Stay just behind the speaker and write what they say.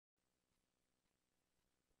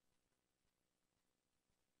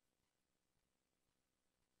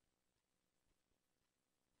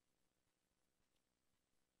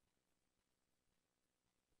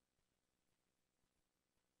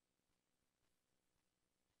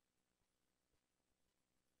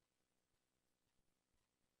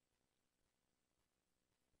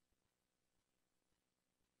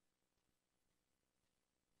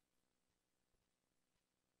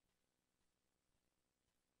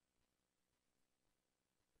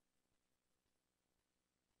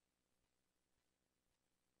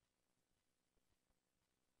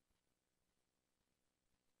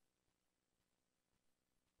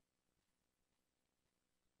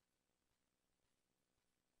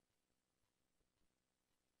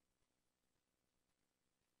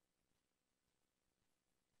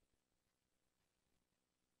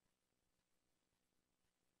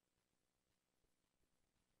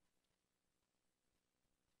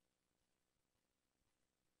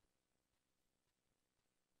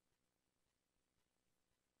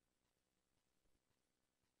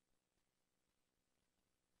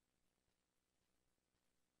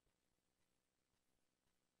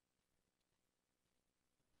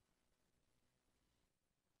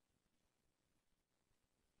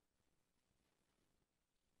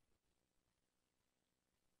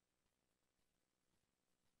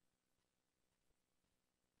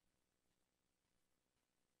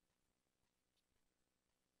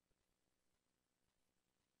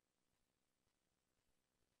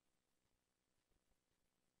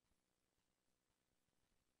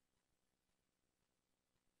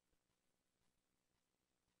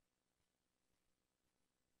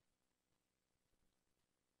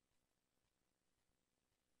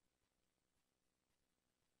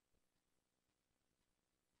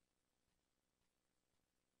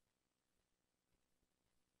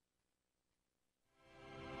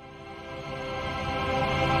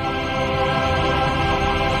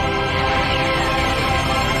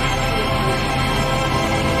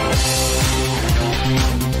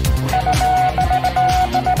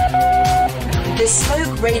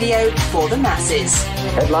radio for the masses.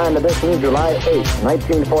 Headline edition, July 8,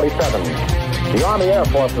 1947. The Army Air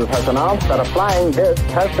Forces has announced that a flying disc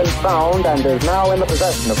has been found and is now in the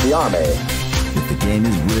possession of the Army. If the game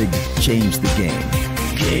is rigged, change the game.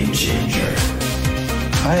 Game changer.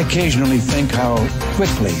 I occasionally think how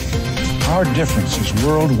quickly our differences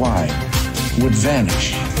worldwide would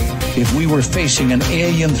vanish if we were facing an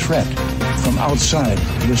alien threat from outside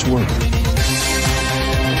this world.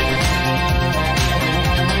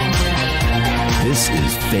 This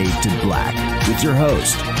is Fade to Black with your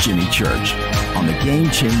host, Jimmy Church, on the Game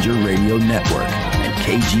Changer Radio Network and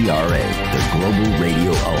KGRA, the Global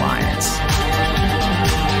Radio Alliance.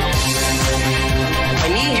 I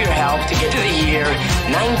need your help to get to the year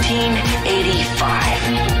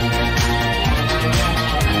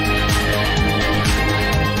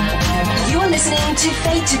 1985. You're listening to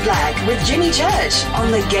Fade to Black with Jimmy Church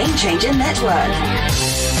on the Game Changer Network.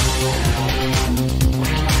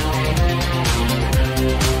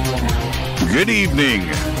 Good evening.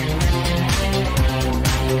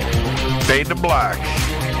 Fade to Black.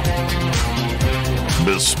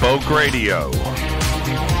 Bespoke Radio.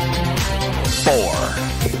 For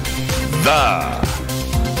the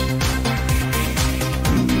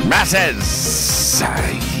masses.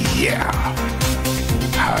 Yeah.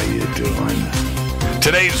 How you doing?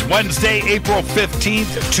 Today's Wednesday, April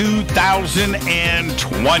 15th,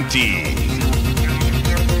 2020.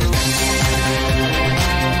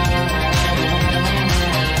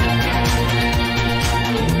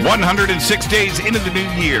 106 days into the new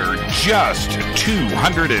year, just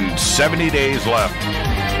 270 days left.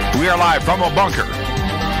 We are live from a bunker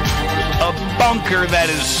that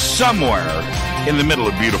is somewhere in the middle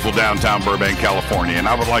of beautiful downtown Burbank, California. And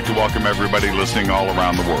I would like to welcome everybody listening all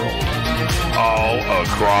around the world, all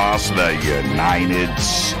across the United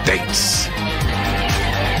States,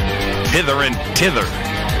 hither and thither,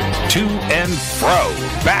 to and fro,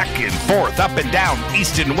 back and forth, up and down,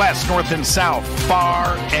 east and west, north and south,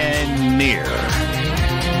 far and near.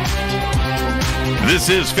 This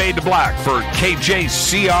is Fade to Black for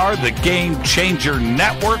KJCR, the Game Changer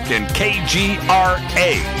Network, and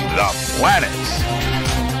KGRA, the Planet.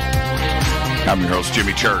 I'm your host,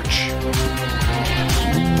 Jimmy Church.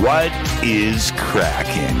 What is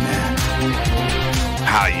cracking?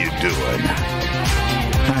 How you doing?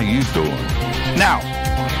 How you doing? Now,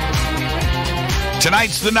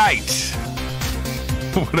 tonight's the night.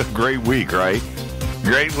 What a great week, right?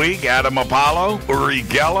 Great week. Adam Apollo, Uri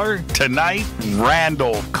Geller. Tonight,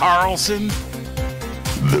 Randall Carlson,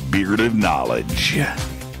 the Beard of Knowledge.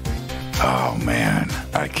 Oh, man.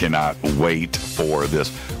 I cannot wait for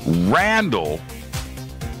this. Randall,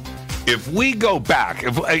 if we go back,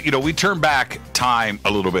 we turn back time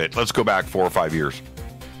a little bit. Let's go back 4 or 5 years.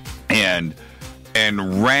 And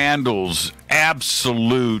Randall's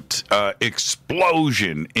absolute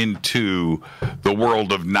explosion into the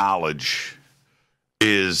world of knowledge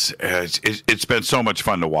it's been so much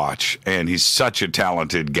fun to watch, and he's such a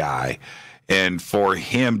talented guy. And for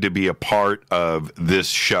him to be a part of this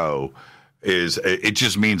show it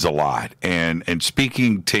just means a lot. And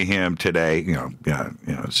speaking to him today,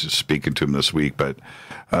 it's just speaking to him this week, but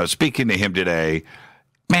speaking to him today,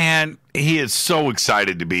 man, he is so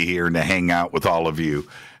excited to be here and to hang out with all of you.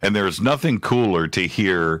 And there's nothing cooler to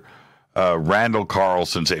hear Randall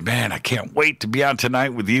Carlson say, man, I can't wait to be on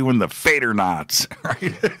tonight with you and the Fadernauts.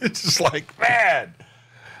 Right? It's just like, man,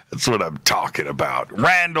 that's what I'm talking about.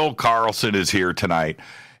 Randall Carlson is here tonight.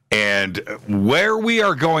 And where we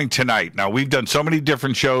are going tonight, now we've done so many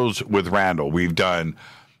different shows with Randall. We did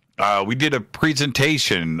a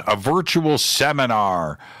presentation, a virtual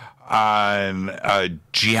seminar on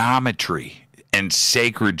geometry and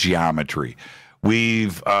sacred geometry.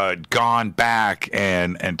 We've gone back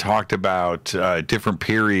and talked about different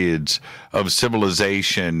periods of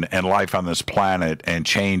civilization and life on this planet and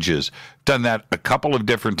changes. Done that a couple of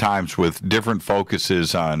different times with different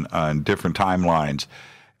focuses on different timelines.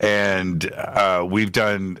 And we've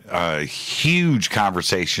done huge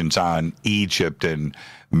conversations on Egypt and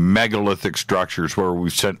megalithic structures where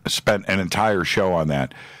we've spent an entire show on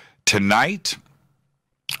that. Tonight,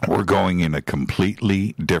 we're going in a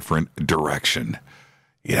completely different direction.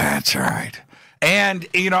 Yeah, that's right. And,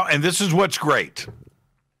 and this is what's great.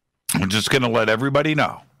 I'm just going to let everybody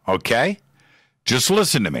know, okay? Just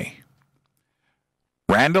listen to me.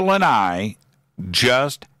 Randall and I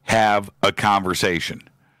just have a conversation.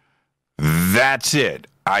 That's it.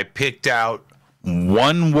 I picked out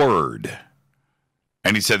one word.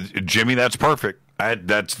 And he said, Jimmy, that's perfect.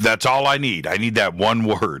 That's all I need. I need that one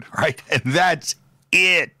word, right? And that's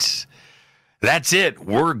it. That's it.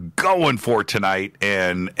 We're going for tonight,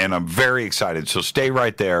 and I'm very excited. So stay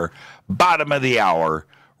right there. Bottom of the hour,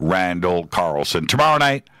 Randall Carlson. Tomorrow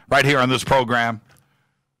night, right here on this program,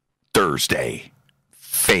 Thursday,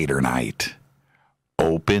 Fader night.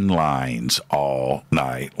 Open lines all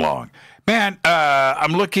night long. Man,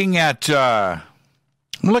 I'm looking at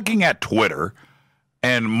Twitter,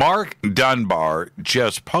 and Mark Dunbar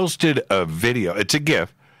just posted a video. It's a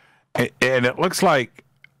GIF, and it looks like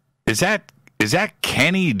is that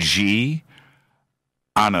Kenny G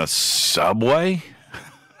on a subway?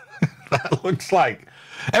 That looks like.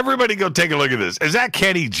 Everybody go take a look at this. Is that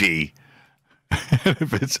Kenny G?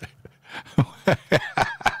 If it's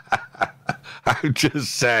I would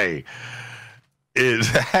just say,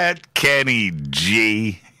 is that Kenny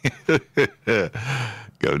G? Go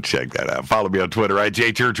check that out. Follow me on Twitter at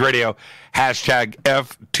JChurchRadio. Hashtag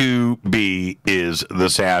F2B is the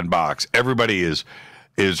sandbox. Everybody is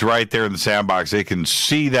right there in the sandbox. They can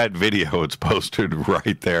see that video. It's posted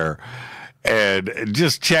right there. And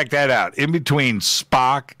just check that out. In between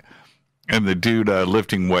Spock and the dude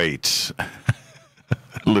lifting weights,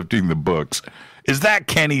 lifting the books. Is that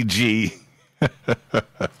Kenny G?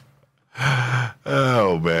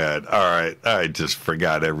 Oh, man. All right. I just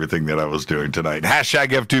forgot everything that I was doing tonight. Hashtag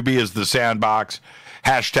F2B is the sandbox.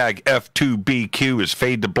 Hashtag F2BQ is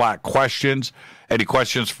Fade to Black questions. Any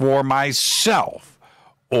questions for myself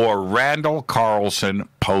or Randall Carlson,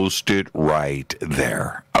 post it right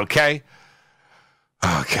there. Okay?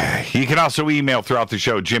 Okay. You can also email throughout the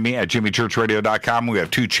show, Jimmy at jimmychurchradio.com. We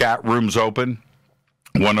have 2 chat rooms open.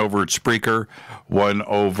 One over at Spreaker, one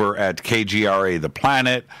over at KGRA The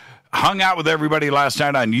Planet. Hung out with everybody last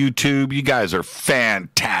night on YouTube. You guys are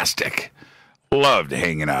fantastic. Loved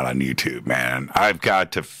hanging out on YouTube, man. I've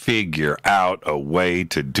got to figure out a way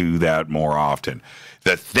to do that more often.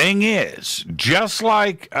 The thing is, just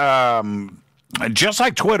like Twitter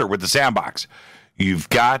with the sandbox, you've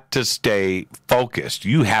got to stay focused.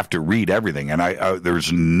 You have to read everything, and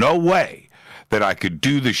there's no way that I could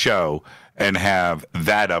do the show and have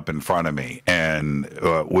that up in front of me. And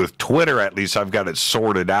with Twitter, at least, I've got it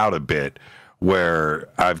sorted out a bit where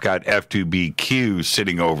I've got F2BQ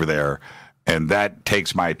sitting over there, and that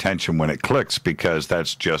takes my attention when it clicks because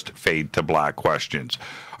that's just Fade to Black questions.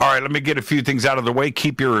 All right, let me get a few things out of the way.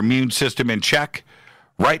 Keep your immune system in check.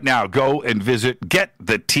 Right now, go and visit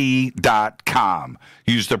GetTheT.com.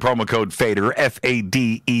 Use the promo code FADER,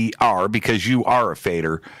 F-A-D-E-R, because you are a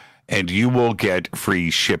Fader, and you will get free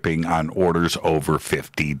shipping on orders over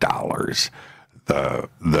 $50. The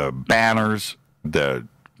banners, the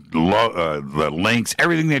links,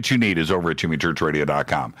 everything that you need is over at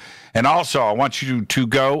jimmychurchradio.com. And also, I want you to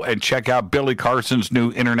go and check out Billy Carson's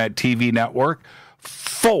new internet TV network,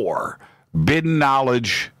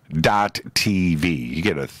 ForbiddenKnowledge.tv. You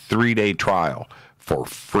get a 3-day trial for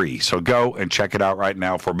free. So go and check it out right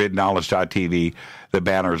now, ForbiddenKnowledge.tv. The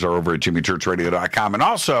banners are over at jimmychurchradio.com. And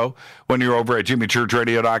also, when you're over at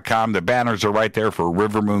jimmychurchradio.com, the banners are right there for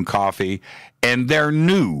River Moon Coffee and their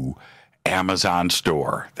new Amazon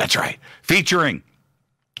store. That's right. Featuring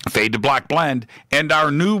Fade to Black Blend and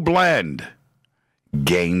our new blend,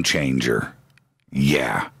 Game Changer.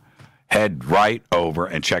 Yeah. Head right over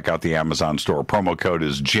and check out the Amazon store. Promo code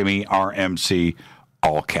is JimmyRMC,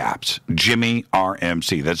 all caps.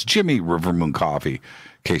 JimmyRMC. That's Jimmy River Moon Coffee, in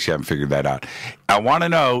case you haven't figured that out. I want to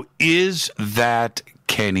know, is that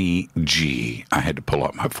Kenny G? I had to pull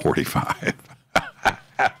up my 45.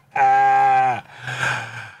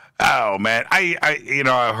 Oh, man.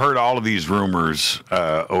 I heard all of these rumors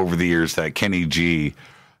over the years that Kenny G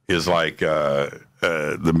is like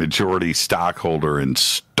the majority stockholder in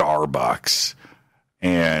Starbucks.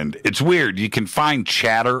 And it's weird. You can find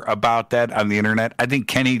chatter about that on the internet. I think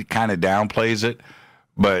Kenny kind of downplays it,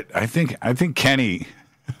 but I think Kenny's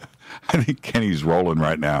rolling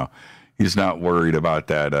right now. He's not worried about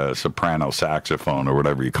that soprano saxophone or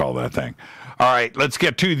whatever you call that thing. All right, let's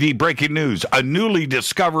get to the breaking news. A newly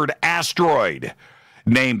discovered asteroid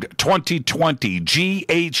named 2020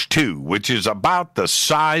 GH2, which is about the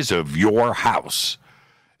size of your house,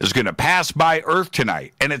 is going to pass by Earth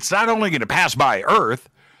tonight. And it's not only going to pass by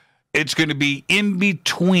Earth, it's going to be in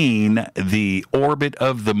between the orbit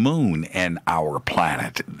of the moon and our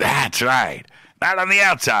planet. That's right. Not on the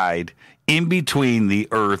outside, in between the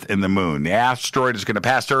Earth and the moon. The asteroid is going to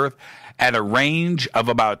pass Earth at a range of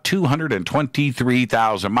about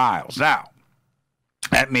 223,000 miles. Now,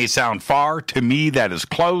 that may sound far. To me, that is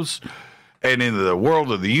close. And in the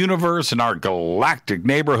world of the universe, in our galactic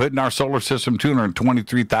neighborhood in our solar system,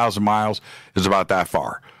 223,000 miles is about that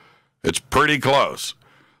far. It's pretty close.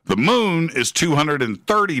 The moon is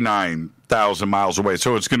 239,000 miles away,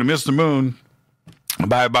 so it's going to miss the moon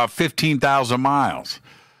by about 15,000 miles.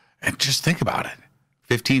 And just think about it.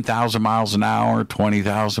 15,000 miles an hour,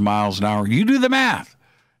 20,000 miles an hour. You do the math.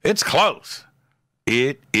 It's close.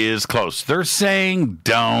 It is close. They're saying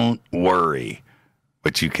don't worry,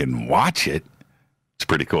 but you can watch it. It's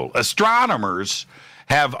pretty cool. Astronomers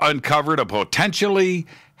have uncovered a potentially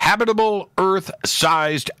habitable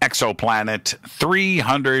Earth-sized exoplanet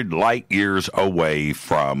 300 light years away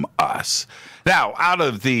from us. Now, out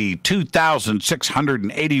of the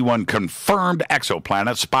 2,681 confirmed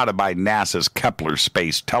exoplanets spotted by NASA's Kepler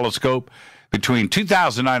Space Telescope between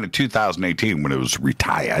 2009 and 2018, when it was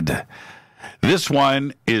retired, this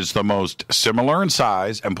one is the most similar in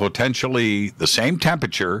size and potentially the same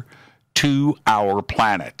temperature to our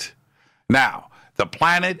planet. Now, the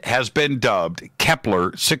planet has been dubbed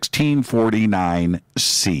Kepler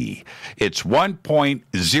 1649c. It's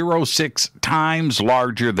 1.06 times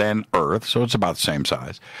larger than Earth, so it's about the same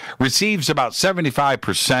size. Receives about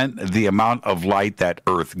 75% the amount of light that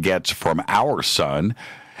Earth gets from our sun.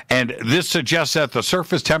 And this suggests that the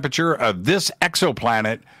surface temperature of this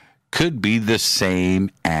exoplanet could be the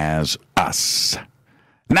same as us.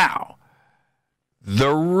 Now,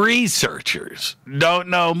 the researchers don't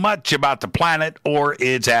know much about the planet or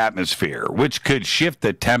its atmosphere, which could shift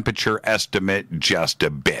the temperature estimate just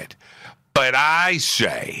a bit. But I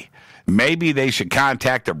say maybe they should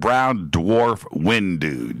contact the brown dwarf wind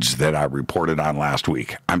dudes that I reported on last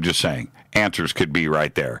week. I'm just saying, answers could be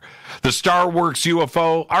right there. The StarWorks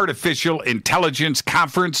UFO Artificial Intelligence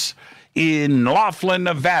Conference in Laughlin,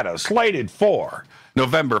 Nevada, slated for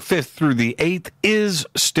November 5th through the 8th, is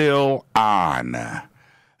still on.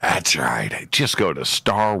 That's right. Just go to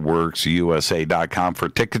starworksusa.com for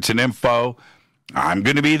tickets and info. I'm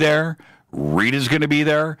going to be there. Rita's going to be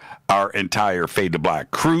there. Our entire Fade to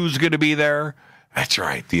Black crew's going to be there. That's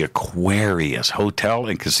right. The Aquarius Hotel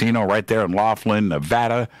and Casino right there in Laughlin,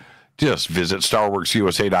 Nevada. Just visit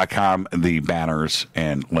starworksusa.com. The banners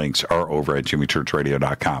and links are over at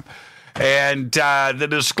jimmychurchradio.com. And the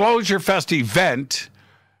Disclosure Fest event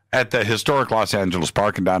at the historic Los Angeles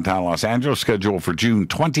Park in downtown Los Angeles, scheduled for June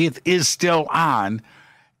 20th, is still on.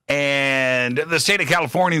 And the state of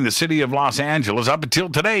California and the city of Los Angeles, up until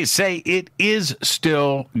today, say it is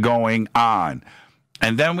still going on.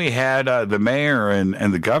 And then we had the mayor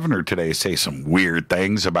and the governor today say some weird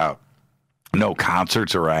things about no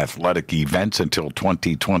concerts or athletic events until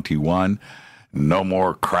 2021. No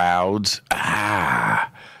more crowds.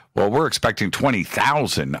 Well, we're expecting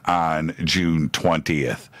 20,000 on June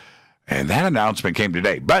 20th. And that announcement came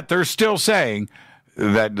today. But they're still saying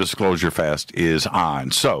that Disclosure Fest is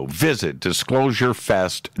on. So visit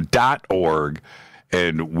disclosurefest.org,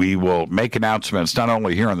 and we will make announcements not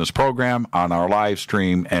only here on this program, on our live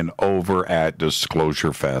stream, and over at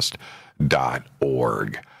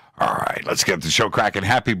disclosurefest.org. All right, let's get the show cracking.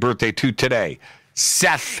 Happy birthday to today.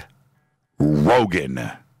 Seth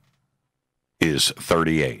Rogen is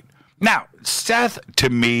 38. Now, Seth, to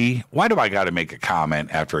me, why do I got to make a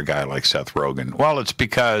comment after a guy like Seth Rogen? Well, it's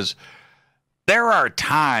because there are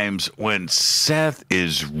times when Seth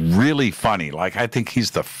is really funny. Like, I think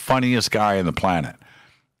he's the funniest guy on the planet.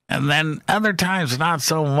 And then other times, not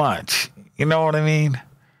so much. You know what I mean?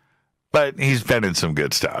 But he's been in some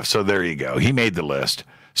good stuff. So there you go. He made the list.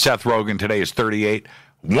 Seth Rogen today is 38.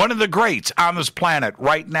 One of the greats on this planet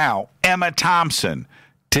right now, Emma Thompson,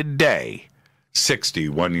 today,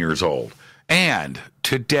 61 years old. And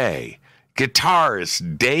today,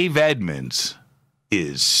 guitarist Dave Edmunds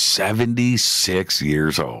is 76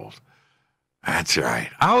 years old. That's right.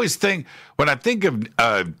 I always think, when I think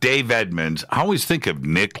of Dave Edmunds, I always think of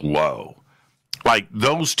Nick Lowe. Like,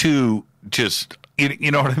 those two just,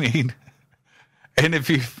 you know what I mean? And if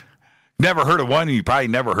you've never heard of one, you probably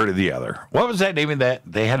never heard of the other. What was that name of that?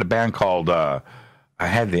 They had a band called, I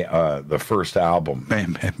had the first album.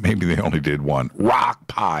 Maybe they only did one. Rock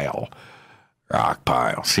Pile,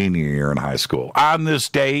 senior year in high school. On this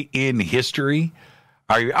day in history,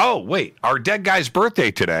 our dead guy's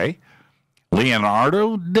birthday today.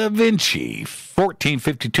 Leonardo da Vinci,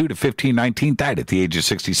 1452 to 1519, died at the age of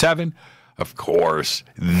 67. Of course,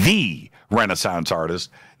 the Renaissance artist,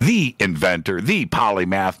 the inventor, the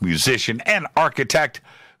polymath musician and architect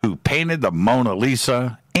who painted the Mona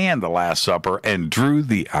Lisa and the Last Supper and drew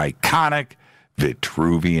the iconic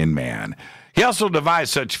Vitruvian Man. He also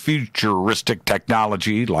devised such futuristic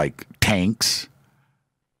technology like tanks,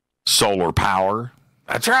 solar power,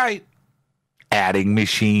 that's right, adding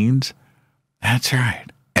machines, that's right,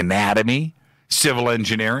 anatomy, civil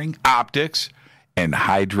engineering, optics, and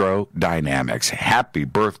hydrodynamics. Happy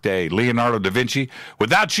birthday, Leonardo da Vinci.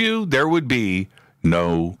 Without you, there would be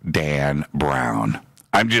no Dan Brown.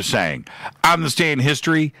 I'm just saying. On this day in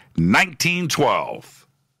history, 1912,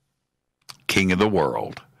 King of the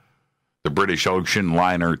World. The British ocean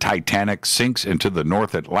liner Titanic sinks into the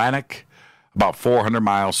North Atlantic, about 400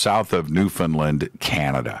 miles south of Newfoundland,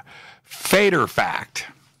 Canada. Fader fact,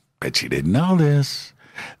 bet you didn't know this.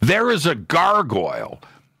 There is a gargoyle,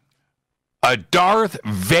 a Darth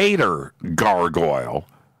Vader gargoyle,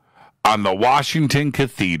 on the Washington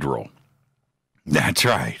Cathedral. That's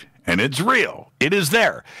right. And it's real. It is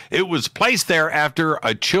there. It was placed there after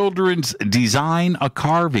a children's design a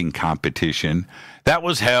carving competition that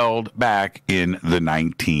was held back in the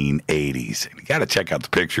 1980s. And you got to check out the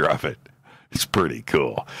picture of it. It's pretty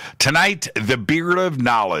cool. Tonight, the Beard of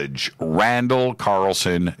Knowledge, Randall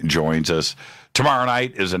Carlson, joins us. Tomorrow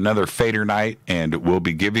night is another Fader night, and we'll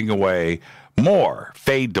be giving away more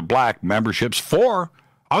Fade to Black memberships. 4.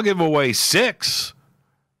 I'll give away 6.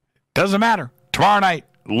 Doesn't matter. Tomorrow night,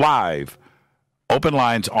 live, open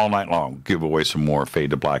lines all night long. Give away some more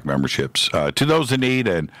Fade to Black memberships to those in need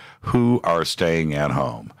and who are staying at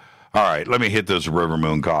home. All right, let me hit this River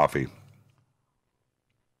Moon coffee.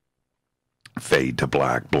 Fade to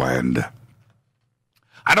Black blend.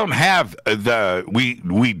 I don't have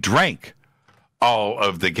we drank all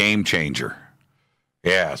of the Game Changer.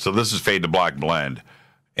 Yeah, so this is Fade to Black blend.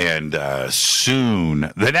 And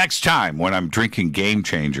soon, the next time when I'm drinking Game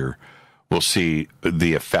Changer, we'll see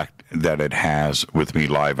the effect that it has with me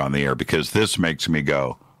live on the air, because this makes me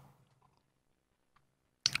go,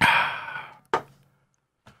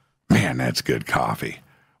 man, that's good coffee.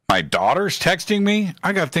 My daughter's texting me.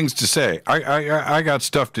 I got things to say. I got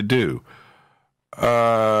stuff to do.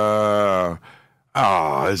 Oh,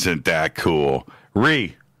 isn't that cool?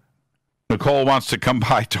 Nicole wants to come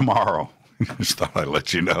by tomorrow. Just thought I'd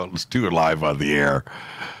let you know. Let's do it live on the air.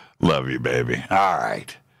 Love you, baby. All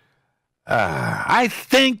right. I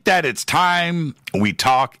think that it's time we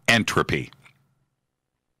talk entropy.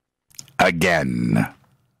 Again.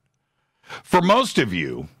 For most of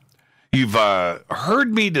you, you've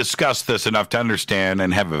heard me discuss this enough to understand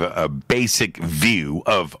and have a basic view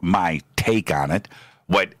of my take on it,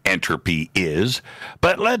 what entropy is.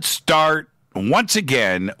 But let's start once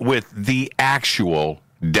again with the actual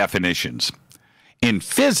definitions. In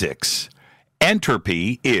physics,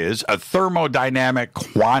 entropy is a thermodynamic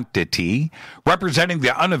quantity representing the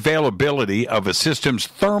unavailability of a system's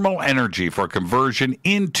thermal energy for conversion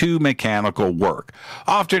into mechanical work,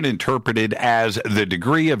 often interpreted as the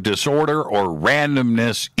degree of disorder or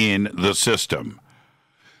randomness in the system.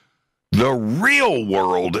 The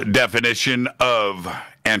real-world definition of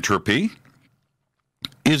entropy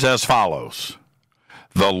is as follows: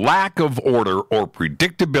 the lack of order or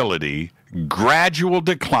predictability, gradual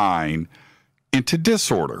decline into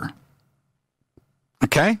disorder.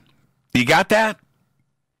 Okay? You got that?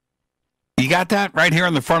 You got that right here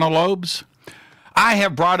in the frontal lobes? I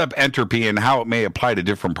have brought up entropy and how it may apply to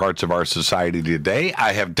different parts of our society today.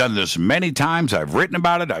 I have done this many times. I've written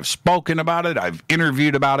about it. I've spoken about it. I've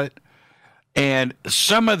interviewed about it. And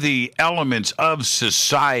some of the elements of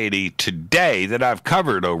society today that I've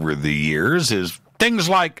covered over the years is things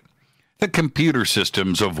like the computer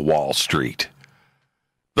systems of Wall Street.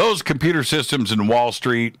 Those computer systems in Wall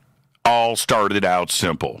Street all started out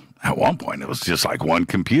simple. At one point, it was just like one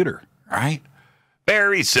computer, right?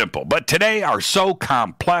 Very simple. But today are so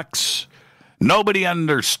complex. Nobody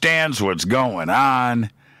understands what's going on.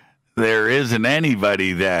 There isn't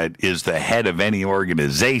anybody that is the head of any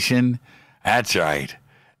organization. That's right.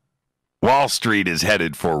 Wall Street is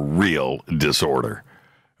headed for real disorder.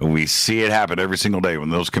 And we see it happen every single day when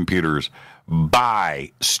those computers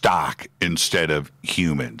buy stock instead of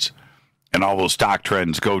humans. And all those stock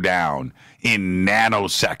trends go down in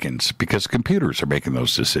nanoseconds because computers are making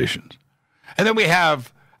those decisions. And then we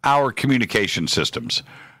have our communication systems.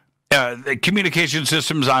 The communication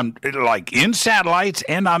systems on, like, in satellites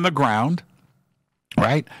and on the ground,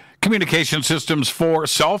 right? Communication systems for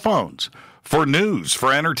cell phones, for news,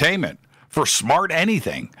 for entertainment, for smart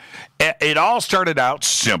anything. It all started out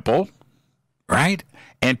simple, right?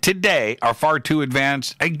 And today are far too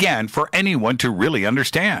advanced, again, for anyone to really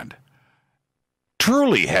understand.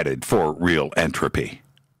 Truly headed for real entropy.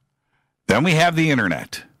 Then we have the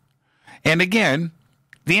internet. And again,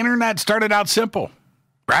 the internet started out simple,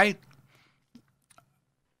 right?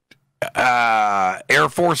 Air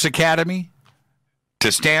Force Academy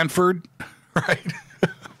to Stanford, right?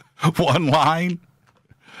 One line,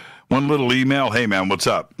 one little email. Hey, man, what's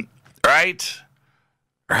up? Right?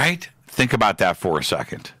 Right? Think about that for a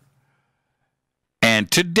second. And And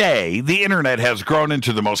today, the internet has grown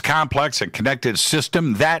into the most complex and connected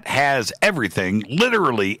system that has everything,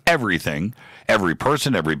 literally everything, every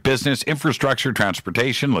person, every business, infrastructure,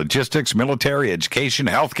 transportation, logistics, military, education,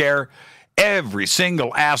 healthcare, every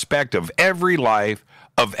single aspect of every life,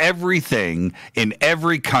 of everything in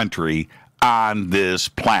every country on this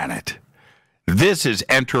planet. This is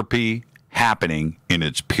entropy happening in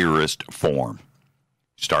its purest form.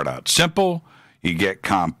 Start out simple, you get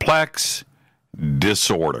complex,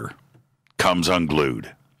 disorder comes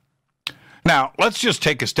unglued. Now, let's just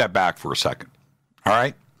take a step back for a second, all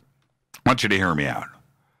right? I want you to hear me out.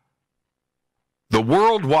 The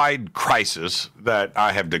worldwide crisis that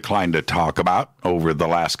I have declined to talk about over the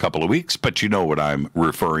last couple of weeks, but you know what I'm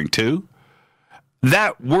referring to,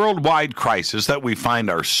 that worldwide crisis that we find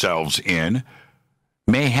ourselves in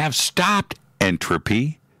may have stopped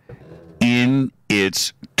entropy in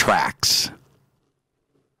its tracks.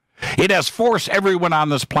 It has forced everyone on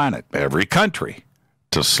this planet, every country,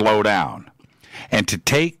 to slow down and to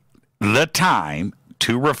take the time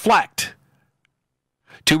to reflect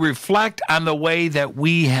on the way that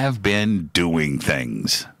we have been doing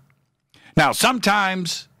things. Now,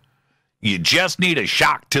 sometimes you just need a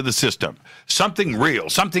shock to the system, something real,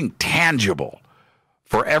 something tangible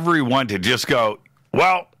for everyone to just go,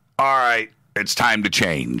 well, all right, it's time to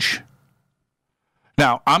change.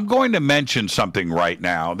 Now, I'm going to mention something right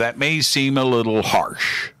now that may seem a little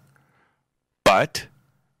harsh, but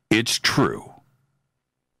it's true.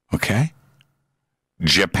 Okay?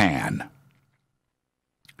 Japan.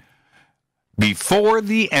 Before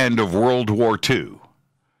the end of World War II,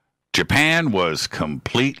 Japan was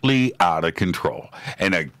completely out of control,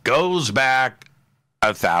 and it goes back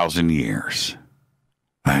 1,000 years.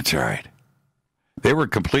 That's right. They were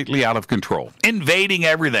completely out of control, invading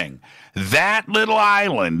everything. That little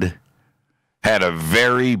island had a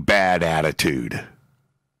very bad attitude.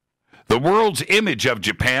 The world's image of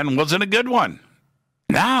Japan wasn't a good one.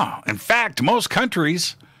 No, in fact, most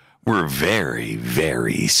countries were very,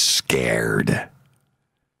 very scared.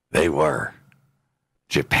 They were.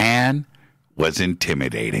 Japan was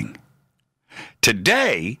intimidating.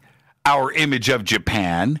 Today, our image of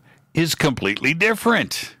Japan is completely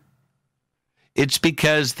different. It's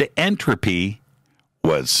because the entropy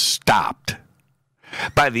was stopped.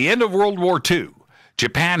 By the end of World War II,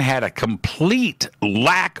 Japan had a complete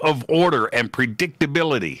lack of order and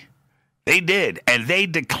predictability. They did, and they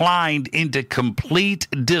declined into complete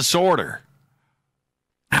disorder.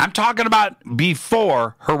 I'm talking about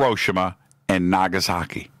before Hiroshima and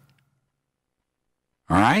Nagasaki.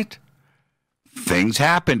 All right? Things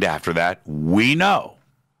happened after that, we know.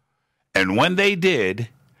 And when they did,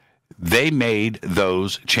 they made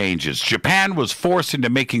those changes. Japan was forced into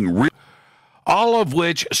making all of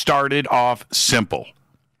which started off simple,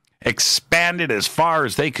 expanded as far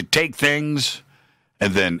as they could take things,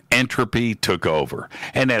 and then entropy took over.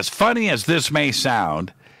 And as funny as this may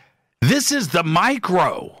sound, this is the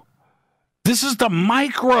micro. This is the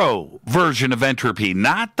micro version of entropy,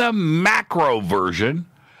 not the macro version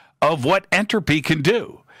of what entropy can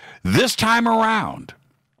do. This time around,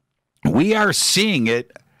 we are seeing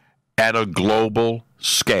it at a global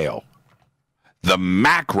scale. The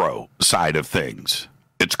macro side of things.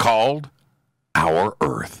 It's called our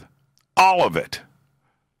Earth. All of it.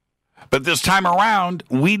 But this time around,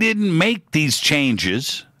 we didn't make these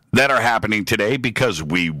changes that are happening today because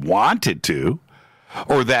we wanted to,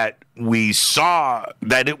 or that we saw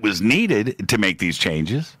that it was needed to make these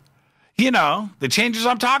changes. You know, the changes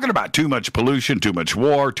I'm talking about. Too much pollution, too much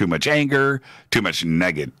war, too much anger, too much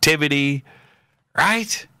negativity,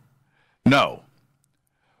 right? No.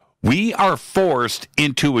 We are forced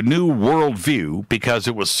into a new worldview because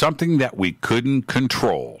it was something that we couldn't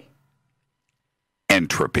control.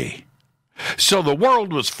 Entropy. So the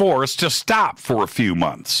world was forced to stop for a few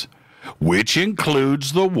months, which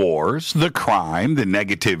includes the wars, the crime, the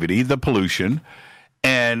negativity, the pollution,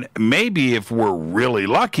 and maybe if we're really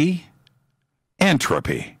lucky,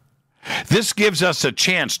 entropy. This gives us a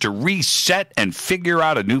chance to reset and figure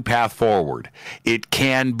out a new path forward. It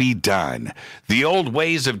can be done. The old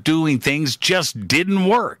ways of doing things just didn't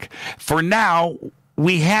work. For now,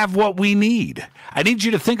 we have what we need. I need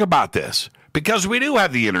you to think about this. Because we do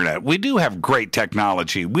have the internet. We do have great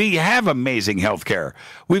technology. We have amazing healthcare.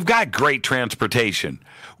 We've got great transportation.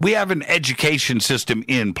 We have an education system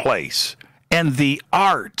in place. And the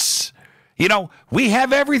arts. You know, we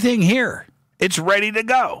have everything here. It's ready to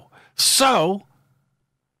go. So,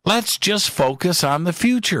 let's just focus on the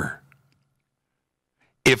future.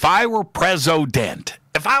 If I were president,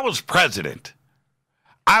 if I was president,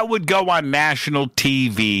 I would go on national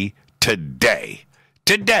TV today,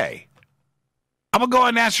 I would go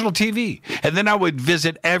on national TV, and then I would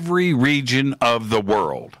visit every region of the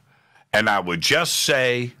world, and I would just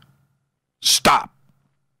say, stop.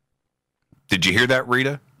 Did you hear that,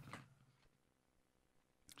 Rita?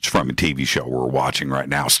 It's from a TV show we're watching right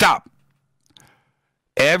now. Stop.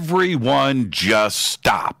 Everyone just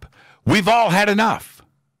stop. We've all had enough.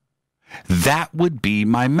 That would be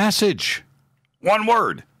my message. One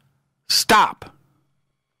word. Stop.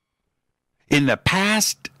 In the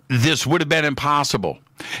past, this would have been impossible.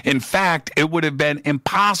 In fact, it would have been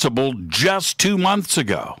impossible just 2 months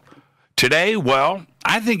ago. Today, well,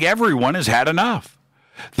 I think everyone has had enough.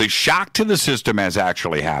 The shock to the system has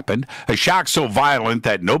actually happened, a shock so violent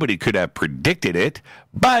that nobody could have predicted it,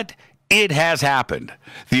 but it has happened.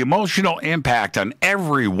 The emotional impact on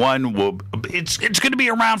everyone it's going to be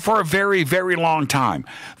around for a very, very long time.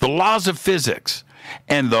 The laws of physics,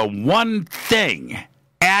 and the one thing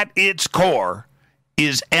at its core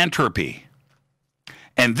is entropy.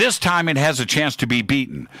 And this time it has a chance to be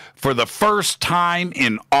beaten for the first time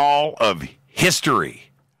in all of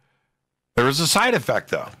history. There is a side effect,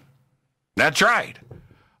 though. That's right.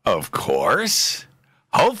 Of course,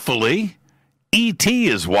 hopefully, E.T.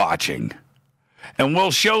 is watching, and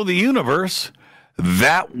we'll show the universe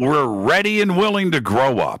that we're ready and willing to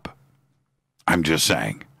grow up. I'm just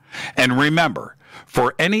saying. And remember,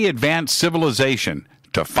 for any advanced civilization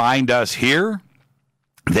to find us here,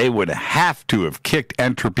 they would have to have kicked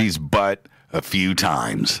entropy's butt a few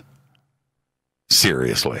times.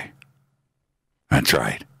 Seriously. That's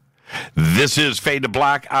right. This is Fade to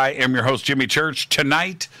Black. I am your host, Jimmy Church.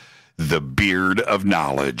 Tonight, the beard of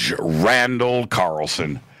knowledge, Randall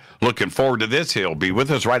Carlson. Looking forward to this. He'll be with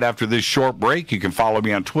us right after this short break. You can follow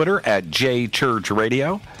me on Twitter at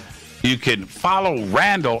JChurchRadio. You can follow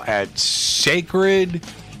Randall at Sacred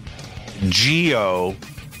Geo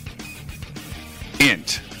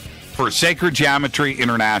Int for Sacred Geometry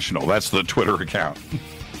International. That's the Twitter account.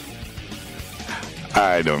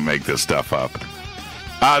 I don't make this stuff up.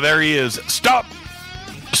 There he is. Stop.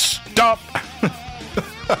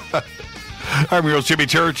 I'm your host, Jimmy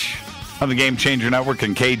Church, on the Game Changer Network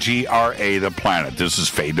and KGRA The Planet. This is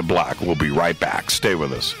Fade to Black. We'll be right back. Stay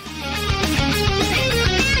with us.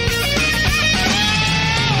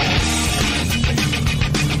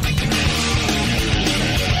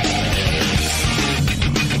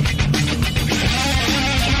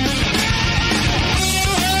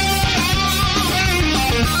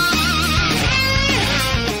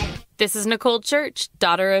 This is Nicole Church,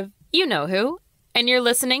 daughter of you-know-who, and you're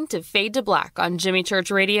listening to Fade to Black on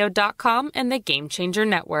JimmyChurchRadio.com and the Game Changer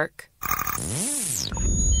Network.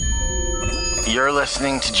 You're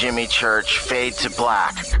listening to Jimmy Church, Fade to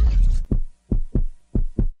Black.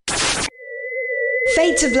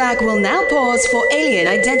 Fade to Black will now pause for alien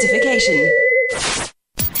identification.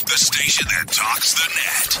 The station that talks the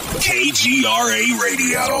net. KGRA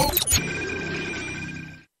Radio.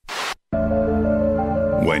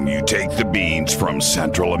 When you take the beans from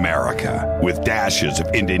Central America with dashes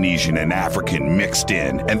of Indonesian and African mixed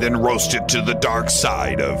in and then roast it to the dark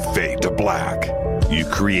side of Fade to Black, you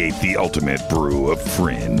create the ultimate brew of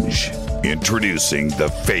fringe. Introducing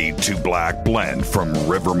the Fade to Black blend from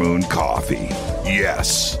River Moon Coffee.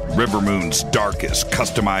 Yes, River Moon's darkest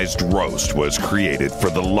customized roast was created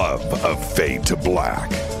for the love of Fade to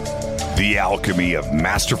Black. The alchemy of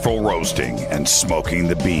masterful roasting and smoking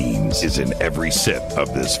the beans is in every sip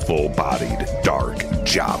of this full-bodied, dark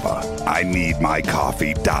Java. I need my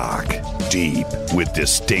coffee dark, deep, with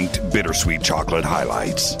distinct bittersweet chocolate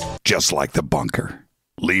highlights, just like the bunker.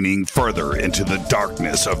 Leaning further into the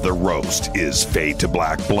darkness of the roast is Fade to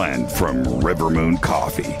Black blend from River Moon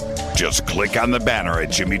Coffee. Just click on the banner at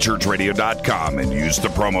JimmyChurchRadio.com and use the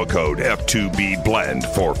promo code F2BBLEND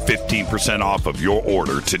for 15% off of your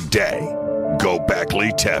order today. Go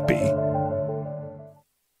Beckley Teppy.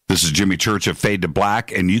 This is Jimmy Church of Fade to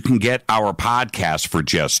Black, and you can get our podcast for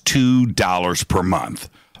just $2 per month.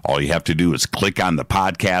 All you have to do is click on the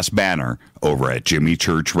podcast banner over at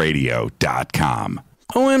JimmyChurchRadio.com.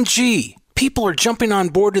 OMG! People are jumping on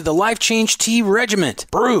board to the Life Change Tea Regiment.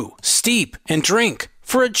 Brew, steep, and drink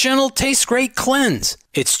for a gentle, taste great cleanse.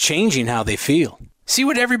 It's changing how they feel. See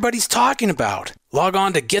what everybody's talking about. Log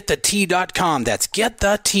on to getthetea.com. That's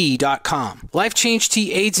getthetea.com. Life Change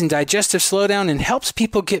Tea aids in digestive slowdown and helps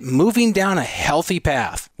people get moving down a healthy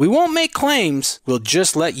path. We won't make claims. We'll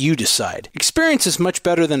just let you decide. Experience is much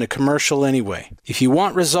better than a commercial anyway. If you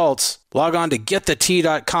want results, log on to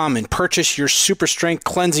getthetea.com and purchase your super strength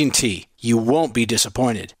cleansing tea. You won't be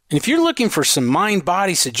disappointed. And if you're looking for some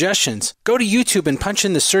mind-body suggestions, go to YouTube and punch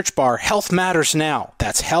in the search bar Health Matters Now.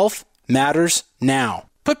 That's Health Matters Now.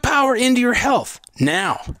 Put power into your health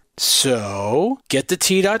now. So,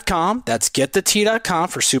 getthetea.com, that's getthetea.com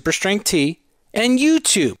for super strength tea, and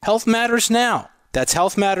YouTube, Health Matters Now. That's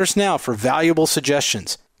Health Matters Now for valuable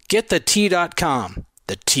suggestions. Getthetea.com,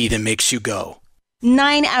 the tea that makes you go.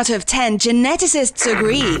 9 out of 10 geneticists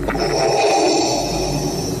agree.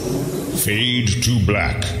 Fade to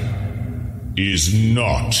Black is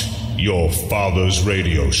not your father's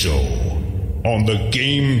radio show on the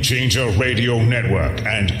Game Changer Radio Network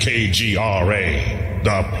and KGRA,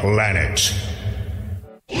 The Planet.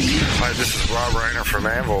 Hi, this is Rob Reiner from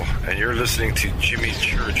Anvil, and you're listening to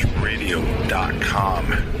JimmyChurchRadio.com.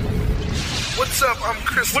 What's up? I'm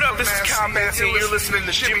Chris. What up? This is Kyle Massey, and you're listening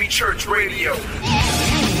to Jimmy Church Radio.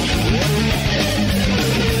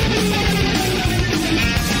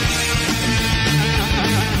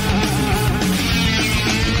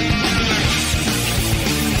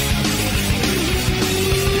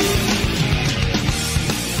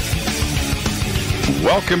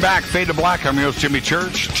 Welcome back, Fade to Black. I'm your host, Jimmy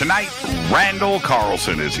Church. Tonight, Randall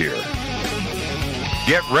Carlson is here.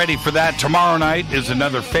 Get ready for that. Tomorrow night is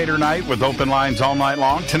another Fader night with open lines all night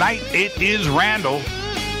long. Tonight, it is Randall.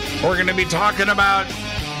 We're going to be talking about...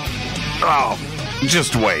 Oh,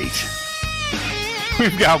 just wait.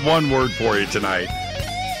 We've got one word for you tonight.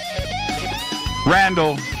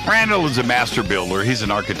 Randall is a master builder. He's an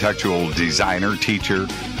architectural designer, teacher,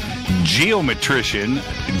 geometrician,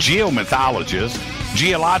 geomythologist,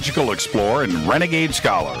 geological explorer, and renegade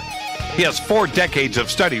scholar. He has 4 decades of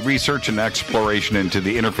study, research, and exploration into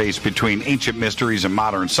the interface between ancient mysteries and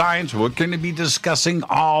modern science. We're going to be discussing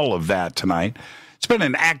all of that tonight. He's been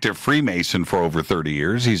an active Freemason for over 30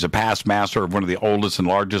 years. He's a past master of one of the oldest and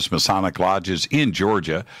largest Masonic lodges in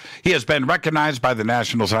Georgia. He has been recognized by the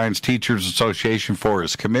National Science Teachers Association for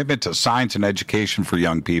his commitment to science and education for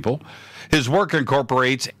young people. His work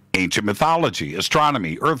incorporates ancient mythology,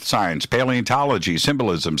 astronomy, earth science, paleontology,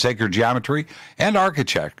 symbolism, sacred geometry, and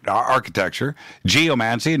architecture,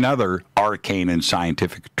 geomancy, and other arcane and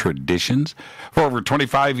scientific traditions. For over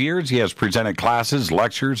 25 years, he has presented classes,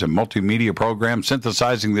 lectures, and multimedia programs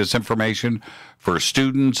synthesizing this information for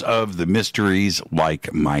students of the mysteries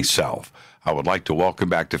like myself. I would like to welcome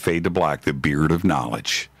back to Fade to Black, the Beard of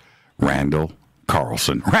Knowledge, Randall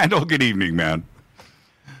Carlson. Randall, good evening, man.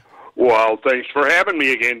 Well, thanks for having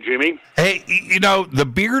me again, Jimmy. Hey, you know, the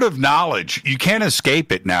Beard of Knowledge, you can't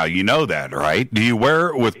escape it now. You know that, right? Do you wear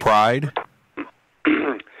it with pride?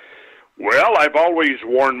 Well, I've always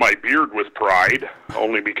worn my beard with pride,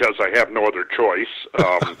 only because I have no other choice.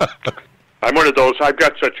 I'm one of those. I've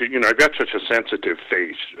got such a sensitive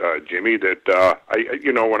face, Jimmy, that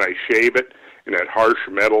when I shave it, and that harsh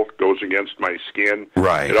metal goes against my skin.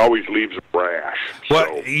 Right. It always leaves a rash.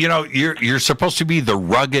 Well, you're supposed to be the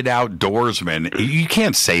rugged outdoorsman. You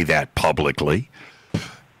can't say that publicly.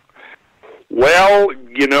 Well,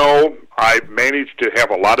 I've managed to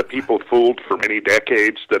have a lot of people fooled for many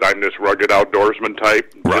decades that I'm this rugged outdoorsman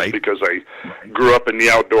type. Right. Just because I grew up in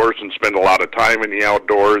the outdoors and spend a lot of time in the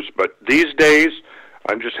outdoors. But these days,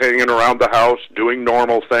 I'm just hanging around the house doing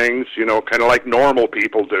normal things, kind of like normal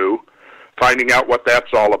people do. Finding out what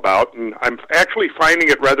that's all about, and I'm actually finding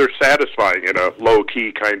it rather satisfying in a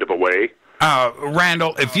low-key kind of a way.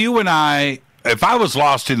 Randall, if I was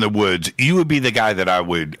lost in the woods, you would be the guy that I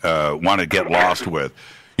would want to get lost with.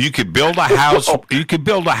 You could build a house. You could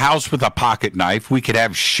build a house with a pocket knife. We could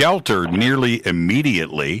have shelter nearly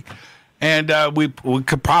immediately, and we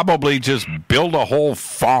could probably just build a whole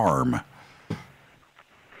farm.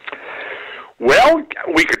 Well,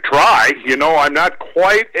 we could try. I'm not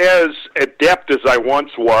quite as adept as I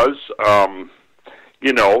once was.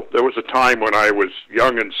 There was a time when I was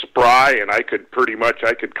young and spry, and I could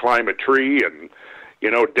climb a tree and,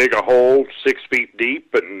 dig a hole 6 feet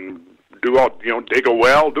deep and dig a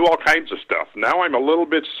well, do all kinds of stuff. Now I'm a little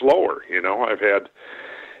bit slower. I've had a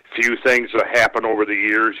few things that happen over the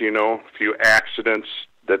years, a few accidents.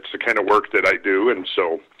 That's the kind of work that I do, and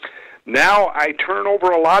so... Now I turn over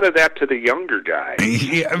a lot of that to the younger guy.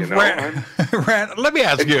 Yeah, let me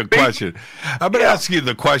ask you a question. I'm going to ask you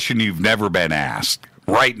the question you've never been asked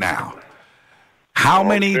right now. How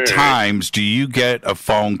many times do you get a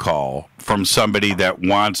phone call from somebody that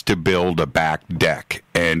wants to build a back deck,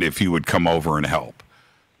 and if you would come over and help?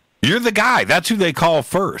 You're the guy. That's who they call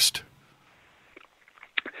first.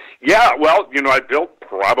 Yeah, well, I built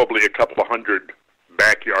probably a couple of hundred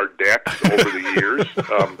backyard decks over the years.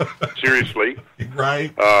 Seriously.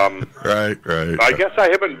 Right. Right. I guess I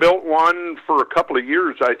haven't built one for a couple of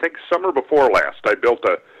years. I think summer before last, I built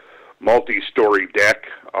a multi-story deck.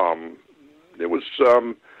 It was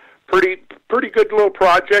pretty good little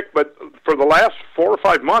project, but for the last 4 or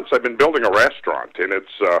 5 months, I've been building a restaurant, and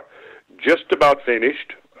it's just about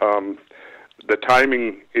finished. The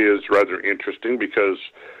timing is rather interesting because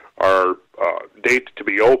our date to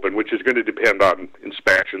be open, which is going to depend on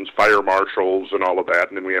inspections, fire marshals, and all of that,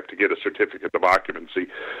 and then we have to get a certificate of occupancy.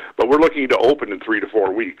 But we're looking to open in 3 to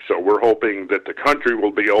 4 weeks, so we're hoping that the country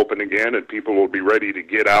will be open again and people will be ready to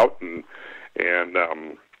get out and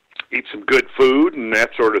eat some good food and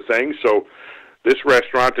that sort of thing. So this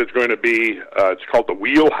restaurant is going to be, it's called the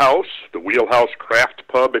Wheelhouse Craft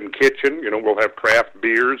Pub and Kitchen. We'll have craft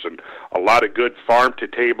beers and a lot of good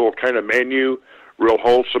farm-to-table kind of menu, real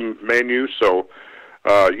wholesome menu. So,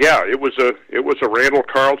 it was a Randall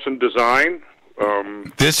Carlson design.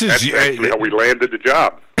 This is that's actually how we landed the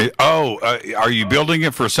job. Are you building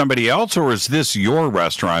it for somebody else, or is this your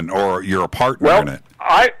restaurant, or you're a partner in it?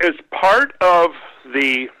 As part of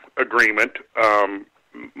the agreement,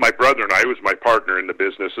 my brother and I, who's my partner in the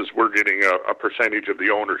business, we're getting a percentage of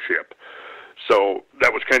the ownership. So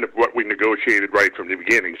that was kind of what we negotiated right from the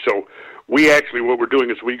beginning. So what we're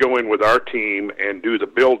doing is we go in with our team and do the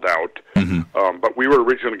build-out, but we were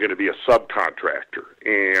originally going to be a subcontractor,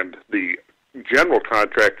 and the general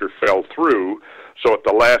contractor fell through, so at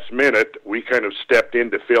the last minute, we kind of stepped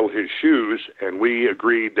in to fill his shoes, and we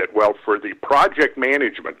agreed that, for the project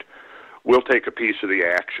management, we'll take a piece of the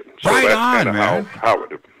action. So right that's on, kind of man. how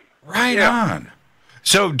it. Right on.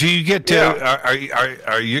 So do you get to,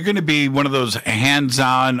 are you going to be one of those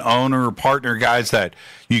hands-on owner partner guys that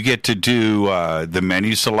you get to do the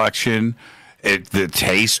menu selection, the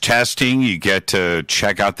taste testing, you get to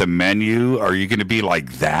check out the menu? Are you going to be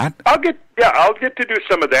like that? I'll get to do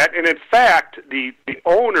some of that. And in fact, the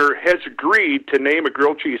owner has agreed to name a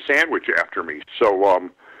grilled cheese sandwich after me. So,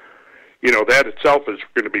 that itself is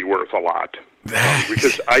going to be worth a lot.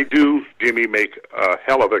 Because I do, Jimmy, make a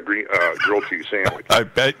hell of a grilled cheese sandwich. I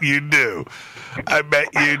bet you do.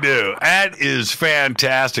 That is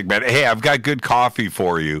fantastic, man. Hey, I've got good coffee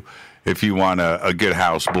for you if you want a good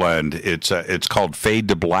house blend. It's called Fade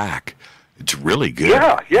to Black. It's really good.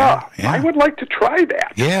 Yeah. I would like to try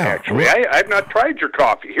that. Yeah. Actually, I've not tried your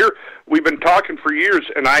coffee. Here, we've been talking for years,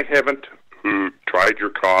 and I haven't tried your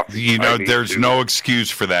coffee. There's no excuse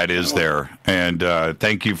for that, is there? And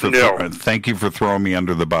thank you for throwing me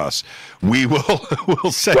under the bus.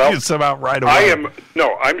 We'll send you some out right away.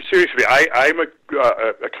 I'm seriously. I'm a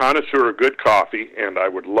connoisseur of good coffee, and I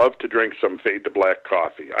would love to drink some Fade to Black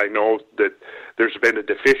coffee. I know that there's been a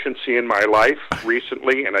deficiency in my life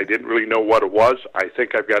recently, and I didn't really know what it was. I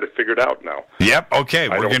think I've got it figured out now. Yep. Okay,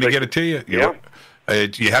 we're going to get it to you. Yeah.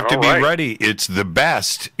 You have to be ready. It's the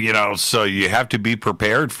best, so you have to be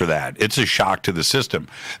prepared for that. It's a shock to the system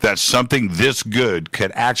that something this good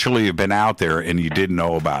could actually have been out there and you didn't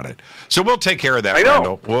know about it. So we'll take care of that,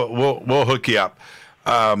 Randall. We'll hook you up.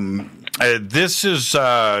 This is,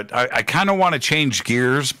 I kind of want to change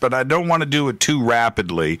gears, but I don't want to do it too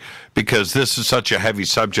rapidly because this is such a heavy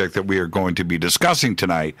subject that we are going to be discussing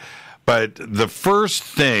tonight. But the first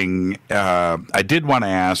thing I did want to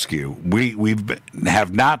ask you, we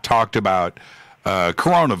have not talked about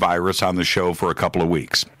coronavirus on the show for a couple of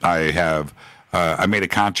weeks. I made a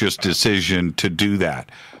conscious decision to do that.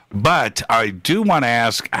 But I do want to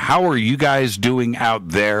ask, how are you guys doing out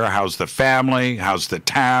there? How's the family? How's the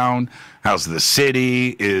town? How's the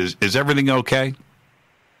city? Is everything okay?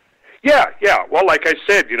 Yeah. Well, like I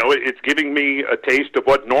said, it's giving me a taste of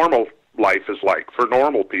what normal life is like for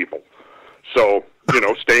normal people. So,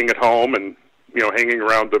 staying at home and, hanging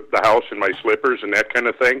around the house in my slippers and that kind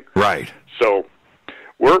of thing. Right. So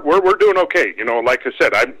we're doing okay. Like I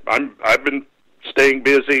said, I've been staying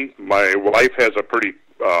busy. My wife has a pretty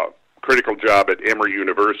critical job at Emory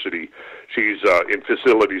University. She's in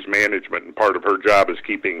facilities management, and part of her job is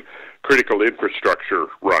keeping critical infrastructure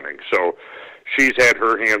running. So she's had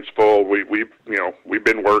her hands full. We've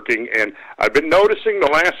been working, and I've been noticing the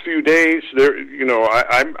last few days there.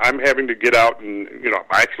 I'm having to get out and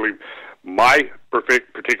actually my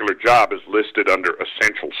particular job is listed under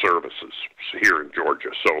essential services here in Georgia.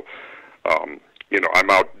 So I'm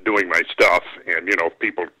out doing my stuff, and if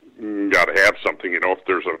people got to have something. If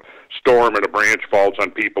there's a storm and a branch falls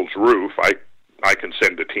on people's roof, I can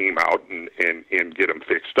send a team out and get them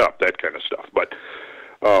fixed up, that kind of stuff. But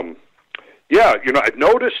I've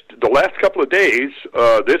noticed the last couple of days,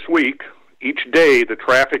 this week, each day the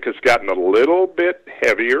traffic has gotten a little bit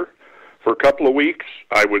heavier. For a couple of weeks,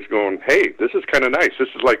 I was going, hey, this is kind of nice. This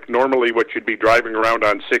is like normally what you'd be driving around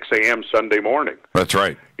on 6 a.m. Sunday morning. That's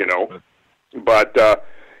right. But,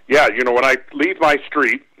 when I leave my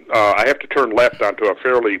street, I have to turn left onto a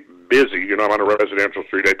fairly busy, I'm on a residential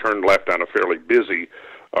street, I turn left on a fairly busy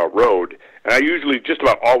road, and I usually just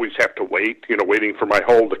about always have to wait, waiting for my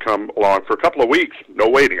hole to come along. For a couple of weeks, no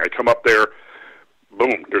waiting. I come up there,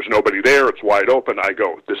 boom, there's nobody there. It's wide open. I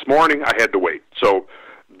go. This morning, I had to wait. So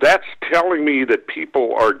that's telling me that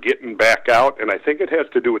people are getting back out, and I think it has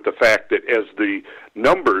to do with the fact that as the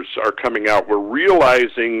numbers are coming out, we're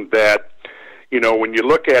realizing that, when you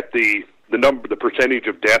look at the percentage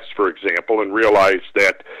of deaths, for example, and realize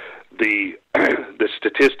that the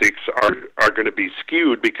statistics are going to be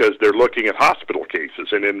skewed because they're looking at hospital cases,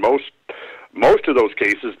 and in most of those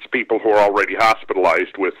cases, it's people who are already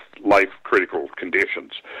hospitalized with life-critical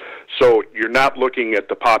conditions. So you're not looking at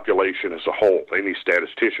the population as a whole. Any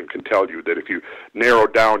statistician can tell you that if you narrow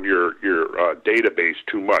down your database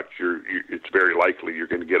too much, it's very likely you're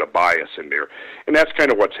going to get a bias in there. And that's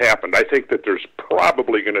kind of what's happened. I think that there's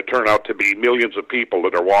probably going to turn out to be millions of people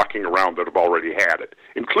that are walking around that have already had it,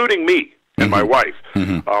 including me and my wife.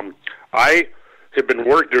 I have been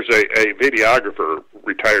there's a videographer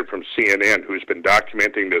retired from CNN who's been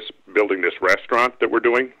documenting building this restaurant that we're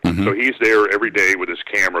doing. So he's there every day with his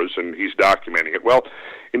cameras and he's documenting it. Well,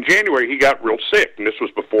 in January he got real sick, and this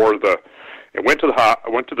was before I went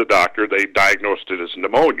to the doctor. They diagnosed it as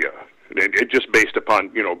pneumonia, and it just based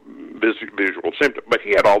upon visual symptoms. But he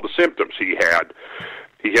had all the symptoms. He had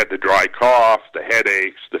the dry cough, the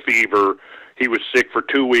headaches, the fever. He was sick for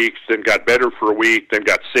 2 weeks, then got better for a week, then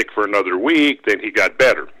got sick for another week, then he got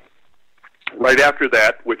better. Right after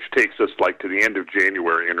that, which takes us to the end of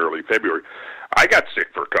January and early February, I got sick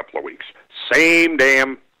for a couple of weeks. Same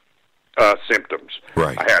damn symptoms.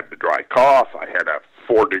 Right. I had the dry cough. I had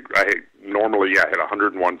normally I had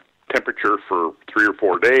 101 temperature for 3 or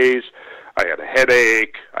 4 days. I had a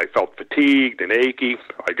headache. I felt fatigued and achy.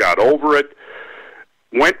 I got over it.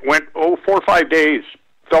 Went 4 or 5 days.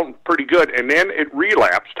 Felt pretty good, and then it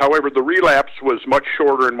relapsed. However, the relapse was much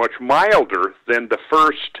shorter and much milder than the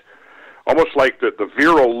first, almost like the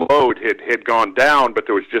viral load had gone down, but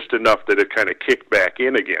there was just enough that it kind of kicked back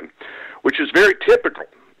in again, which is very typical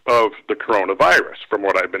of the coronavirus from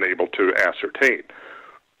what I've been able to ascertain.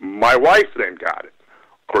 My wife then got it.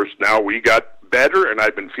 Of course, now we got better, and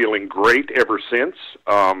I've been feeling great ever since.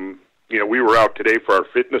 We were out today for our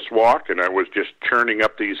fitness walk, and I was just churning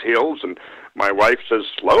up these hills, and my wife says,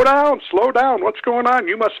 slow down, what's going on?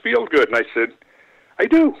 You must feel good. And I said, I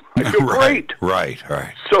do. I feel great. Right.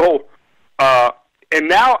 So, and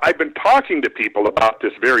now I've been talking to people about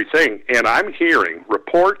this very thing, and I'm hearing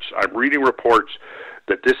reports, I'm reading reports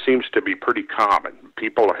that this seems to be pretty common.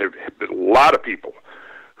 A lot of people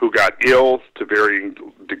who got ill to varying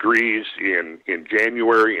degrees in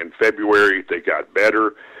January and February, they got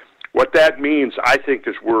better. What that means, I think,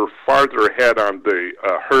 is we're farther ahead on the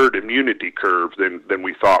herd immunity curve than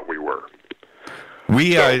we thought we were.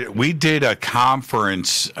 We did a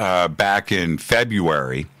conference back in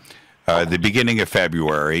February, the beginning of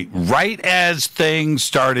February, right as things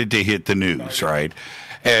started to hit the news, right?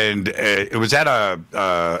 And it was at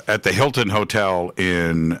the Hilton Hotel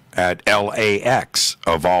at LAX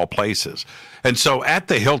of all places. And so at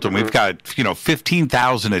the Hilton, we've got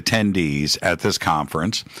 15,000 attendees at this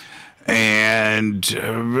conference. And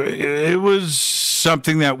it was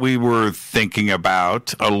something that we were thinking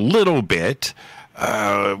about a little bit.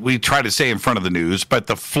 We try to stay in front of the news, but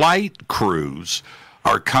the flight crews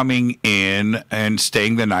are coming in and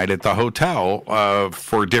staying the night at the hotel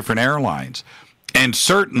for different airlines. And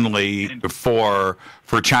certainly for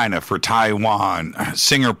China, for Taiwan,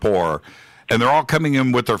 Singapore, and they're all coming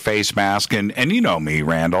in with their face mask. And you know me,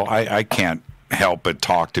 Randall, I can't help but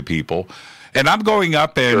talk to people. And I'm going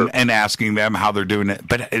up and asking them how they're doing it.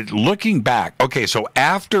 But looking back, okay, so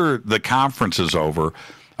after the conference is over,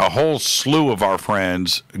 a whole slew of our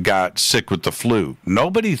friends got sick with the flu.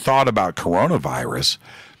 Nobody thought about coronavirus.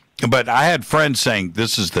 But I had friends saying,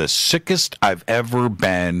 this is the sickest I've ever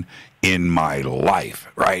been in my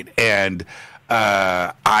life, right? And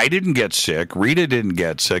I didn't get sick. Rita didn't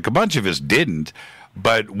get sick. A bunch of us didn't.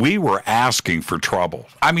 But we were asking for trouble.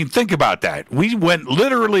 I mean, think about that. We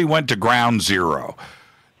literally went to ground zero.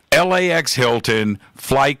 LAX Hilton,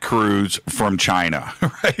 flight crews from China,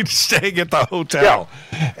 right? Staying at the hotel.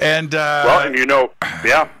 Yeah. And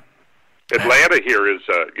Atlanta here is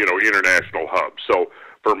international hub. So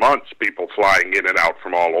for months, people flying in and out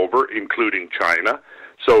from all over, including China.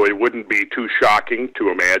 So it wouldn't be too shocking to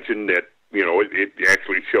imagine that, it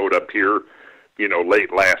actually showed up here,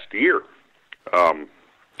 late last year. I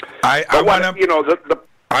went up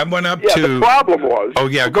to. The problem was. Oh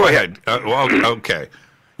yeah, go ahead. Okay,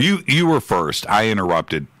 you were first. I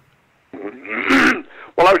interrupted.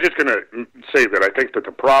 Well, I was just going to say that I think that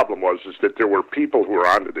the problem was that there were people who were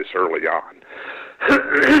onto this early on.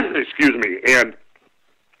 Excuse me, and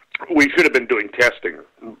we should have been doing testing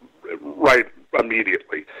right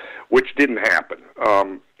immediately, which didn't happen.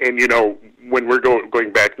 And, you know, when we're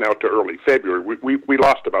going back now to early February, we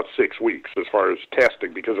lost about 6 weeks as far as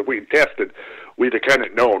testing, because if we had tested, we'd have kind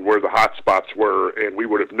of known where the hot spots were, and we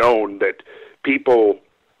would have known that people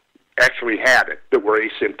actually had it that were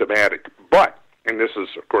asymptomatic. But, and this is,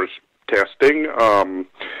 of course, testing,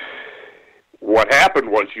 what happened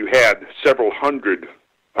was you had several hundred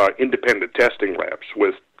independent testing labs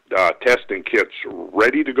with testing kits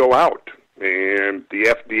ready to go out, and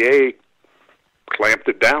the FDA clamped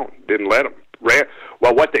it down, didn't let them.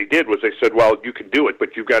 Well, what they did was they said, well, you can do it,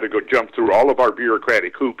 but you've got to go jump through all of our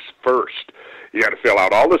bureaucratic hoops first. You got to fill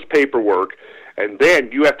out all this paperwork, and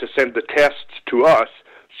then you have to send the tests to us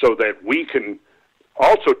so that we can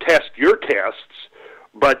also test your tests.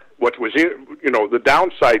 But what was, the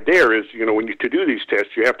downside there is, when to do these tests,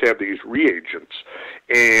 you have to have these reagents,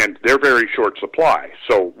 and they're very short supply.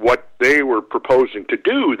 So what they were proposing to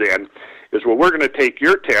do then is, well, we're going to take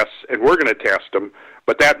your tests and we're going to test them,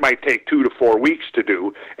 but that might take 2 to 4 weeks to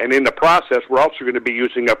do. And in the process, we're also going to be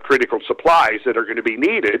using up critical supplies that are going to be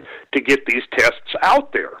needed to get these tests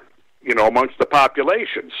out there, amongst the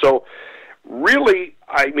population. So really,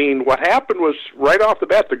 I mean, what happened was right off the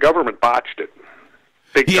bat, the government botched it.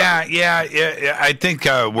 Yeah. I think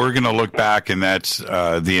we're going to look back, and that's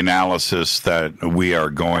the analysis that we are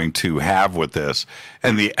going to have with this.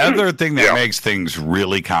 And the other thing that makes things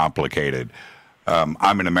really complicated,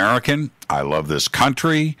 I'm an American. I love this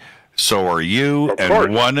country. So are you.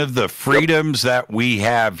 And one of the freedoms that we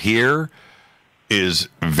have here is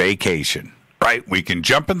vacation, right? We can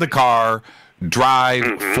jump in the car,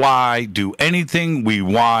 drive, fly, do anything we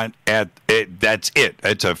want at it. That's it.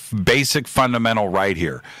 It's a basic fundamental right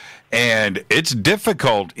here. And it's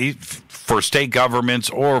difficult for state governments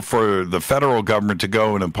or for the federal government to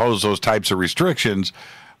go and impose those types of restrictions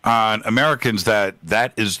on Americans.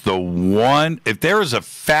 That is the one, if there is a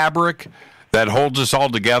fabric that holds us all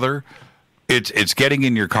together, it's getting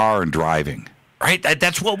in your car and driving, right?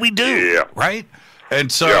 That's what we do, right? And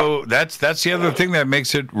so that's the other thing that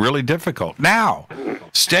makes it really difficult. Now,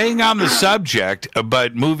 staying on the subject,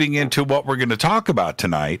 but moving into what we're going to talk about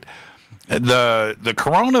tonight, the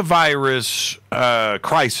coronavirus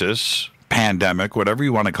crisis, pandemic, whatever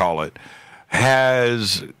you want to call it,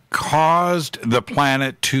 has caused the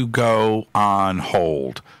planet to go on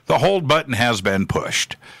hold. The hold button has been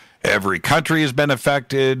pushed. Every country has been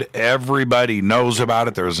affected. Everybody knows about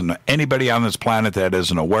it. There isn't anybody on this planet that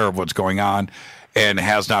isn't aware of what's going on and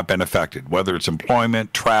has not been affected, whether it's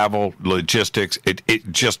employment, travel, logistics.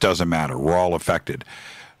 It just doesn't matter. We're all affected.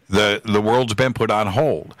 The world's been put on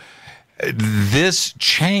hold. This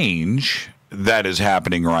change that is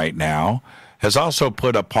happening right now has also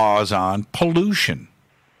put a pause on pollution,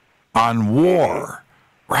 on war,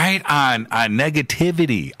 right? On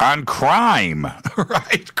negativity, on crime,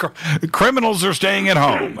 right? Criminals are staying at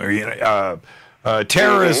home.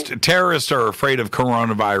 Terrorists are afraid of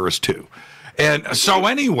coronavirus too. And so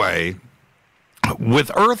anyway,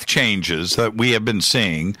 with Earth changes that we have been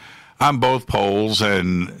seeing on both poles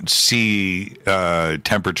and sea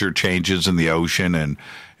temperature changes in the ocean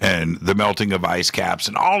and the melting of ice caps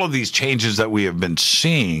and all of these changes that we have been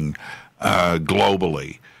seeing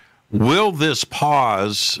globally, will this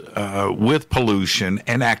pause with pollution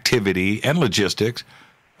and activity and logistics,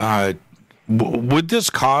 would this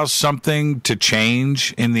cause something to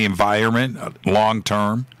change in the environment long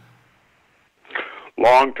term?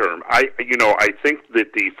 Long term, I think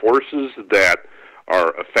that the forces that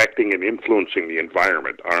are affecting and influencing the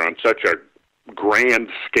environment are on such a grand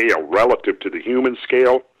scale relative to the human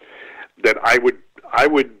scale that I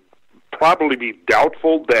would probably be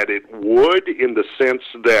doubtful that it would, in the sense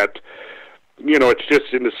that, it's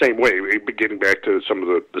just in the same way, getting back to some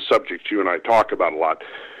of the subjects you and I talk about a lot.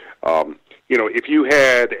 If you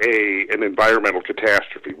had an environmental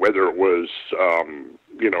catastrophe, whether it was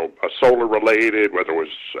a solar related, whether it was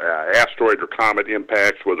asteroid or comet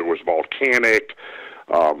impacts, whether it was volcanic,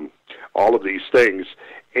 all of these things,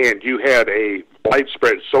 and you had a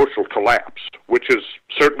widespread social collapse, which is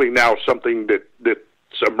certainly now something that's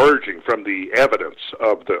emerging from the evidence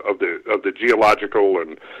of the geological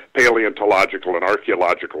and paleontological and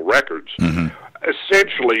archaeological records.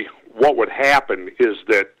 Essentially, what would happen is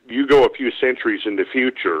that you go a few centuries in the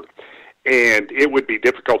future, and it would be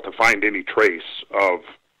difficult to find any trace of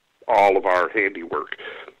all of our handiwork.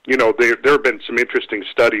 There have been some interesting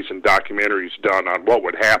studies and documentaries done on what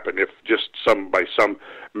would happen if just by some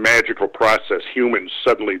magical process humans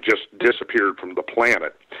suddenly just disappeared from the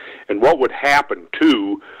planet, and what would happen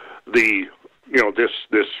to the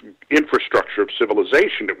this infrastructure of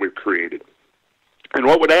civilization that we've created. And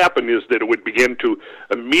what would happen is that it would begin to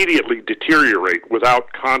immediately deteriorate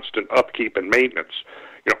without constant upkeep and maintenance.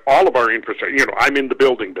 all of our infrastructure, I'm in the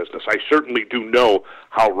building business. I certainly do know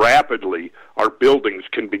how rapidly our buildings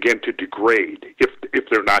can begin to degrade if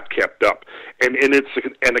they're not kept up. And it's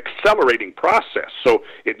an accelerating process. So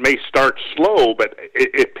it may start slow, but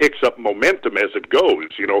it picks up momentum as it goes,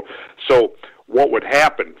 So what would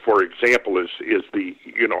happen, for example, is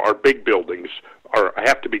our big buildings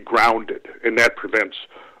have to be grounded, and that prevents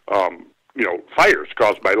fires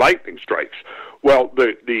caused by lightning strikes. Well,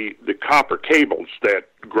 the copper cables that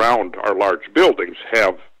ground our large buildings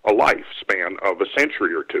have a lifespan of a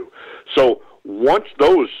century or two. So once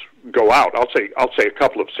those go out, I'll say a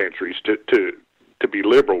couple of centuries to be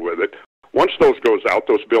liberal with it. Once those goes out,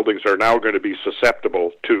 those buildings are now going to be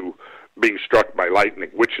susceptible to being struck by lightning,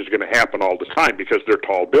 which is going to happen all the time because they're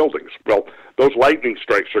tall buildings. Well, those lightning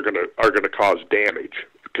strikes are going to cause damage,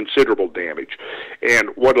 considerable damage, and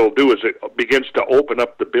what it'll do is it begins to open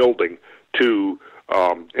up the building to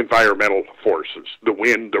environmental forces: the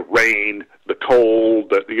wind, the rain, the cold,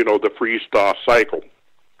 the freeze-thaw cycle.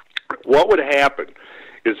 What would happen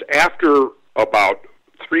is after about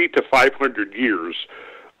 300 to 500 years,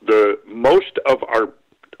 most of our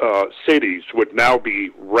cities would now be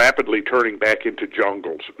rapidly turning back into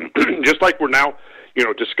jungles, just like we're now,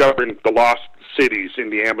 discovering the lost cities in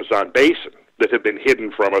the Amazon basin that have been hidden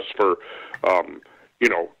from us for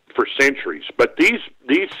centuries. But these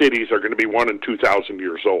cities are going to be 1,000 and 2,000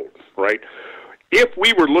 years old, right? If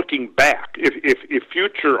we were looking back, if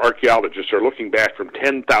future archaeologists are looking back from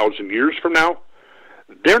 10,000 years from now,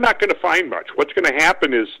 they're not going to find much. What's going to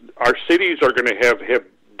happen is our cities are going to have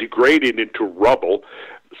degraded into rubble.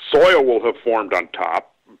 Soil will have formed on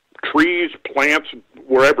top. Trees, plants,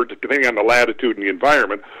 wherever, depending on the latitude and the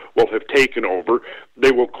environment, will have taken over.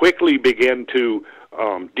 They will quickly begin to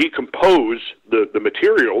decompose the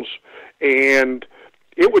materials, and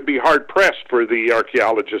it would be hard-pressed for the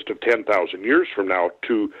archaeologist of 10,000 years from now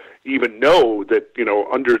to even know that,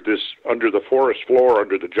 under the forest floor,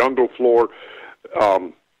 under the jungle floor,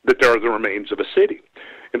 that there are the remains of a city.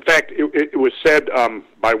 In fact, it was said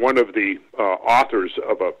by one of the authors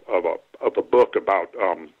of a book about,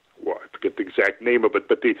 I forget the exact name of it,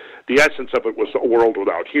 but the essence of it was a world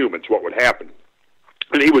without humans, what would happen.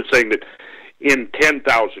 And he was saying that in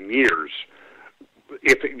 10,000 years,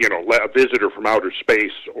 if a visitor from outer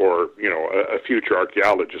space or a future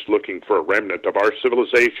archaeologist looking for a remnant of our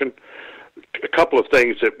civilization, a couple of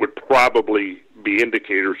things that would probably be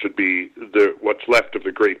indicators would be what's left of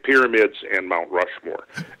the Great Pyramids and Mount Rushmore.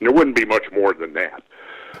 And there wouldn't be much more than that.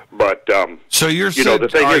 But so the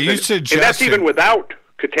thing is, and that's even without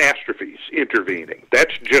catastrophes intervening.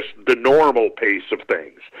 That's just the normal pace of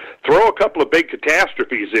things. Throw a couple of big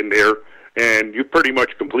catastrophes in there, and you pretty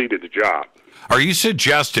much completed the job. Are you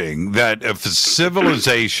suggesting that if a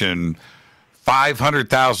civilization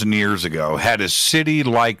 500,000 years ago had a city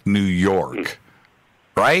like New York,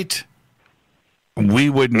 right?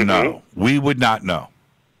 We wouldn't know. We would not know.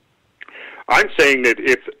 I'm saying that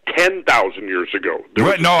if 10,000 years ago,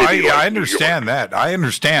 I understand that. I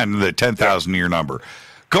understand the 10,000 year number.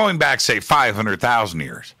 Going back, say, 500,000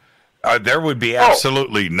 years, there would be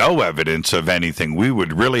absolutely no evidence of anything. We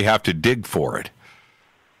would really have to dig for it.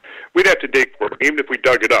 We'd have to dig for it. Even if we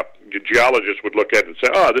dug it up, the geologists would look at it and say,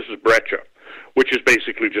 this is breccia, which is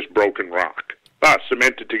basically just broken rock,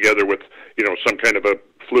 cemented together with, some kind of a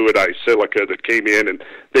fluidized silica that came in, and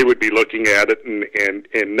they would be looking at it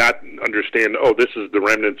and not understand, this is the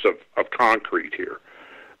remnants of concrete here.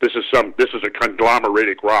 This is a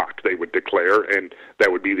conglomeratic rock, they would declare, and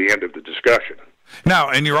that would be the end of the discussion. Now,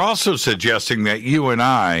 and you're also suggesting that you and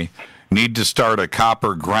I need to start a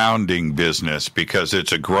copper grounding business because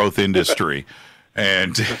it's a growth industry,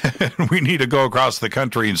 and we need to go across the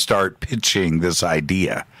country and start pitching this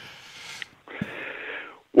idea.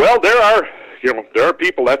 Well, there are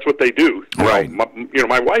people. That's what they do. Right.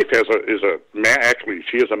 My wife she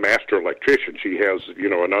is a master electrician. She has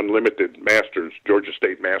an unlimited Georgia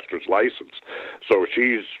State master's license, so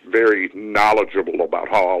she's very knowledgeable about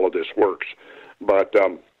how all of this works. But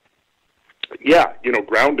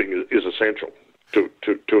grounding is essential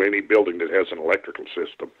to any building that has an electrical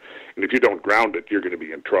system. And if you don't ground it, you're going to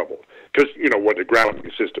be in trouble. Because what a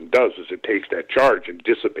grounding system does is it takes that charge and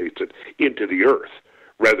dissipates it into the earth,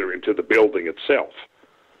 rather into the building itself.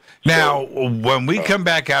 Now, when we come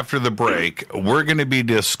back after the break, we're going to be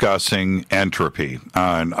discussing entropy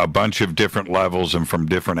on a bunch of different levels and from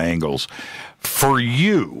different angles. For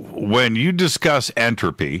you, when you discuss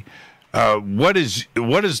entropy, what is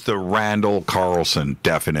the Randall Carlson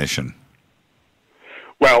definition?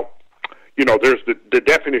 Well, there's the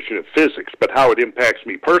definition of physics, but how it impacts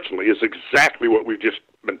me personally is exactly what we've just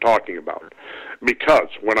been talking about. Because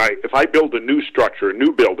if I build a new structure, a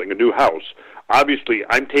new building, a new house, obviously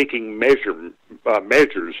I'm taking measures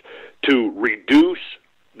to reduce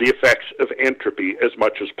the effects of entropy as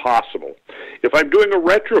much as possible. If I'm doing a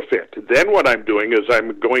retrofit, then what I'm doing is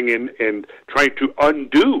I'm going in and trying to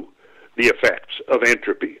undo the effects of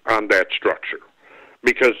entropy on that structure.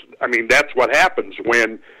 Because, I mean, that's what happens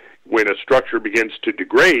when a structure begins to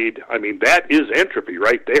degrade. I mean, that is entropy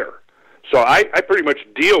right there. So I pretty much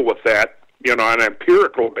deal with that, on an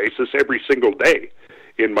empirical basis every single day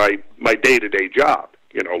in my day-to-day job.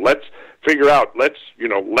 Let's figure out, let's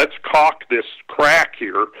caulk this crack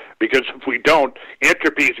here, because if we don't,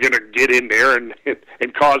 entropy is going to get in there and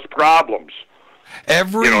cause problems.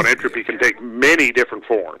 And entropy can take many different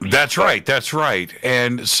forms. That's right.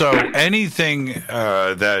 And so anything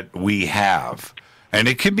that we have, and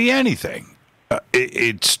it can be anything,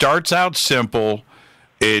 it starts out simple,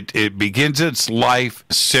 it begins its life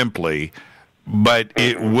simply, but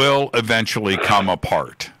it will eventually come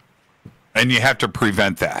apart. And you have to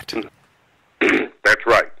prevent that. That's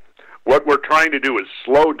right. What we're trying to do is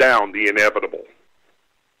slow down the inevitable.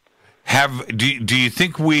 Do you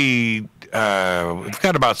think we've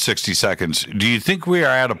got about 60 seconds. Do you think we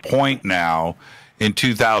are at a point now in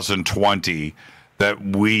 2020 that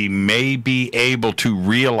we may be able to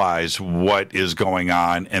realize what is going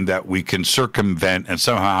on and that we can circumvent and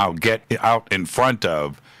somehow get out in front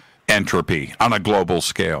of entropy on a global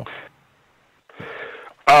scale?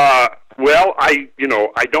 Well, I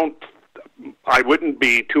wouldn't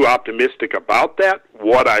be too optimistic about that.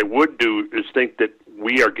 What I would do is think that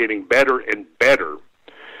we are getting better and better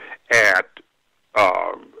at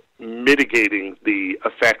mitigating the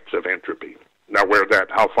effects of entropy. Now,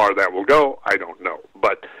 how far that will go, I don't know.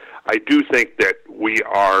 But I do think that we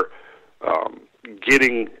are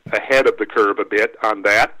getting ahead of the curve a bit on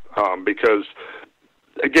that because,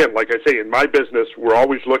 again, like I say, in my business, we're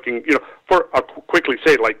always looking, I'll quickly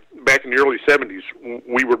say, like back in the early 70s,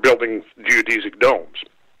 we were building geodesic domes.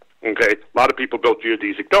 Okay, a lot of people built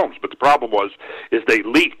geodesic domes, but the problem is they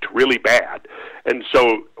leaked really bad. And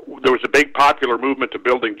so there was a big popular movement to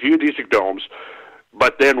building geodesic domes,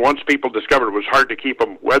 but then once people discovered it was hard to keep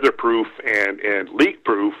them weatherproof and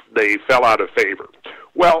leak-proof, they fell out of favor.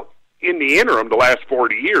 Well, in the interim, the last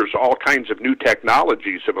 40 years, all kinds of new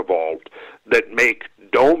technologies have evolved that make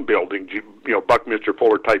dome building, Buckminster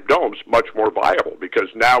Fuller type domes, much more viable,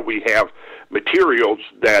 because now we have materials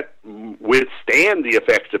that withstand the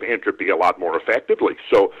effects of entropy a lot more effectively.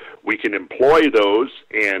 So we can employ those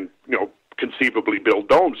and, conceivably build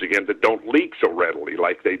domes again that don't leak so readily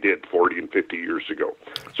like they did 40 and 50 years ago.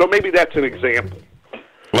 So maybe that's an example.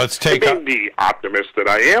 Let's take being the optimist that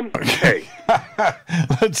I am. Okay.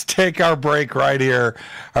 Let's take our break right here.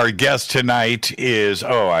 Our guest tonight is,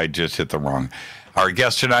 I just hit the wrong. Our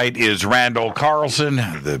guest tonight is Randall Carlson,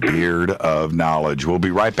 the Beard of Knowledge. We'll be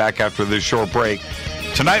right back after this short break.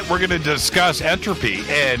 Tonight we're going to discuss entropy,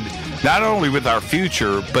 and not only with our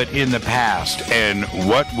future, but in the past, and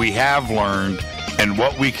what we have learned and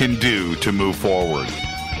what we can do to move forward.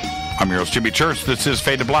 I'm your host, Jimmy Church. This is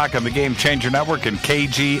Fade to Black on the Game Changer Network and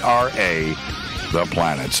KGRA, The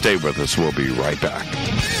Planet. Stay with us. We'll be right back.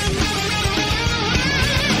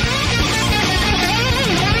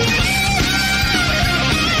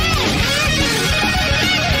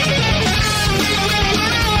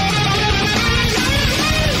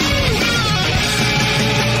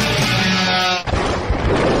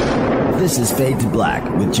 This is Fade to Black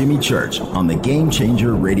with Jimmy Church on the Game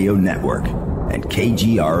Changer Radio Network and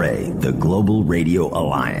KGRA, the Global Radio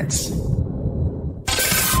Alliance.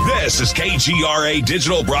 This is KGRA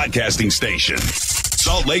Digital Broadcasting Station,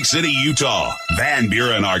 Salt Lake City, Utah, Van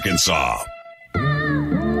Buren, Arkansas.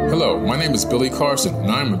 Hello, my name is Billy Carson,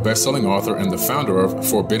 and I'm a best-selling author and the founder of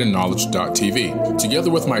ForbiddenKnowledge.tv.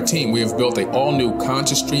 Together with my team, we have built an all-new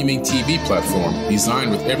conscious streaming TV platform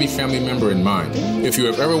designed with every family member in mind. If you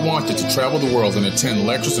have ever wanted to travel the world and attend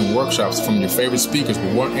lectures and workshops from your favorite speakers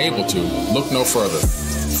but weren't able to, look no further.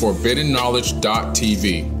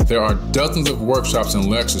 ForbiddenKnowledge.tv. There are dozens of workshops and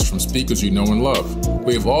lectures from speakers you know and love.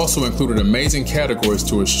 We have also included amazing categories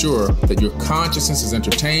to assure that your consciousness is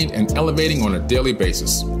entertained and elevating on a daily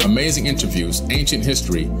basis. Amazing interviews, ancient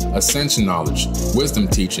history, ascension knowledge, wisdom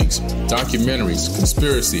teachings, documentaries,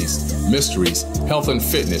 conspiracies, mysteries, health and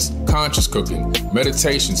fitness, conscious cooking,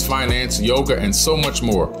 meditations, finance, yoga, and so much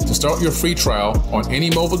more. To start your free trial on any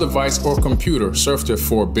mobile device or computer, surf to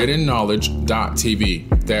ForbiddenKnowledge.tv.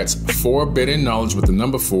 That's Forbidden Knowledge with the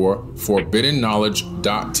number 4,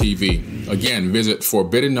 ForbiddenKnowledge.tv. Again, visit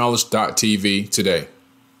ForbiddenKnowledge.tv today.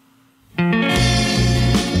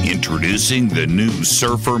 Introducing the new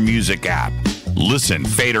Surfer Music app. Listen,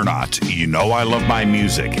 fade or not, you know I love my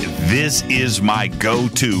music. This is my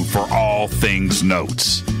go-to for all things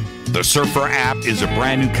notes. The Surfer app is a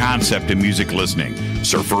brand new concept in music listening.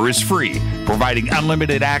 Surfer is free, providing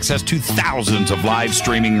unlimited access to thousands of live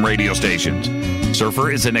streaming radio stations.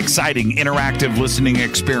 Surfer is an exciting, interactive listening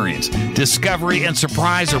experience. Discovery and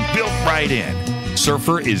surprise are built right in.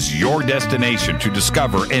 Surfer is your destination to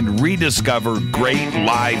discover and rediscover great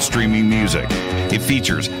live streaming music. It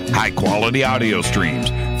features high-quality audio streams,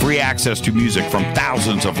 free access to music from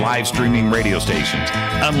thousands of live streaming radio stations,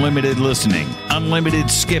 unlimited listening,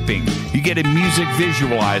 unlimited skipping. You get a music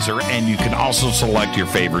visualizer, and you can also select your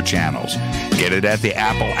favorite channels. Get it at the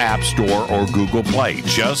Apple App Store or Google Play.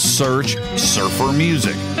 Just search Surfer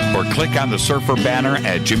Music or click on the Surfer banner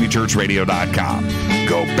at jimmychurchradio.com.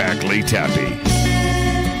 Go back, Lee Tappy.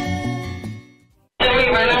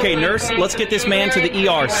 Okay, nurse, let's get this man to the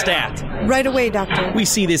ER stat. Right away, doctor. We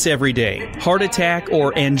see this every day. Heart attack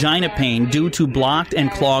or angina pain due to blocked and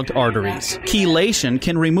clogged arteries. Chelation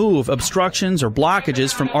can remove obstructions or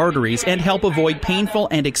blockages from arteries and help avoid painful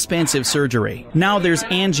and expensive surgery. Now there's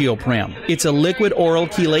Angioprim. It's a liquid oral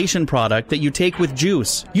chelation product that you take with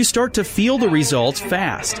juice. You start to feel the results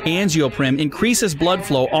fast. Angioprim increases blood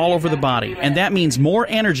flow all over the body, and that means more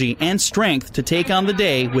energy and strength to take on the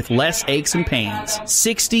day with less aches and pains.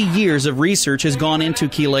 60 years of research has gone into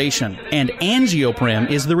chelation, and Angioprim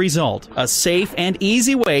is the result. A safe and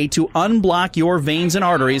easy way to unblock your veins and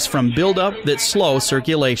arteries from buildup that slow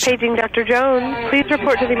circulation. Paging Dr. Jones. Please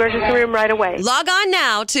report to the emergency room right away. Log on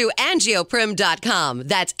now to angioprim.com.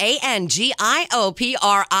 That's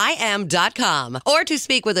ANGIOPRIM.com. Or to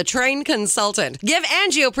speak with a trained consultant. Give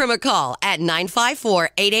Angioprim a call at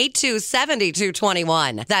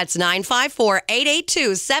 954-882-7221. That's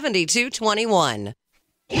 954-882-7221.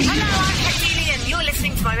 Hello, I'm Katie, and you're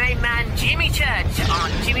listening to my main man, Jimmy Church, on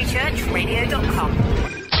jimmychurchradio.com.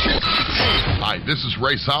 Hi, this is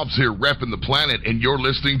Ray Hobbs here, repping the planet, and you're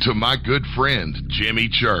listening to my good friend, Jimmy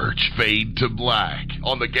Church, Fade to Black,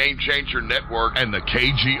 on the Game Changer Network and the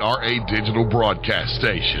KGRA Digital Broadcast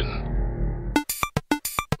Station.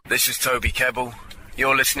 This is Toby Kebbell.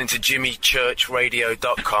 You're listening to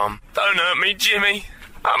jimmychurchradio.com. Don't hurt me, Jimmy.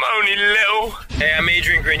 I'm only little. Hey, I'm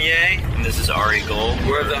Adrian Grenier. And this is Ari Gold.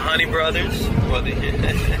 We're the Honey Brothers.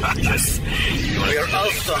 Yes. We're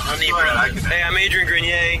of the Honey Brothers. Hey, I'm Adrian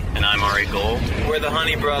Grenier. And I'm Ari Gold. We're the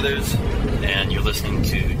Honey Brothers. And you're listening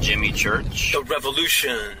to Jimmy Church. The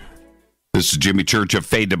Revolution. This is Jimmy Church of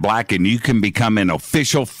Fade to Black, and you can become an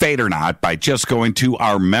official Fadernaut by just going to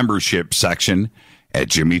our membership section at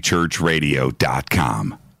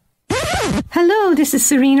jimmychurchradio.com. Hello, this is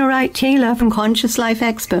Serena Wright Taylor from Conscious Life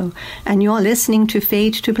Expo, and you're listening to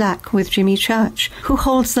Fade to Black with Jimmy Church, who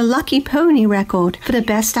holds the Lucky Pony record for the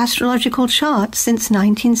best astrological chart since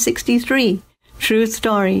 1963. True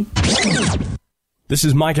story. This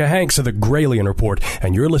is Micah Hanks of the Gralien Report,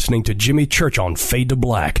 and you're listening to Jimmy Church on Fade to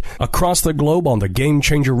Black, across the globe on the Game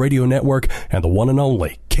Changer Radio Network and the one and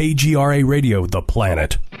only KGRA Radio, The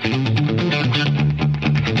Planet.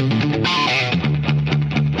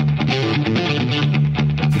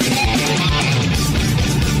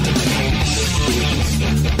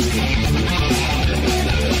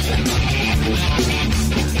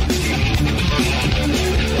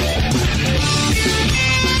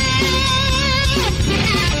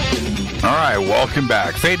 All right, welcome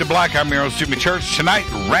back. Fade to Black, I'm your host, Jimmy Church. Tonight,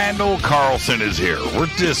 Randall Carlson is here. We're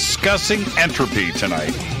discussing entropy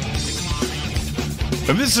tonight.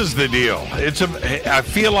 And this is the deal. I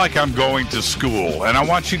feel like I'm going to school, and I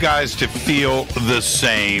want you guys to feel the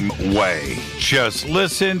same way. Just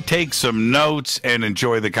listen, take some notes, and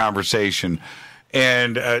enjoy the conversation.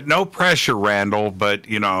 And no pressure, Randall, but,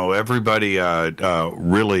 you know, everybody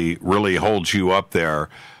really holds you up there.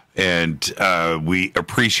 And we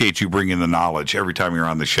appreciate you bringing the knowledge every time you're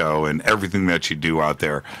on the show and everything that you do out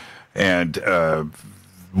there. And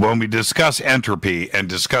when we discuss entropy and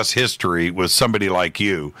discuss history with somebody like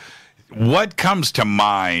you, what comes to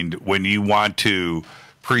mind when you want to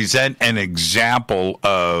present an example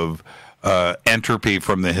of entropy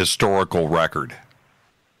from the historical record?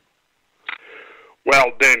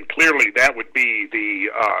 Well, then clearly that would be the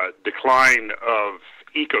decline of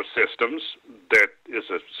ecosystems. That is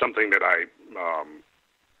something that I,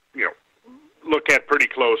 look at pretty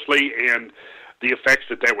closely, and the effects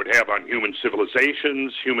that would have on human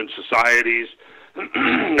civilizations, human societies.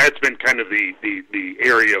 That's been kind of the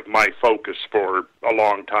area of my focus for a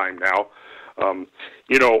long time now.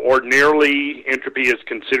 Ordinarily, entropy is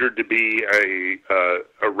considered to be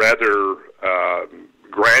a rather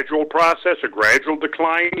gradual process, a gradual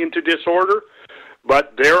decline into disorder.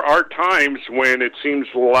 But there are times when it seems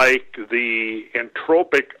like the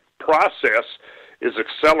entropic process is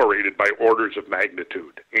accelerated by orders of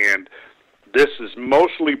magnitude. And this is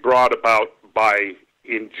mostly brought about by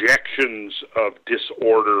injections of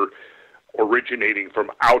disorder originating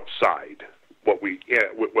from outside, what we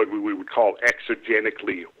would call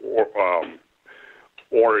exogenically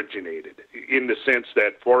originated, in the sense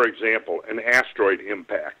that, for example, an asteroid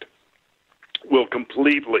impact will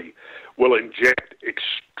inject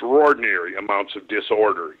extraordinary amounts of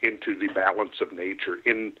disorder into the balance of nature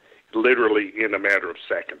literally in a matter of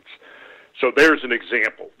seconds. So there's an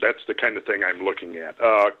example. That's the kind of thing I'm looking at.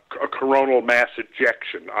 A coronal mass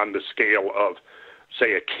ejection on the scale of,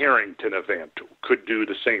 say, a Carrington event could do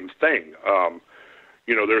the same thing.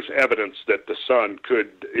 There's evidence that the sun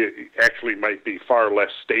actually might be far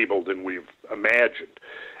less stable than we've imagined.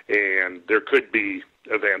 And there could be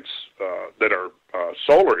events that are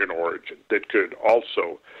solar in origin that could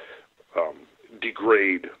also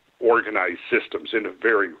degrade organized systems in a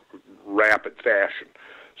very rapid fashion.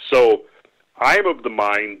 So I'm of the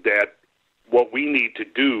mind that what we need to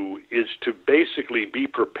do is to basically be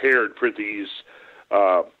prepared for these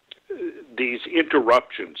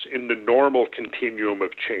interruptions in the normal continuum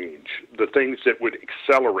of change, the things that would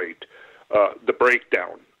accelerate the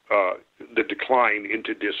breakdown, the decline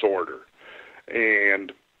into disorder.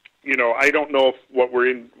 And, I don't know if what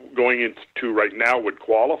we're going into right now would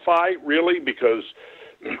qualify, really, because,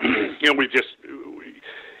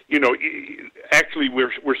 actually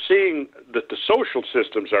we're seeing that the social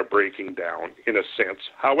systems are breaking down in a sense.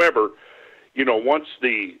 However, once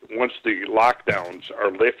the lockdowns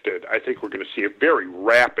are lifted, I think we're going to see a very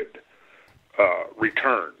rapid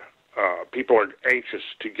return. People are anxious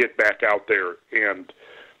to get back out there and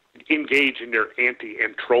engage in their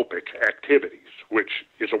anti-entropic activities, which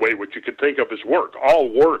is a way which you could think of as work. All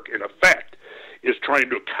work, in effect, is trying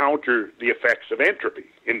to counter the effects of entropy.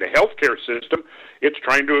 In the healthcare system, it's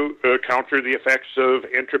trying to counter the effects of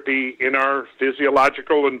entropy in our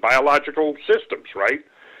physiological and biological systems, right?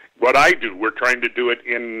 What I do, we're trying to do it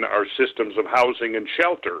in our systems of housing and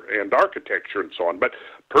shelter and architecture and so on. But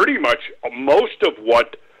pretty much most of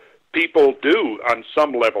what people do on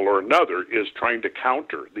some level or another is trying to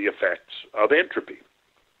counter the effects of entropy.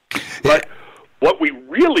 But what we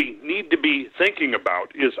really need to be thinking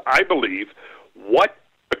about is, I believe, what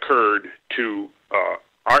occurred to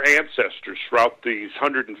our ancestors throughout these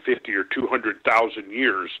 150 or 200,000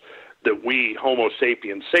 years that we, Homo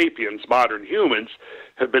sapiens sapiens, modern humans,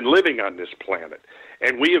 have been living on this planet.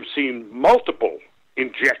 And we have seen multiple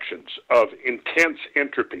injections of intense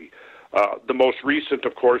entropy. The most recent,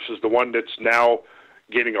 of course, is the one that's now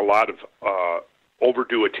getting a lot of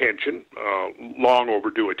overdue attention, long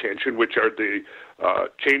overdue attention, which are the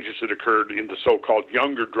changes that occurred in the so-called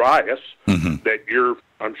Younger Dryas, that you're,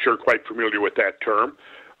 I'm sure, quite familiar with that term.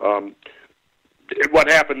 And what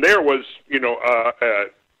happened there was,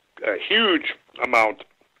 a huge amount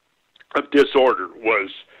of disorder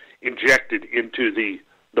was injected into the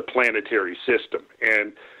planetary system.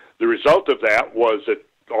 And the result of that was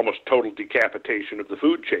almost total decapitation of the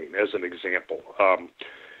food chain, as an example.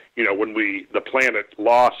 When the planet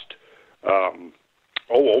lost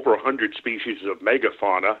over 100 species of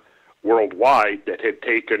megafauna worldwide that had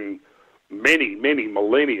taken many, many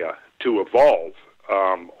millennia to evolve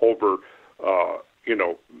over,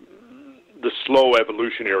 the slow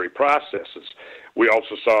evolutionary processes. We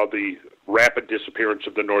also saw the rapid disappearance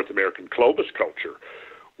of the North American Clovis culture,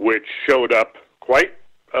 which showed up quite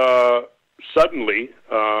suddenly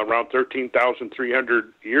around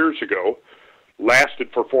 13,300 years ago, lasted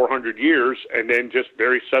for 400 years, and then just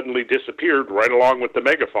very suddenly disappeared right along with the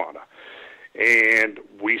megafauna. And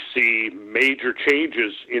we see major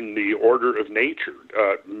changes in the order of nature,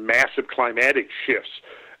 massive climatic shifts,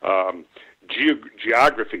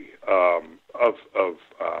 geography of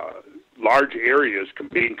large areas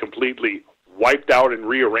being completely wiped out and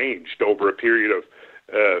rearranged over a period of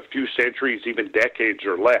a few centuries, even decades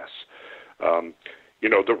or less.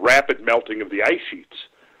 The rapid melting of the ice sheets,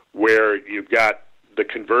 where you've got the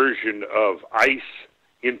conversion of ice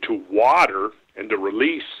into water and the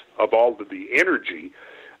release of all of the energy,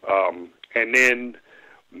 and then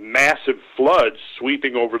massive floods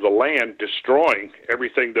sweeping over the land, destroying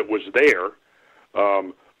everything that was there,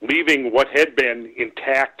 leaving what had been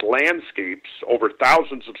intact landscapes over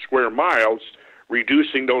thousands of square miles,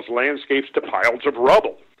 reducing those landscapes to piles of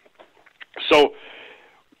rubble. So,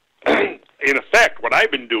 in effect, what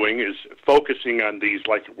I've been doing is focusing on these,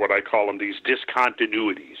 like what I call them, these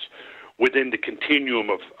discontinuities within the continuum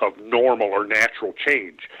of normal or natural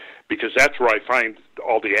change, because that's where I find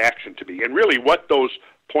all the action to be. And really what those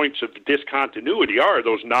points of discontinuity are,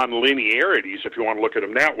 those nonlinearities, if you want to look at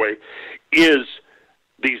them that way, is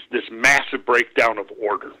this massive breakdown of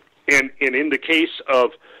order. And in the case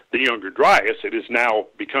of the Younger Dryas, it is now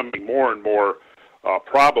becoming more and more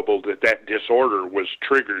probable that disorder was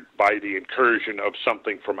triggered by the incursion of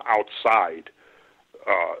something from outside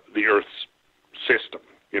the Earth's system.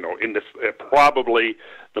 Probably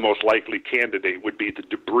the most likely candidate would be the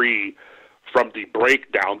debris from the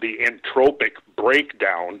breakdown, the entropic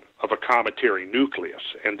breakdown of a cometary nucleus,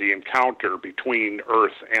 and the encounter between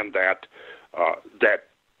Earth and that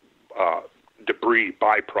debris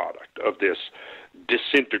byproduct of this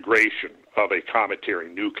disintegration of a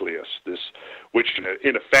cometary nucleus, which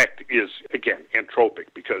in effect is, again, entropic,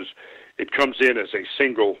 because it comes in as a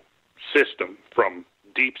single system from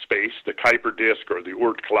deep space, the Kuiper disk or the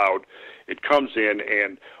Oort cloud. It comes in,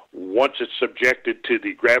 and once it's subjected to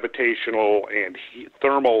the gravitational and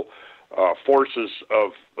thermal forces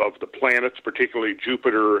of the planets, particularly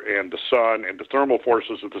Jupiter and the Sun, and the thermal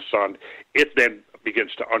forces of the Sun, it then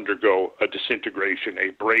begins to undergo a disintegration,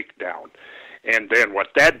 a breakdown. And then what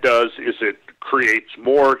that does is it creates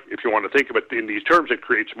more, if you want to think of it in these terms, it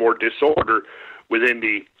creates more disorder within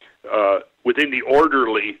the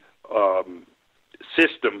orderly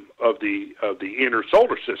system of the inner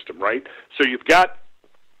solar system, right? So you've got,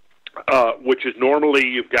 which is normally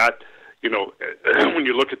you've got, when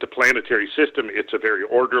you look at the planetary system, it's a very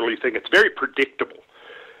orderly thing. It's very predictable.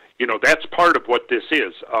 That's part of what this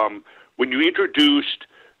is. When you introduced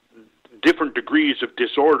different degrees of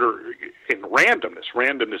disorder in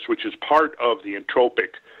randomness, which is part of the entropic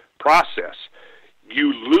process,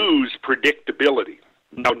 you lose predictability.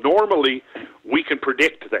 Now, normally we can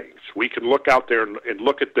predict things. We can look out there and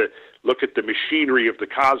look at the machinery of the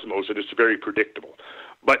cosmos, and it's very predictable.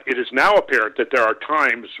 But it is now apparent that there are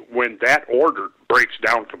times when that order breaks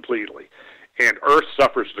down completely, and Earth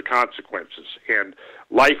suffers the consequences, and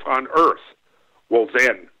life on Earth will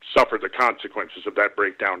then suffer the consequences of that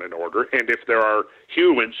breakdown in order. And if there are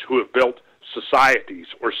humans who have built societies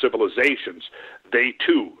or civilizations, they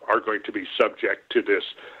too are going to be subject to this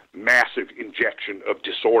massive injection of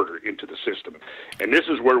disorder into the system. And this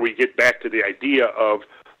is where we get back to the idea of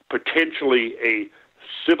potentially a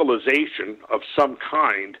civilization of some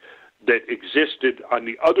kind that existed on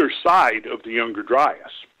the other side of the Younger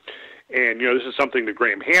Dryas. And, this is something that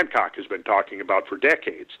Graham Hancock has been talking about for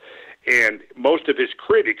decades. And most of his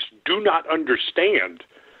critics do not understand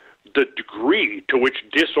the degree to which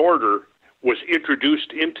disorder was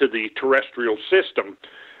introduced into the terrestrial system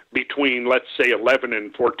between, let's say, 11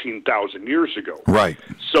 and 14,000 years ago. Right.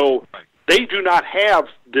 So they do not have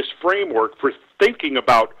this framework for thinking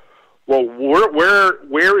about, well,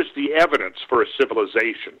 where is the evidence for a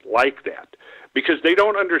civilization like that? Because they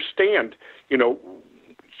don't understand,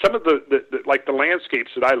 some of the like the landscapes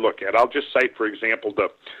that I look at. I'll just cite, for example, the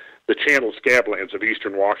Channel Scablands of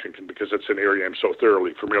eastern Washington, because it's an area I'm so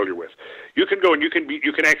thoroughly familiar with. You can go and you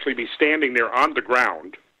can actually be standing there on the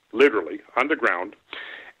ground, literally on the ground,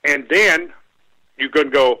 and then you can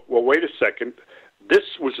go, well, wait a second,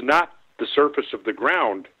 this was not the surface of the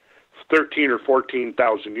ground 13 or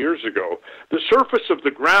 14,000 years ago. The surface of the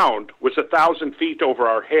ground was 1,000 feet over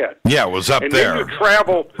our head. Yeah, it was up and there. And then you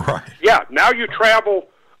travel, right. Yeah, now you travel,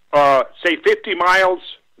 say, 50 miles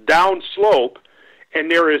down slope, and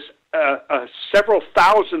there is several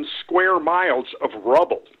thousand square miles of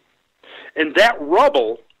rubble. And that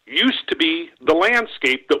rubble used to be the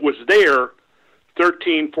landscape that was there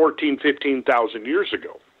 13, 14, 15,000 years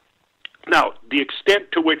ago. Now, the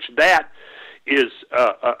extent to which that is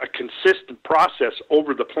a consistent process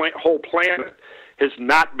over the whole planet has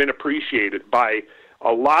not been appreciated by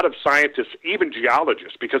a lot of scientists, even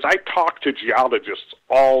geologists, because I talk to geologists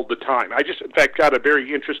all the time. I just, in fact, got a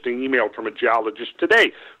very interesting email from a geologist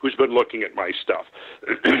today who's been looking at my stuff.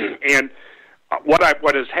 And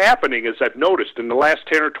what is happening is I've noticed in the last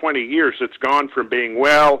 10 or 20 years, it's gone from being,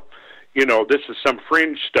 well, this is some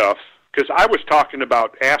fringe stuff, because I was talking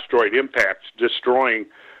about asteroid impacts destroying,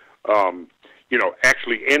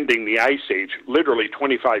 actually ending the Ice Age literally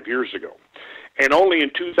 25 years ago. And only in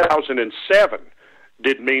 2007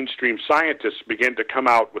 did mainstream scientists begin to come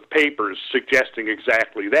out with papers suggesting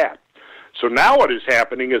exactly that. So now what is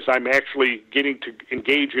happening is I'm actually getting to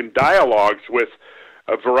engage in dialogues with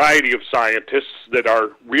a variety of scientists that are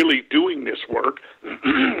really doing this work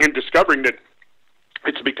and discovering that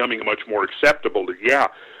it's becoming much more acceptable that, yeah,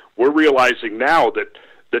 we're realizing now that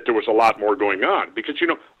there was a lot more going on. Because,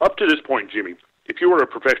 up to this point, Jimmy, if you were a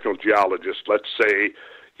professional geologist, let's say,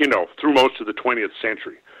 through most of the 20th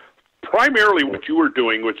century, primarily what you were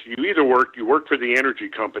doing was you worked for the energy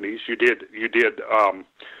companies, you did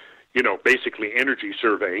basically energy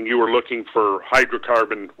surveying. You were looking for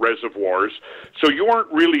hydrocarbon reservoirs. So you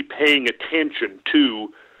weren't really paying attention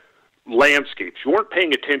to landscapes. You weren't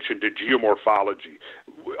paying attention to geomorphology.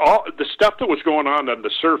 All the stuff that was going on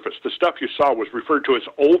the surface, the stuff you saw was referred to as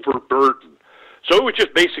overburden. So it was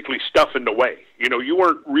just basically stuff in the way. You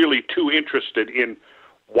weren't really too interested in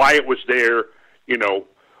why it was there.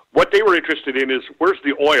 What they were interested in is where's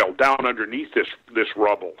the oil down underneath this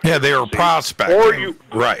rubble. Yeah, they were prospecting.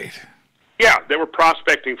 Right. Yeah, they were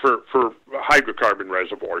prospecting for hydrocarbon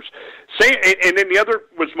reservoirs. And then the other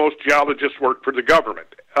was most geologists worked for the government.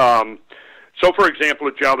 So, for example,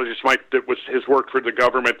 a geologist has worked for the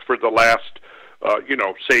government for the last,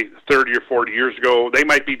 say 30 or 40 years ago. They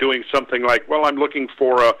might be doing something like, well, I'm looking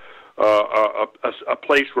for a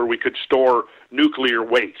place where we could store nuclear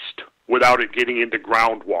waste without it getting into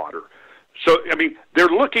groundwater. So, they're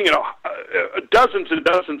looking at dozens and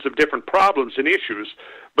dozens of different problems and issues,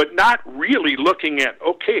 but not really looking at,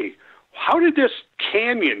 okay, how did this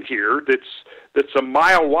canyon here that's a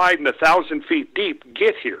mile wide and 1,000 feet deep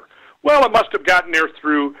get here? Well, it must have gotten there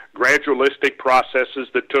through gradualistic processes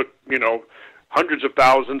that took, hundreds of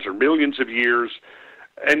thousands or millions of years.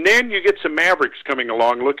 And then you get some mavericks coming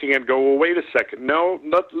along looking and go, well, wait a second. No,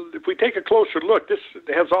 if we take a closer look, this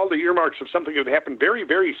has all the earmarks of something that happened very,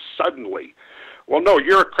 very suddenly. Well, no,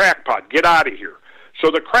 you're a crackpot. Get out of here. So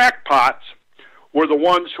the crackpots were the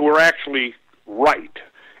ones who were actually right.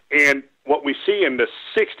 And what we see in the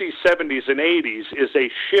 60s, 70s, and 80s is a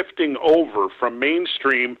shifting over from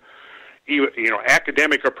mainstream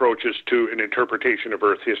academic approaches to an interpretation of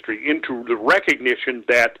Earth history into the recognition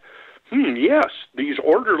that yes, these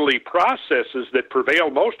orderly processes that prevail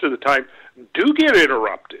most of the time do get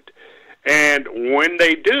interrupted. And when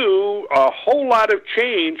they do, a whole lot of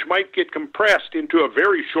change might get compressed into a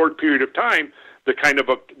very short period of time. The kind of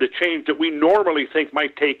the change that we normally think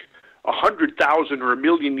might take 100,000 or 1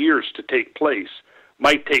 million years to take place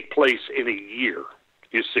might take place in a year,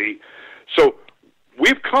 you see. So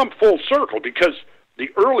we've come full circle because the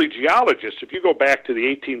early geologists, if you go back to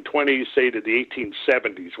the 1820s, say to the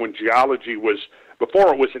 1870s, when geology was,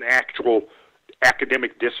 before it was an actual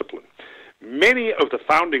academic discipline, many of the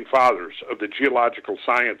founding fathers of the geological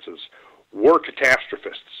sciences were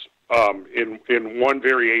catastrophists in one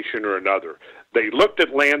variation or another. They looked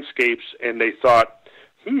at landscapes and they thought,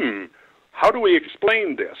 how do we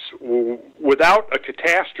explain this without a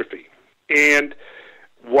catastrophe? And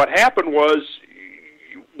what happened was,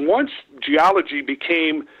 once geology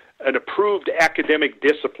became an approved academic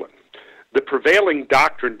discipline, the prevailing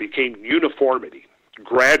doctrine became uniformity,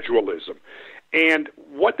 gradualism. And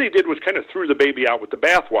what they did was kind of threw the baby out with the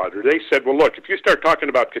bathwater. They said, well, look, if you start talking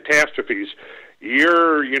about catastrophes,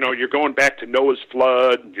 you're going back to Noah's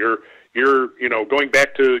flood, you're going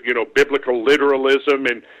back to, biblical literalism,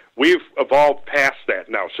 and we've evolved past that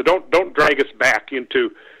now. So don't drag us back into,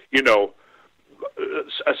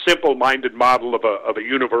 a simple-minded model of a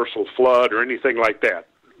universal flood or anything like that.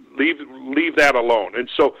 Leave that alone. And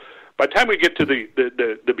so by the time we get to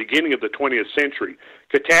the beginning of the 20th century,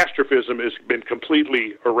 catastrophism has been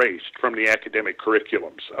completely erased from the academic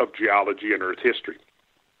curriculums of geology and Earth history.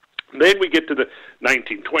 Then we get to the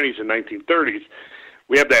 1920s and 1930s.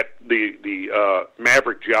 We have the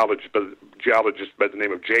maverick geologist by the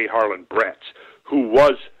name of J. Harlan Bretz, who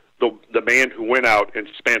was the man who went out and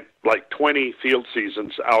spent like 20 field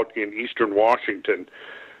seasons out in eastern Washington,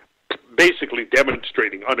 basically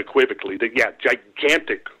demonstrating unequivocally that,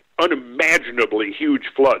 gigantic, unimaginably huge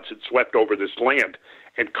floods had swept over this land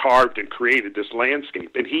and carved and created this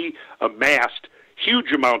landscape. And he amassed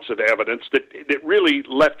huge amounts of evidence that really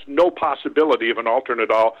left no possibility of an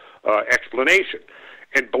alternate explanation.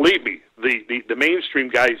 And believe me, the mainstream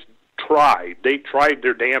guys tried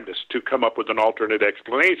their damnedest to come up with an alternate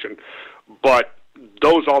explanation, but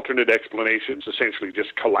those alternate explanations essentially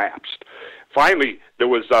just collapsed. Finally, there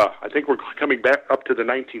was, I think we're coming back up to the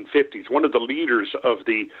 1950s, one of the leaders of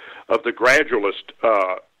the gradualist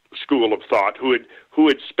school of thought who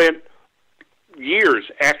had spent years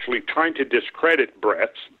actually trying to discredit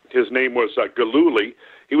Bretz. His name was Galuli.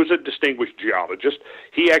 He was a distinguished geologist.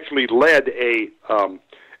 He actually led an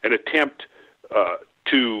attempt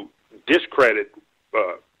to discredit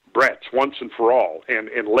Bretz once and for all,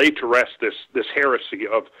 and lay to rest this heresy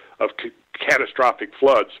of catastrophic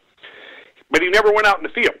floods. But he never went out in the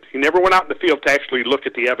field. He never went out in the field to actually look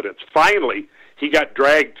at the evidence. Finally, he got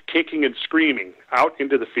dragged kicking and screaming out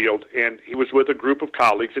into the field, and he was with a group of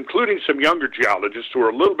colleagues, including some younger geologists who are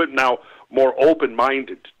a little bit now more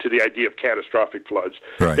open-minded to the idea of catastrophic floods.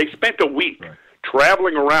 Right. They spent a week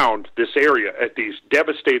traveling around this area at these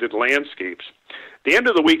devastated landscapes. At the end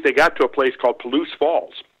of the week, they got to a place called Palouse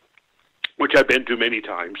Falls. which I've been to many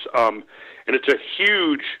times, and it's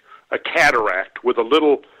a cataract with a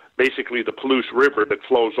little, basically the Palouse River that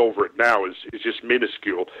flows over it now is just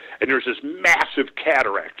minuscule, and there's this massive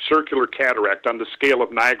cataract, circular cataract on the scale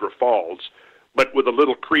of Niagara Falls, but with a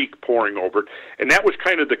little creek pouring over it, and that was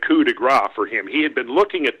kind of the coup de grace for him. He had been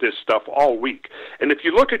looking at this stuff all week, and if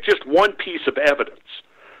you look at just one piece of evidence,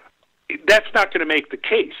 that's not going to make the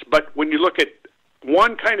case, but when you look at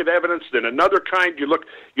one kind of evidence, then another kind. You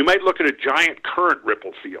might look at a giant current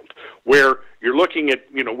ripple field where you're looking at,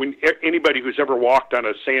 when anybody who's ever walked on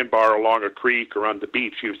a sandbar along a creek or on the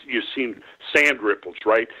beach, you've seen sand ripples,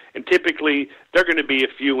 right? And typically they're going to be a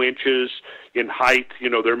few inches in height.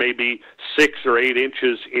 There may be 6 or 8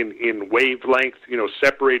 inches in wavelength,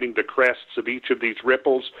 separating the crests of each of these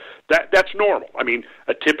ripples. That's normal. I mean,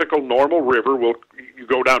 a typical normal river you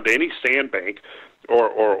go down to any sandbank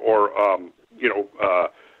or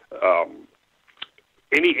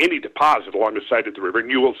any deposit along the side of the river,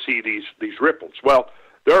 and you will see these ripples. Well,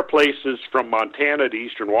 there are places from Montana to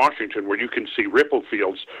eastern Washington where you can see ripple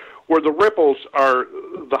fields where the ripples are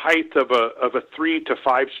the height of a 3 to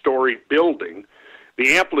 5 story building.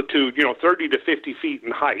 The amplitude, 30 to 50 feet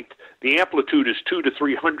in height. The amplitude is 200 to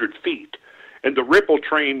 300 feet, and the ripple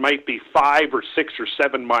train might be 5 or 6 or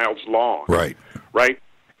 7 miles long. Right.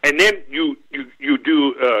 And then you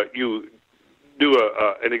do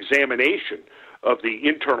an examination of the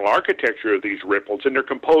internal architecture of these ripples, and they're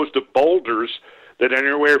composed of boulders that are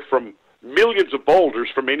anywhere from millions of boulders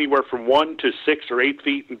from anywhere from 1 to 6 or 8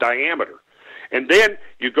 feet in diameter. And then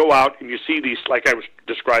you go out and you see these, like I was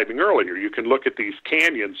describing earlier. You can look at these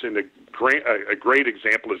canyons, and a great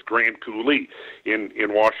example is Grand Coulee in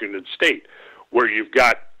Washington State, where you've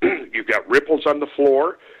got ripples on the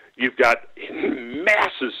floor. You've got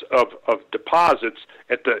masses of deposits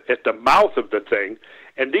at the mouth of the thing,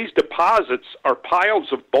 and these deposits are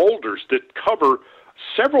piles of boulders that cover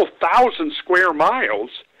several thousand square miles,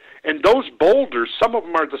 and those boulders, some of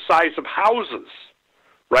them are the size of houses,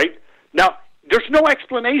 right? Now, there's no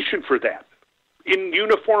explanation for that in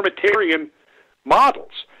uniformitarian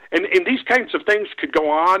models. And these kinds of things could go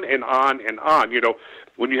on and on and on.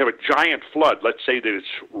 When you have a giant flood, let's say that it's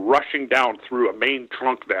rushing down through a main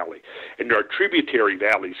trunk valley, and there are tributary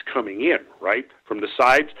valleys coming in, right, from the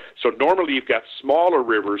sides. So normally you've got smaller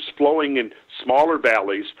rivers flowing in smaller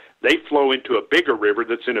valleys. They flow into a bigger river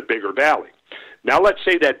that's in a bigger valley. Now let's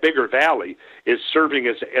say that bigger valley is serving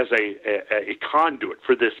as a conduit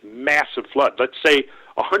for this massive flood. Let's say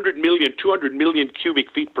 100 million, 200 million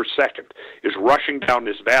cubic feet per second is rushing down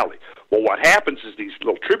this valley. Well, what happens is these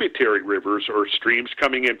little tributary rivers or streams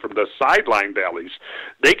coming in from the sideline valleys,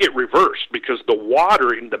 they get reversed because the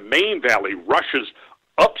water in the main valley rushes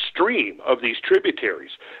upstream of these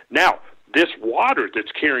tributaries. Now, this water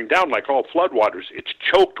that's carrying down, like all floodwaters, it's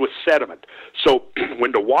choked with sediment. So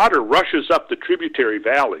when the water rushes up the tributary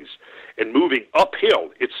valleys and moving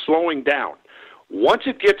uphill, it's slowing down. Once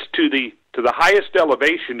it gets to the highest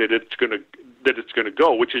elevation that it's going to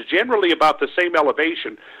go, which is generally about the same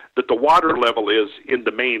elevation that the water level is in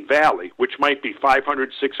the main valley, which might be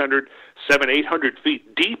 500, 600, 700, 800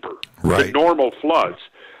 feet deeper than normal floods.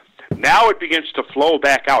 Now it begins to flow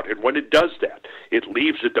back out, and when it does that, it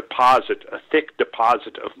leaves a deposit, a thick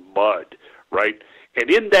deposit of mud, right? And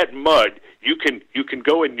in that mud, you can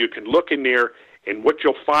go and you can look in there, and what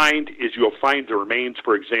you'll find is the remains,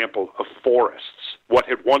 for example, of forests, what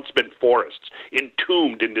had once been forests,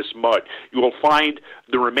 entombed in this mud. You will find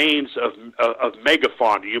the remains of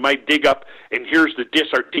megafauna. You might dig up, and here's the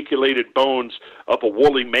disarticulated bones of a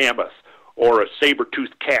woolly mammoth, or a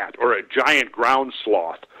saber-toothed cat, or a giant ground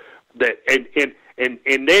sloth.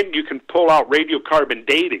 And then you can pull out radiocarbon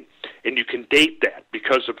dating, and you can date that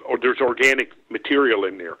or there's organic material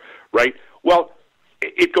in there, right? Well,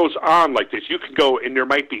 it goes on like this. You can go, and there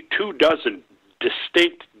might be 24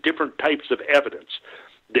 distinct different types of evidence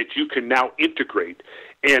that you can now integrate.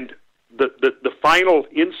 And the final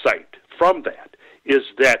insight from that is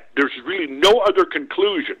that there's really no other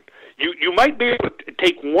conclusion. You might be able to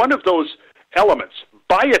take one of those elements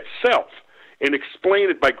by itself and explain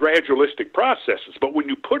it by gradualistic processes. But when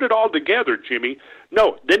you put it all together, Jimmy,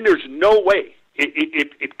 no, then there's no way.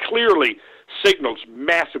 It clearly signals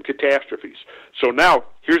massive catastrophes. So now,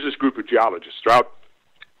 here's this group of geologists. They're out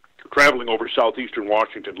traveling over southeastern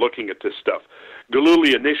Washington looking at this stuff.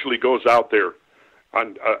 Galuli initially goes out there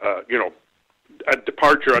on, at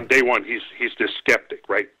departure on day one. He's this skeptic,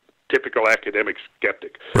 right? Typical academic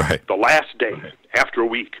skeptic. Right. The last day, after a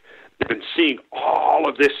week, they've been seeing all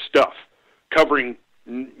of this stuff covering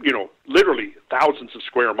literally thousands of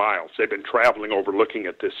square miles. They've been traveling over looking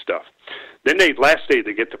at this stuff. Then last day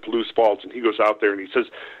they get to Palouse Falls, and he goes out there and he says,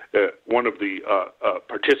 one of the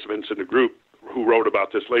participants in the group who wrote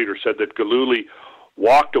about this later said that Galooly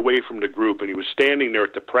walked away from the group, and he was standing there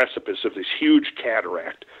at the precipice of this huge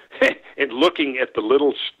cataract and looking at the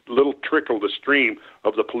little trickle, the stream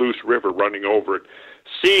of the Palouse River running over it,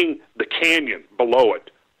 seeing the canyon below it,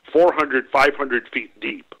 400, 500 feet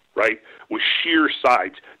deep, right, with sheer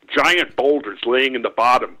sides, giant boulders laying in the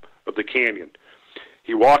bottom of the canyon.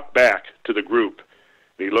 He walked back to the group,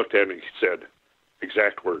 and he looked at me and he said,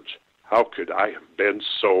 exact words, "How could I have been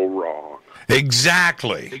so wrong?"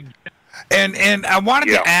 Exactly. And I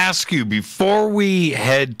wanted to ask you, before we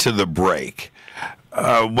head to the break,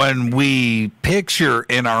 when we picture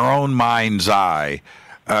in our own mind's eye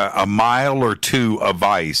a mile or two of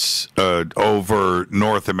ice over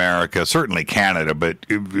North America, certainly Canada, but,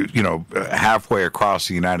 halfway across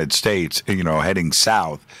the United States, heading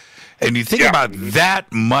south, and you think about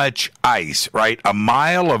that much ice, right? A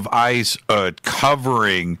mile of ice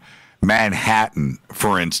covering Manhattan,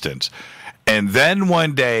 for instance. And then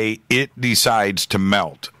one day it decides to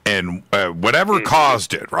melt, and whatever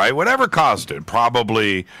caused it, right? Whatever caused it,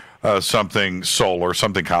 probably something solar,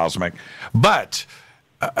 something cosmic. But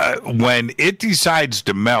when it decides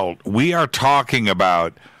to melt, we are talking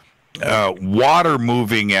about water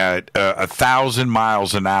moving at 1,000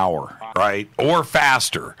 miles an hour, right? Or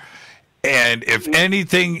faster. And if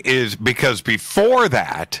anything is, because before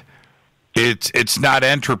that, it's not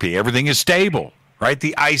entropy. Everything is stable. Right,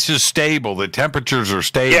 the ice is stable, the temperatures are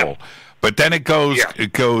stable, but then it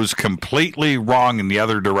goes completely wrong in the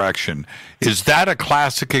other direction. Is that a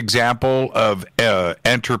classic example of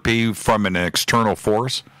entropy from an external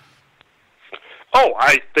force? Oh,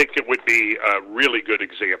 I think it would be a really good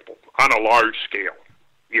example on a large scale.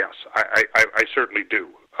 Yes, I certainly do.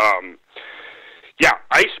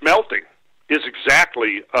 Ice melting is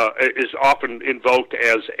exactly is often invoked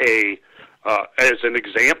as an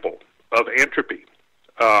example of entropy.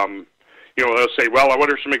 They'll say, well,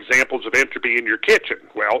 what are some examples of entropy in your kitchen?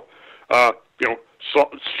 Well,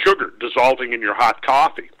 sugar dissolving in your hot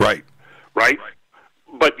coffee. Right.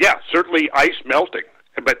 But certainly ice melting.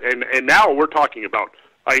 But and now we're talking about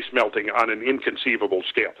ice melting on an inconceivable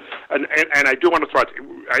scale. And I do want to throw out,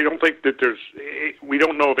 I don't think that we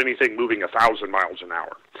don't know of anything moving 1,000 miles an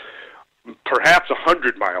hour. Perhaps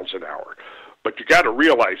 100 miles an hour. But you got to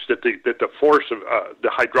realize that the force of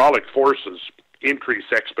the hydraulic forces increase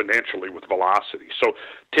exponentially with velocity. So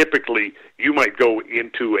typically, you might go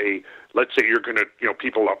into let's say you're going to,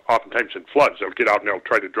 people oftentimes in floods, they'll get out and they'll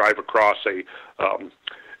try to drive across a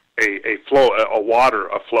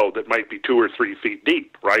flow that might be 2 or 3 feet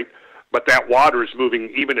deep, right? But that water is moving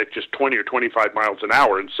even at just 20 or 25 miles an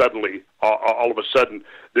hour, and suddenly, all of a sudden,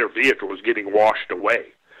 their vehicle is getting washed away.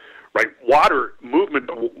 Right, water movement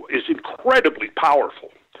is incredibly powerful,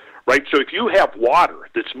 right? So if you have water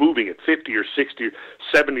that's moving at 50 or 60 or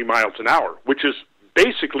 70 miles an hour, which is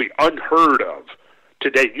basically unheard of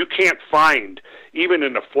today, you can't find, even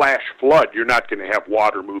in a flash flood, you're not going to have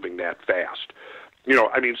water moving that fast.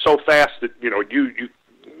 So fast that you'd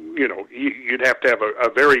have to have a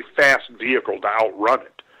very fast vehicle to outrun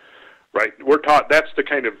it, right? That's the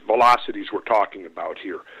kind of velocities we're talking about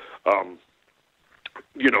here.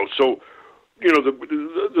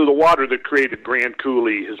 The water that created Grand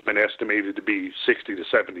Coulee has been estimated to be 60 to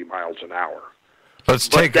 70 miles an hour. That's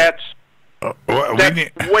way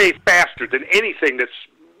faster than anything that's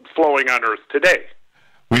flowing on Earth today.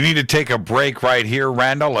 We need to take a break right here,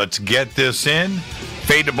 Randall. Let's get this in.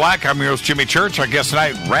 Fade to Black. I'm your host, Jimmy Church. Our guest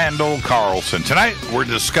tonight, Randall Carlson. Tonight, we're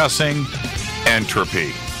discussing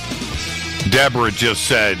entropy. Deborah just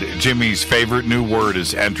said Jimmy's favorite new word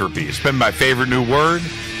is entropy. It's been my favorite new word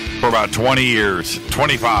for about 20 years,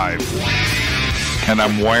 25, and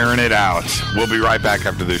I'm wearing it out. We'll be right back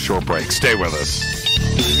after this short break. Stay with us.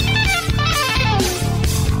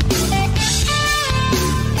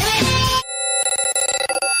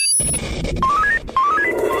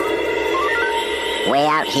 Way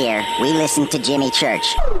out here, we listen to Jimmy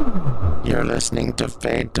Church. You're listening to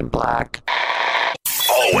Fade to Black.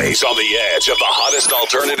 Always on the edge of the hottest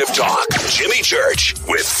alternative talk. Jimmy Church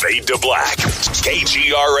with Fade to Black.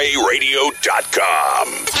 KGRARadio.com.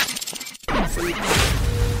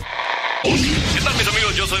 ¿Qué tal, mis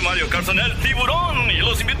amigos? Yo soy Mario Carlson, el tiburón, y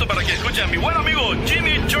los invito para que escuchen a mi buen amigo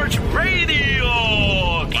Jimmy Church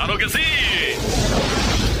Radio. ¡Claro que sí!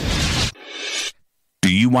 Do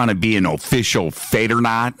you want to be an official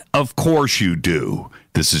Fadernaut? Of course you do.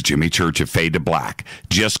 This is Jimmy Church of Fade to Black.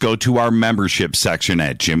 Just go to our membership section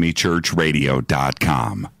at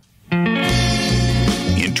jimmychurchradio.com.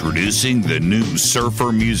 Introducing the new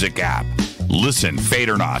Surfer Music app. Listen, fade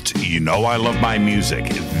or not, you know I love my music.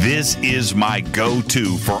 This is my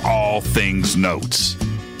go-to for all things notes.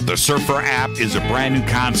 The Surfer app is a brand new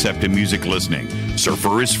concept in music listening.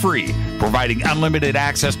 Surfer is free, providing unlimited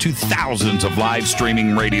access to thousands of live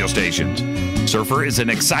streaming radio stations. Surfer is an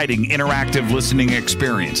exciting, interactive listening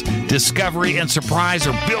experience. Discovery and surprise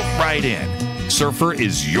are built right in. Surfer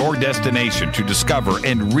is your destination to discover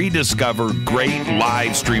and rediscover great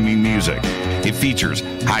live streaming music. It features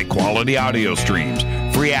high-quality audio streams,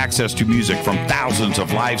 free access to music from thousands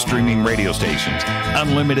of live streaming radio stations,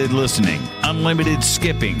 unlimited listening, unlimited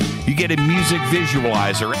skipping. You get a music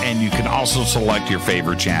visualizer, and you can also select your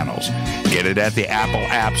favorite channels. Get it at the Apple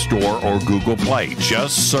App Store or Google Play.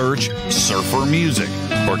 Just search Surfer Music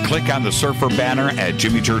or click on the Surfer banner at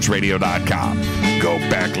jimmychurchradio.com. Go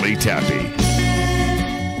Beckley Teppy.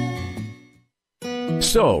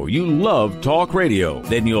 So, you love talk radio?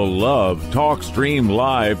 Then you'll love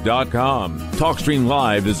TalkStreamLive.com. TalkStream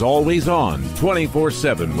Live is always on,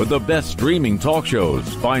 24/7, with the best streaming talk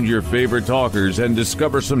shows. Find your favorite talkers and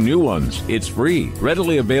discover some new ones. It's free,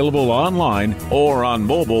 readily available online or on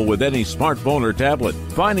mobile with any smartphone or tablet.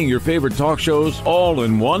 Finding your favorite talk shows all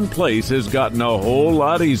in one place has gotten a whole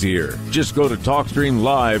lot easier. Just go to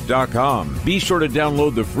TalkStreamLive.com. Be sure to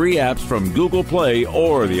download the free apps from Google Play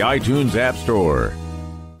or the iTunes App Store.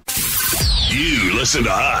 You listen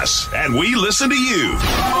to us, and we listen to you.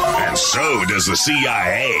 And so does the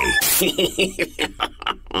CIA.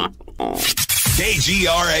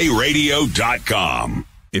 KGRARadio.com.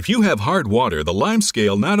 If you have hard water, the lime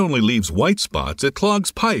scale not only leaves white spots, it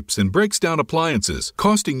clogs pipes and breaks down appliances,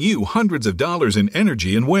 costing you hundreds of dollars in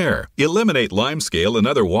energy and wear. Eliminate lime scale and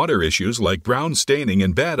other water issues like brown staining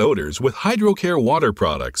and bad odors with HydroCare water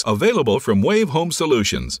products available from Wave Home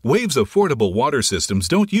Solutions. Wave's affordable water systems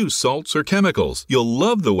don't use salts or chemicals. You'll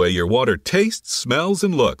love the way your water tastes, smells,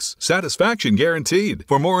 and looks. Satisfaction guaranteed.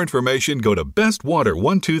 For more information, go to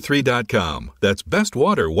bestwater123.com. That's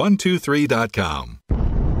bestwater123.com.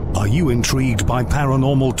 Are you intrigued by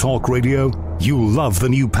paranormal talk radio? You'll love the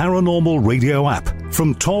new paranormal radio app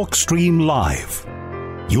from TalkStream Live.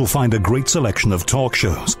 You'll find a great selection of talk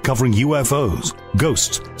shows covering UFOs,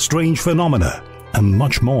 ghosts, strange phenomena, and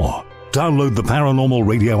much more. Download the paranormal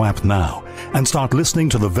radio app now and start listening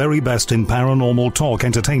to the very best in paranormal talk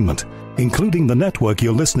entertainment, including the network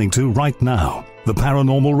you're listening to right now, the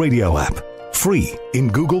paranormal radio app, free in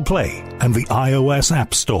Google Play and the iOS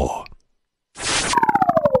App Store.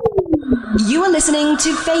 You are listening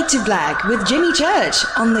to Fade to Black with Jimmy Church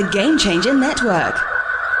on the Game Changer Network.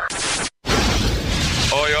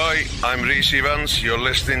 Oi, oi, I'm Reese Evans. You're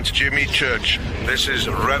listening to Jimmy Church. This is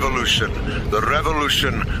Revolution. The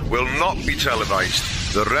revolution will not be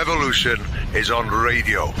televised. The revolution is on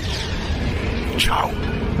radio. Ciao.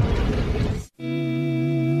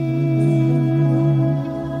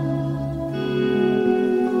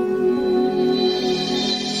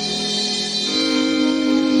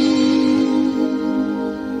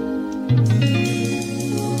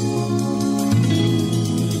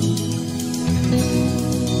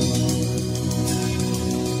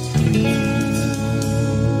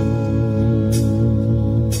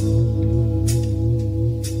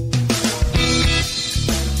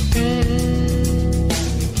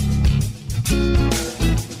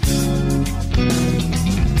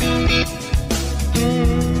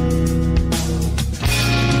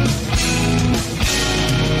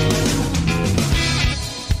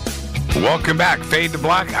 Welcome back, Fade to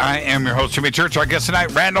Black. I am your host, Jimmy Church. Our guest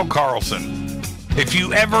tonight, Randall Carlson. If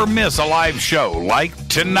you ever miss a live show like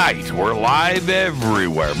tonight, we're live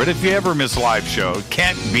everywhere. But if you ever miss a live show,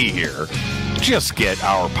 can't be here, just get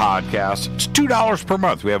our podcast. It's $2 per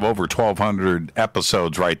month. We have over 1,200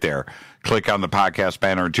 episodes right there. Click on the podcast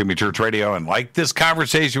banner at Jimmy Church Radio and like this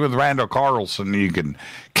conversation with Randall Carlson. You can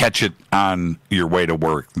catch it on your way to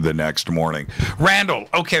work the next morning. Randall,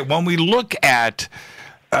 okay, when we look at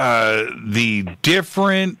the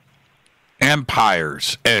different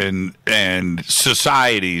empires and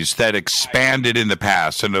societies that expanded in the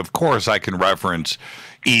past, and of course I can reference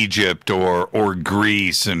Egypt or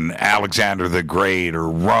Greece and Alexander the Great or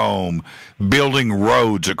Rome, building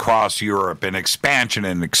roads across Europe and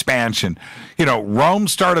expansion. You know, Rome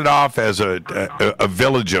started off as a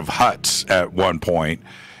village of huts at one point,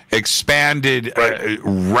 expanded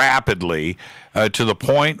rapidly to the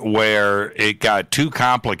point where it got too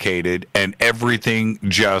complicated and everything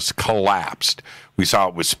just collapsed. We saw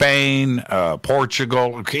it with Spain,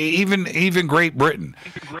 Portugal, even Great Britain.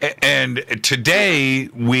 And today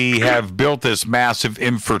we have built this massive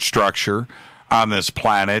infrastructure on this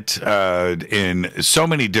planet in so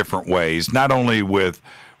many different ways, not only with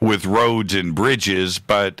with roads and bridges,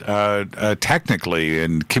 but technically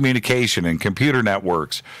in communication and computer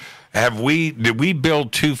networks. Did we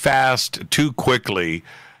build too fast, too quickly,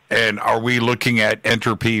 and are we looking at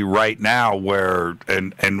entropy right now where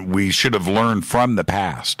and we should have learned from the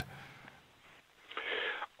past?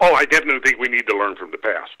 Oh, I definitely think we need to learn from the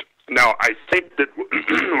past. Now, I think that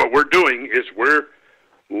what we're doing is we're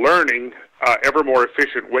learning ever more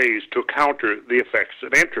efficient ways to counter the effects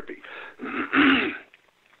of entropy.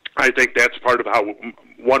 I think that's part of how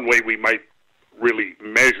one way we might really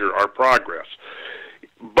measure our progress.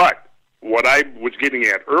 But what I was getting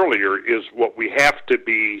at earlier is what we have to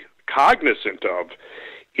be cognizant of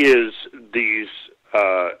is these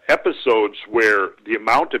episodes where the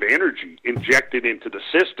amount of energy injected into the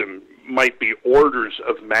system might be orders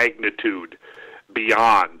of magnitude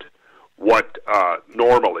beyond what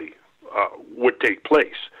normally would take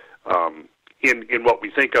place in what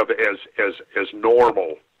we think of as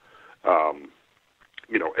normal,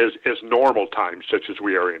 as normal times such as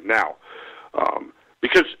we are in now.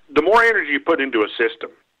 Because the more energy you put into a system,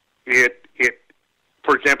 it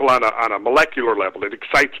for example, on a molecular level, it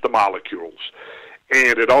excites the molecules,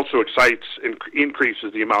 and it also excites and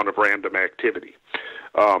increases the amount of random activity.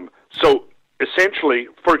 So essentially,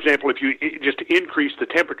 for example, if you just increase the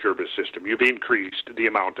temperature of a system, you've increased the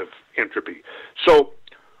amount of entropy. So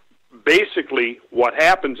basically, what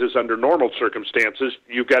happens is under normal circumstances,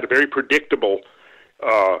 you've got a very predictable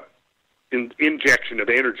injection of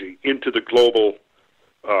energy into the global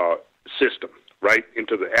system, right,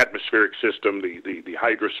 into the atmospheric system, the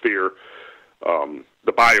hydrosphere,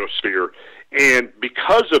 the biosphere. And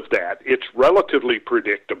because of that, it's relatively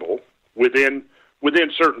predictable within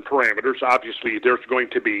certain parameters. Obviously, there's going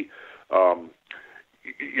to be,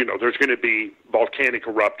 there's going to be volcanic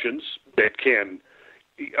eruptions that can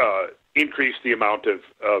increase the amount of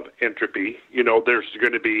entropy. There's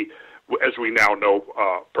going to be, as we now know,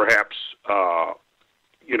 perhaps,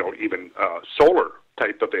 even solar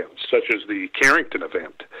type events, such as the Carrington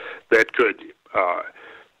event, that could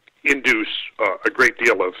induce a great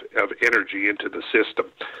deal of energy into the system.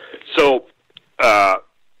 So,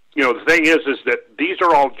 the thing is that these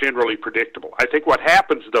are all generally predictable. I think what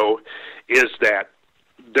happens, though, is that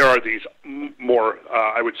there are these more,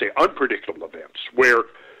 I would say, unpredictable events where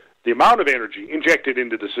the amount of energy injected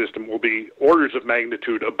into the system will be orders of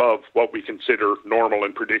magnitude above what we consider normal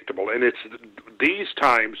and predictable. And it's these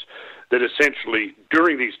times that essentially,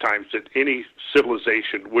 during these times, that any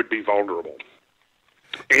civilization would be vulnerable.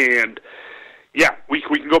 And, yeah, we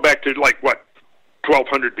can go back to,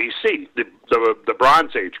 1200 BC, the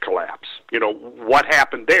Bronze Age collapse. What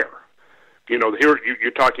happened there? Here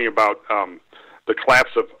you're talking about the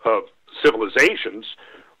collapse of civilizations.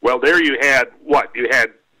 Well, there you had what? You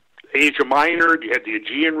had Asia Minor, you had the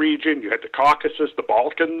Aegean region, you had the Caucasus, the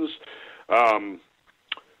Balkans.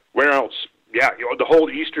 Where else? Yeah, the whole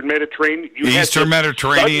Eastern Mediterranean. Eastern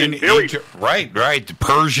Mediterranean, Egypt, right. The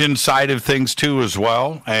Persian side of things too, as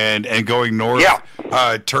well, and going north.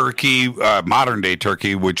 Yeah. Turkey, modern day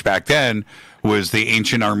Turkey, which back then was the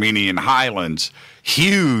ancient Armenian highlands.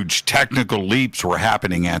 Huge technical leaps were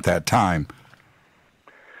happening at that time.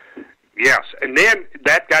 Yes, and then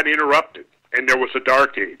that got interrupted, and there was a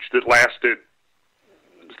dark age that lasted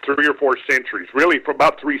 3 or 4 centuries, really for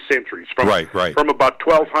about 3 centuries. From about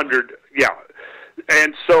 1200, yeah.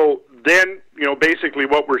 And so then, basically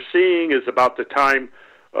what we're seeing is about the time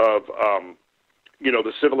of,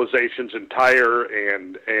 the civilizations in Tyre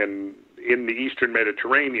and in the Eastern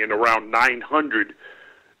Mediterranean around 900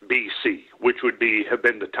 BC, which would have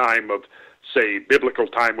been the time of, say, biblical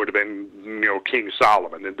time would have been, King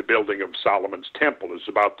Solomon, and the building of Solomon's temple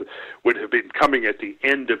would have been coming at the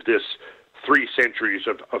end of this 3 centuries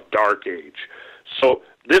of dark age. So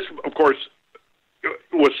this, of course,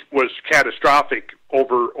 was catastrophic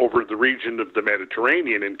over the region of the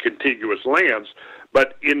Mediterranean and contiguous lands,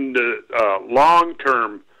 but in the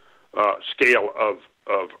long-term scale of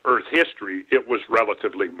Earth history, it was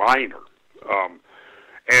relatively minor.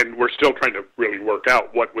 And we're still trying to really work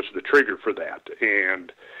out what was the trigger for that.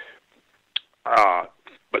 And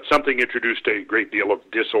but something introduced a great deal of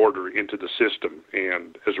disorder into the system,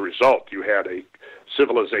 and as a result, you had a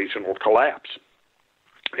civilizational collapse.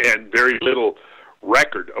 And very little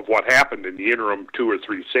record of what happened in the interim 2 or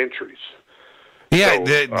 3 centuries. Yeah,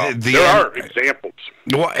 so, there are examples.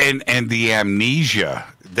 Well, and the amnesia,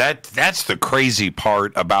 that's the crazy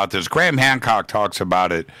part about this. Graham Hancock talks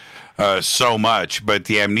about it so much, but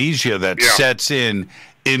the amnesia that sets in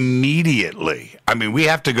immediately. I mean, we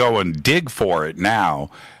have to go and dig for it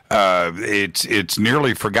now. It's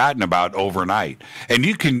nearly forgotten about overnight. And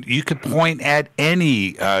you could point at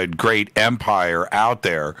any great empire out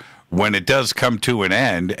there when it does come to an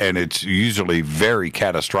end, and it's usually very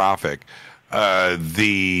catastrophic.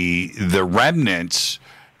 The remnants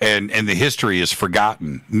and the history is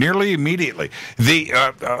forgotten nearly immediately.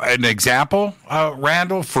 An example,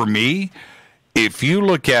 Randall, for me, if you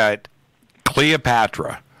look at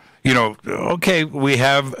Cleopatra, okay, we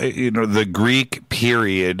have, the Greek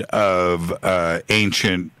period of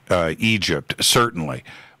ancient Egypt, certainly.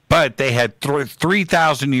 But they had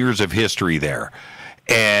 3,000 years of history there,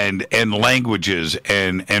 and languages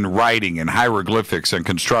and writing and hieroglyphics and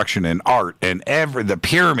construction and art and the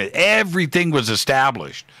pyramid, everything was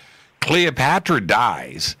established. Cleopatra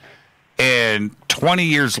dies, and 20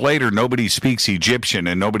 years later, nobody speaks Egyptian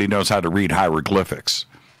and nobody knows how to read hieroglyphics.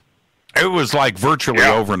 It was like virtually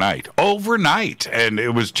overnight, and it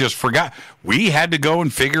was just forgot. We had to go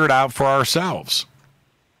and figure it out for ourselves.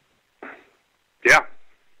 Yeah.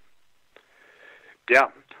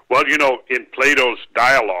 Well, in Plato's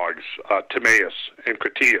dialogues, Timaeus and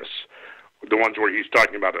Critias, the ones where he's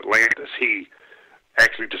talking about Atlantis, he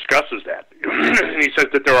actually discusses that. He says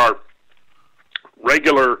that there are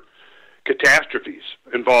regular catastrophes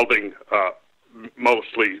involving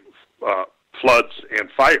mostly floods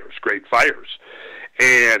and fires, great fires,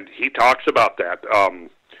 and he talks about that. And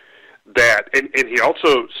he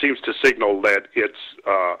also seems to signal that it's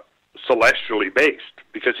celestially based,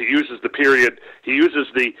 because he uses the period. He uses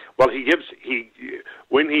at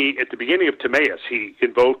the beginning of Timaeus, he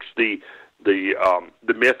invokes the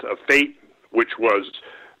myth of Phaeton, which was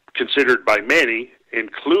considered by many,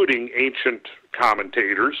 including ancient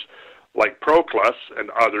commentators like Proclus and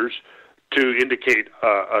others, to indicate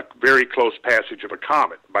a very close passage of a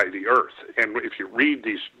comet by the Earth. And if you read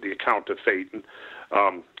the account of Phaeton,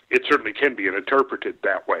 it certainly can be interpreted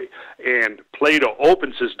that way. And Plato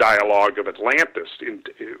opens his dialogue of Atlantis,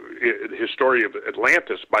 his story of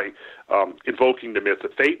Atlantis, by invoking the myth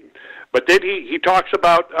of Phaeton. But then he talks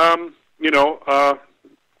about,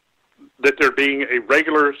 that there being a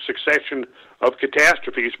regular succession of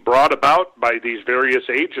catastrophes brought about by these various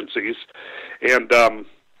agencies, and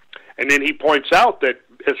then he points out that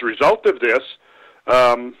as a result of this,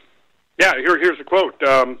 here's a quote.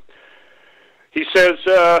 He says,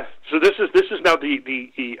 so this is now the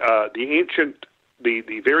ancient,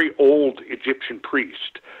 the very old Egyptian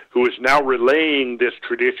priest who is now relaying this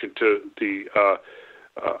tradition to the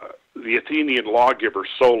Athenian lawgiver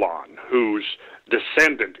Solon, whose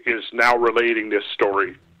descendant is now relating this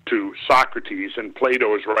story to Socrates, and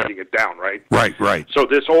Plato is writing it down, right? Right. So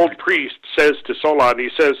this old priest says to Solon, he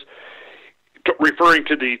says, referring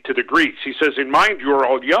to the Greeks, he says, "In mind you are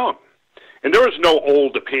all young, and there is no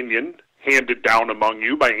old opinion handed down among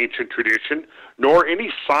you by ancient tradition, nor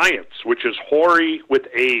any science which is hoary with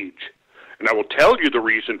age. And I will tell you the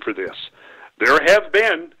reason for this. There have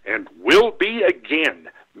been, and will be again,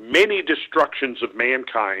 many destructions of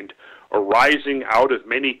mankind arising out of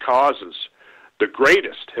many causes. The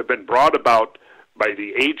greatest have been brought about by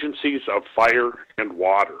the agencies of fire and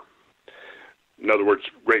water." In other words,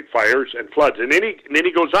 great fires and floods. And then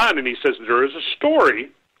he goes on and he says, "There is a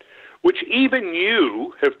story which even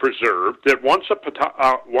you have preserved, that once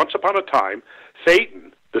upon a time,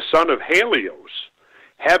 Phaeton, the son of Helios,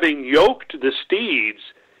 having yoked the steeds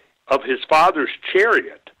of his father's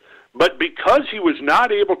chariot, but because he was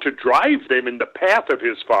not able to drive them in the path of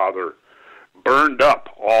his father, burned up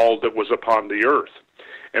all that was upon the earth,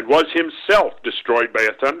 and was himself destroyed by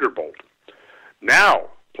a thunderbolt. Now,"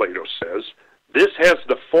 Plato says, "this has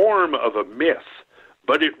the form of a myth,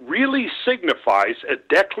 but it really signifies a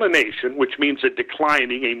declination," which means a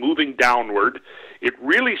declining, a moving downward. It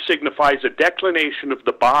really signifies a declination of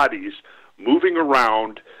the bodies moving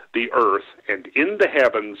around the earth and in the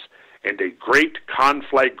heavens, and a great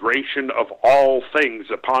conflagration of all things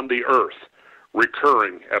upon the earth,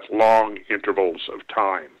 recurring at long intervals of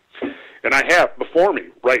time. And I have before me,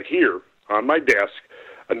 right here on my desk,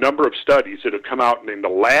 a number of studies that have come out in the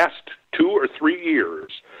last 2 or 3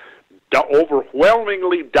 years,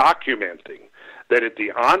 overwhelmingly documenting that at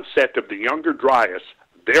the onset of the Younger Dryas,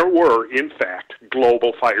 there were, in fact,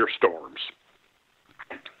 global firestorms.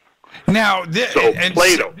 Now,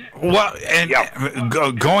 Plato.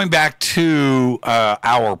 Going back to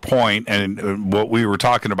our point and what we were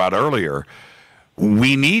talking about earlier,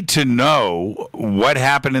 we need to know what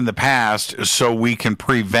happened in the past so we can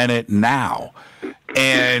prevent it now.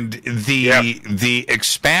 And the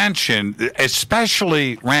expansion,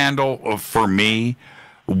 especially, Randall, for me,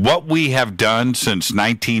 what we have done since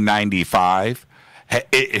 1995,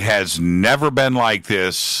 it has never been like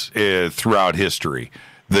this throughout history.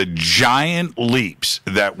 the giant leaps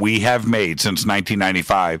that we have made since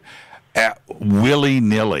 1995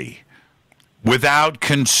 willy-nilly, without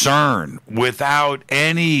concern, without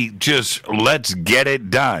any just let's get it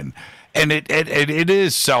done. And it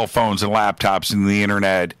is cell phones and laptops and the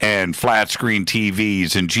internet and flat screen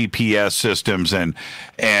TVs and GPS systems and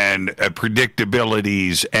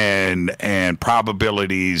predictabilities and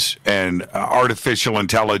probabilities and artificial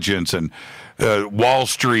intelligence and Wall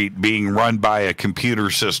Street being run by a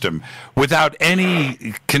computer system without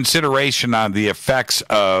any consideration on the effects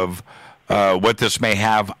of what this may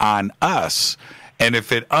have on us. And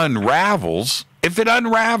if it unravels,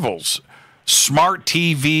 smart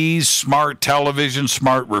TVs, smart television,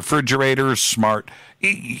 smart refrigerators, smart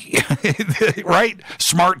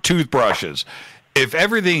toothbrushes. If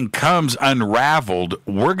everything comes unraveled,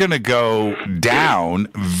 we're going to go down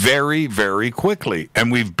very, very quickly.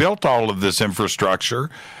 And we've built all of this infrastructure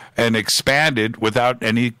and expanded without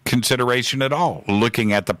any consideration at all,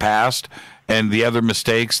 looking at the past and the other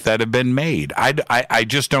mistakes that have been made. I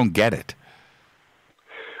just don't get it.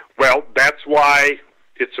 Well, that's why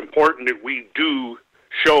it's important that we do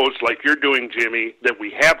shows like you're doing, Jimmy, that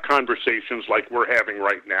we have conversations like we're having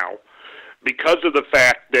right now, because of the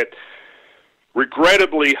fact that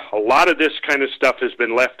regrettably, a lot of this kind of stuff has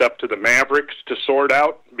been left up to the mavericks to sort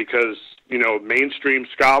out because, mainstream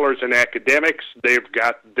scholars and academics, they've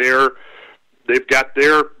got their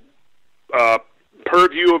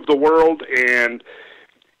purview of the world, and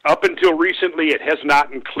up until recently, it has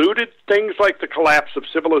not included things like the collapse of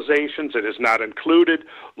civilizations. It has not included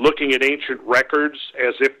looking at ancient records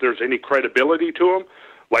as if there's any credibility to them,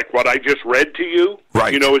 like what I just read to you.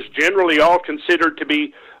 Right. Is generally all considered to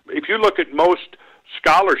be. If you look at most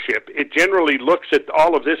scholarship, it generally looks at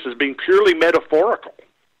all of this as being purely metaphorical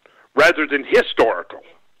rather than historical,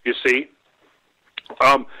 you see.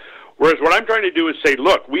 Whereas what I'm trying to do is say,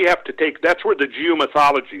 look, we have to that's where the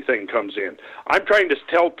geomythology thing comes in. I'm trying to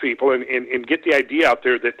tell people and get the idea out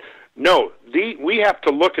there that, no, we have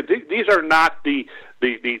to look at, these are not the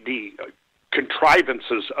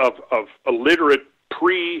contrivances of illiterate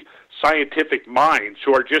pre-scientific minds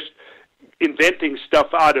who are just inventing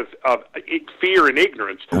stuff out of fear and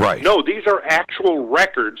ignorance. Right. No, these are actual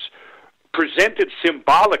records presented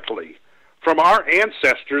symbolically from our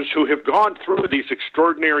ancestors who have gone through these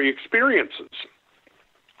extraordinary experiences.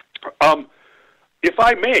 If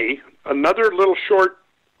I may, another little short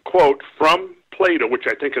quote from Plato, which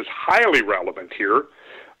I think is highly relevant here,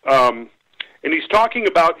 and he's talking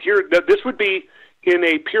about here that this would be in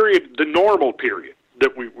a period, the normal period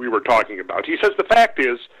that we were talking about. He says the fact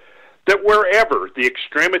is that wherever the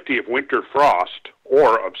extremity of winter frost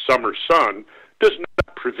or of summer sun does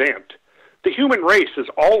not prevent, the human race is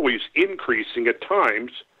always increasing at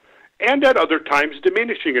times and at other times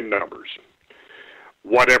diminishing in numbers.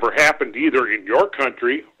 Whatever happened either in your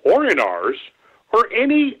country or in ours or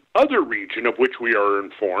any other region of which we are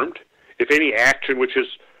informed, if any action which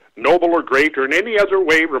is noble or great or in any other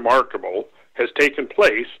way remarkable has taken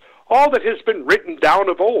place, all that has been written down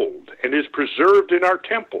of old and is preserved in our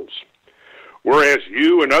temples. Whereas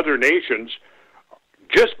you and other nations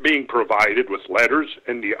just being provided with letters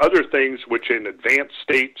and the other things which in advanced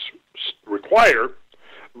states require,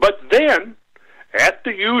 but then at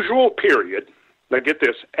the usual period, now get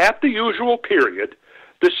this, at the usual period,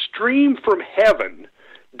 the stream from heaven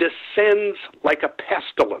descends like a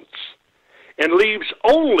pestilence and leaves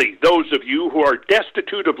only those of you who are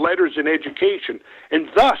destitute of letters and education,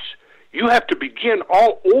 and thus you have to begin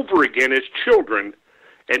all over again as children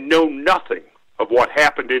and know nothing of what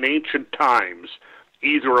happened in ancient times,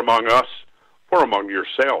 either among us or among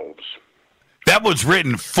yourselves. That was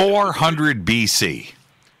written 400 BC,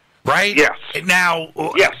 right? Yes. Now,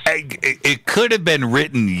 yes. It could have been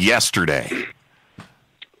written yesterday.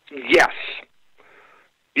 Yes.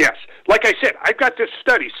 Yes. Like I said, I've got this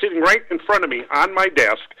study sitting right in front of me on my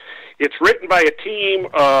desk. It's written by a team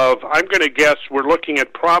of, I'm going to guess, we're looking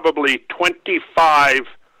at probably 25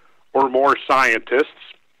 or more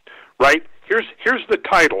scientists, right? Here's the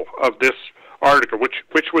title of this article,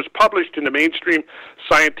 which was published in the mainstream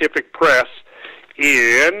scientific press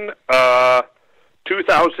in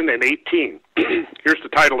 2018. Here's the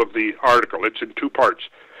title of the article. It's in two parts.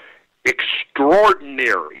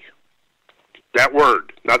 Extraordinary. That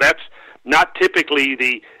word. Now, that's not typically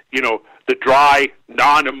the dry,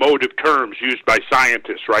 non-emotive terms used by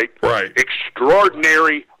scientists, right? Right.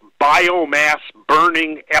 Extraordinary biomass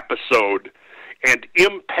burning episode and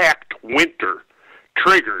impact winter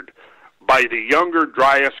triggered by the younger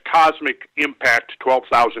Dryas cosmic impact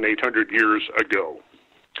 12,800 years ago.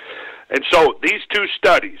 And so these two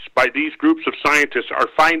studies by these groups of scientists are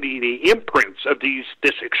finding the imprints of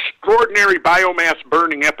this extraordinary biomass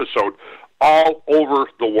burning episode all over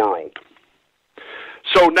the world.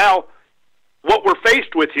 So now what we're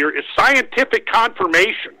faced with here is scientific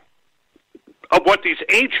confirmation of what these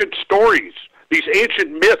ancient stories, these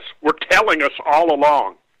ancient myths were telling us all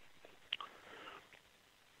along.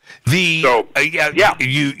 You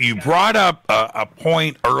brought up a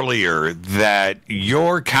point earlier that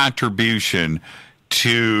your contribution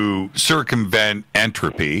to circumvent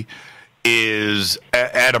entropy is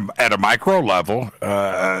at a micro level,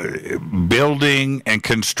 building and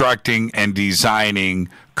constructing and designing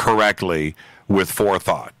correctly with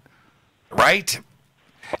forethought, right?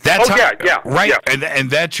 That's right. Yeah. And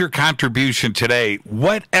that's your contribution today.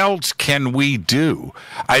 What else can we do?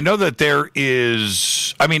 I know that there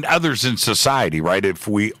is, others in society, right? If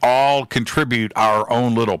we all contribute our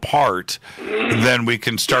own little part, then we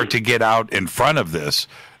can start to get out in front of this.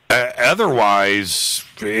 Otherwise,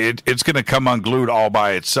 it's going to come unglued all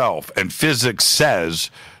by itself. And physics says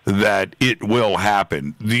that it will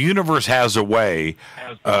happen. The universe has a way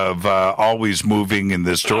of always moving in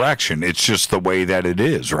this direction. It's just the way that it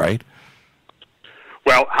is, right?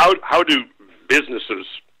 Well, how do businesses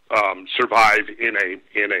survive in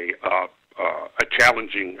a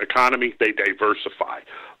challenging economy? They diversify.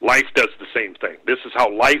 Life does the same thing. This is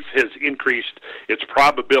how life has increased its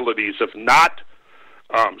probabilities of not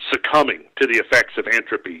succumbing to the effects of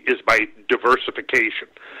entropy, is by diversification.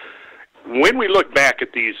 When we look back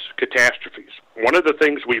at these catastrophes, one of the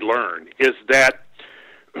things we learn is that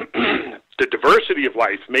the diversity of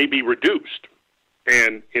life may be reduced.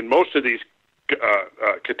 And in most of these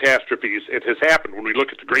catastrophes, it has happened. When we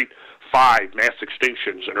look at the Great Five mass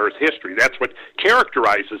extinctions in Earth history, that's what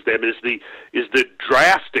characterizes them, is the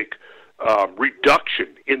drastic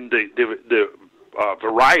reduction in the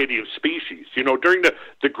variety of species. You know, during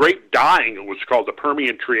the Great Dying, it was called the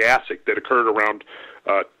Permian Triassic, that occurred around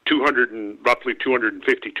roughly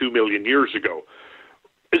 252 million years ago.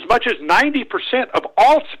 As much as 90% of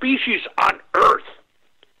all species on Earth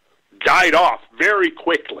died off very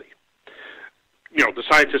quickly. You know, the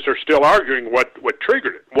scientists are still arguing what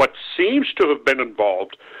triggered it. What seems to have been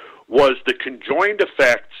involved was the conjoined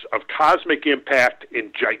effects of cosmic impact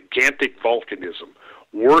and gigantic volcanism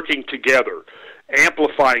working together,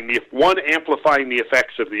 amplifying the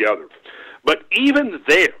effects of the other. But even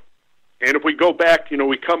there, and if we go back,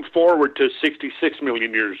 we come forward to 66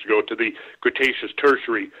 million years ago, to the Cretaceous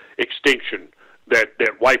Tertiary extinction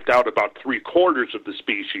that wiped out about 3/4 of the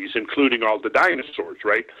species, including all the dinosaurs,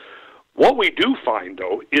 right? What we do find,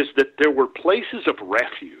 though, is that there were places of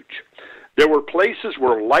refuge. There were places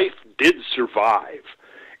where life did survive.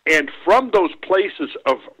 And from those places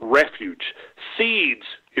of refuge, seeds,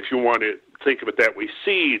 if you want to think of it that way,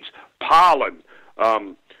 seeds, pollen,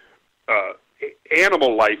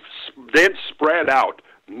 animal life then spread out,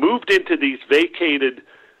 moved into these vacated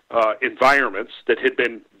environments that had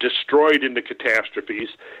been destroyed in the catastrophes,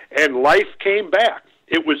 and life came back.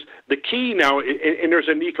 It was the key now, and there's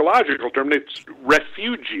an ecological term, it's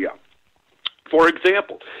refugia. For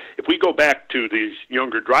example, if we go back to these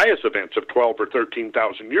Younger Dryas events of 12 or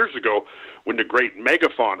 13,000 years ago, when the great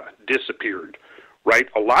megafauna disappeared, right?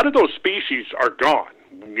 A lot of those species are gone.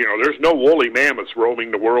 There's no woolly mammoths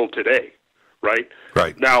roaming the world today, right?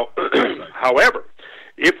 Right. Now, however,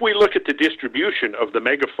 if we look at the distribution of the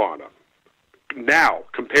megafauna now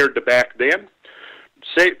compared to back then,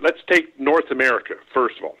 let's take North America,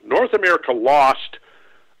 first of all. North America lost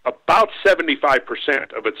about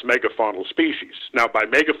 75% of its megafaunal species. Now, by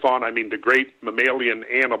megafauna, I mean the great mammalian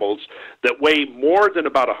animals that weigh more than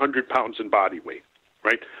about 100 pounds in body weight,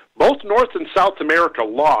 right? Both North and South America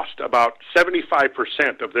lost about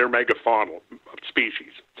 75% of their megafaunal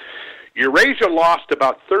species. Eurasia lost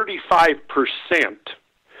about 35%,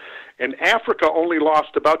 and Africa only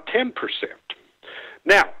lost about 10%.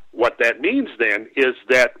 Now, what that means then is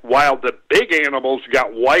that while the big animals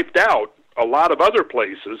got wiped out, a lot of other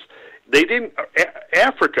places, they didn't.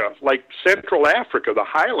 Africa, like Central Africa, the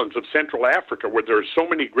highlands of Central Africa, where there are so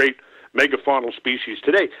many great megafaunal species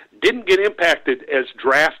today, didn't get impacted as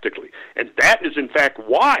drastically. And that is, in fact,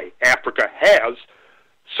 why Africa has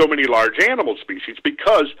so many large animal species,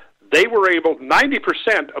 because they were able,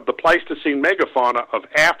 90% of the Pleistocene megafauna of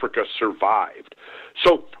Africa survived.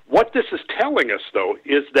 So what this is telling us, though,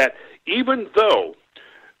 is that even though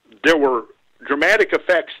there were dramatic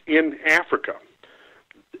effects in Africa,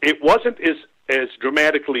 it wasn't as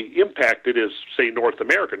dramatically impacted as, say, North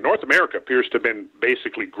America. North America appears to have been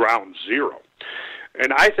basically ground zero.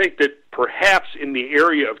 And I think that perhaps in the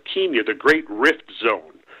area of Kenya, the Great Rift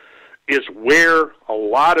Zone is where a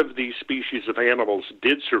lot of these species of animals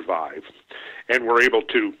did survive and were able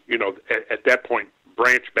to, at that point,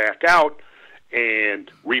 branch back out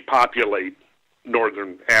and repopulate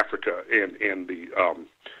northern Africa and the,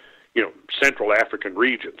 Central African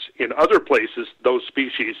regions. In other places, those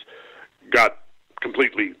species got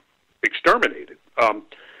completely exterminated.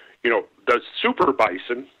 The super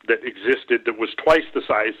bison that existed that was twice the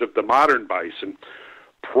size of the modern bison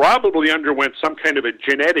probably underwent some kind of a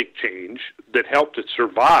genetic change that helped it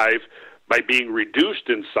survive by being reduced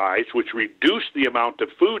in size, which reduced the amount of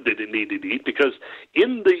food that it needed to eat, because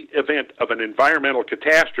in the event of an environmental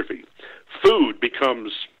catastrophe, food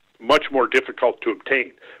becomes much more difficult to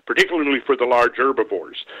obtain, particularly for the large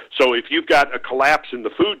herbivores. So if you've got a collapse in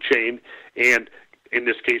the food chain, and in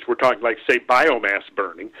this case we're talking like, say, biomass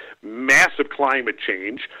burning, massive climate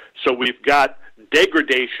change, so we've got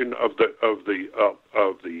degradation of the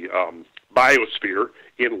biosphere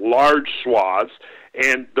in large swaths,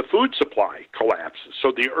 and the food supply collapses.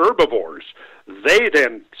 So the herbivores, they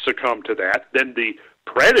then succumb to that. Then the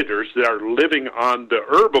predators that are living on the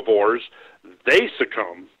herbivores, they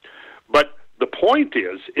succumb. But the point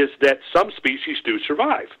is that some species do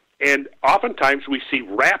survive. And oftentimes we see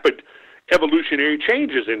rapid evolutionary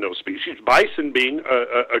changes in those species, bison being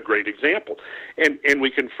a great example. And we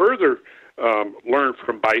can further learn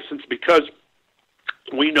from bisons, because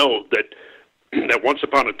we know that once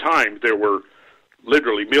upon a time there were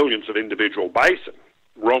literally millions of individual bison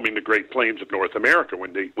roaming the Great Plains of North America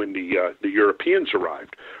when the Europeans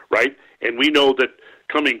arrived, right? And we know that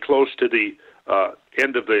coming close to the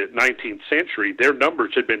end of the 19th century, their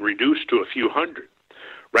numbers had been reduced to a few hundred,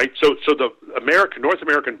 right? So the North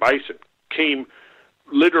American bison came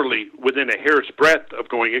literally within a hair's breadth of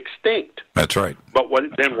going extinct. That's right. But what?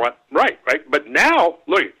 Right. But now,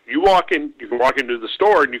 look, you can walk into the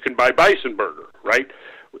store and you can buy bison burger, right?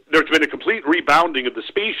 There's been a complete rebounding of the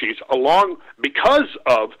species because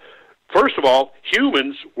of, first of all,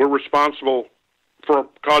 humans were responsible for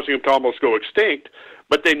causing them to almost go extinct,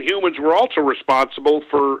 but then humans were also responsible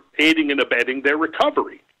for aiding and abetting their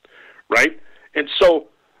recovery, right? And so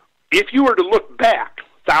if you were to look back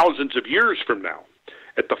thousands of years from now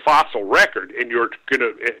at the fossil record, and you're going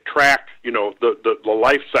to track, the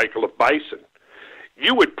life cycle of bison,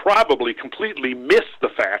 you would probably completely miss the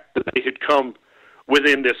fact that they had come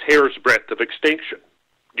within this hair's breadth of extinction.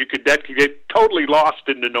 That could get totally lost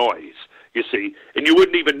in the noise, you see, and you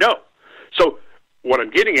wouldn't even know. So what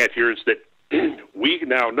I'm getting at here is that we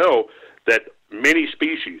now know that many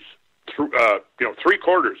species,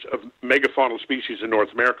 three-quarters of megafaunal species in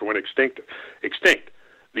North America went extinct.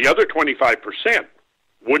 The other 25%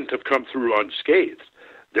 wouldn't have come through unscathed.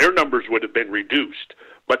 Their numbers would have been reduced,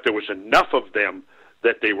 but there was enough of them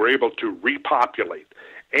that they were able to repopulate.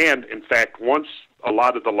 And, in fact, once a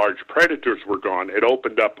lot of the large predators were gone, it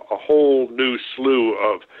opened up a whole new slew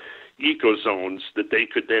of ecozones that they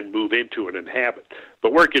could then move into and inhabit.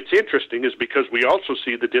 But where it gets interesting is because we also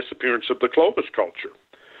see the disappearance of the Clovis culture.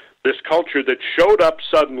 This culture that showed up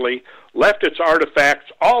suddenly, left its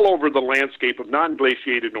artifacts all over the landscape of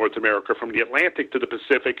non-glaciated North America, from the Atlantic to the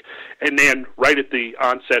Pacific, and then right at the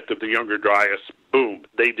onset of the Younger Dryas, boom,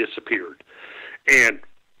 they disappeared. And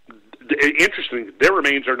interestingly, their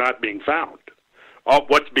remains are not being found.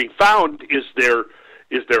 What's being found is their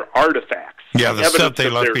artifacts. Yeah, the stuff they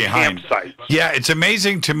left behind. Campsites. Yeah, it's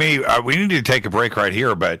amazing to me. We need to take a break right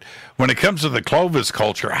here, but when it comes to the Clovis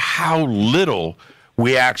culture, how little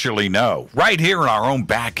we actually know right here in our own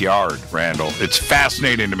backyard, Randall. It's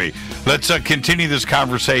fascinating to me. Let's continue this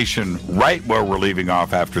conversation right where we're leaving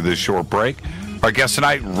off after this short break. Our guest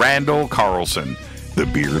tonight, Randall Carlson, the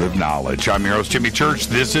Beard of Knowledge. I'm your host, Jimmy Church.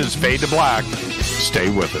 This is Fade to Black. Stay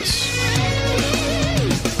with us.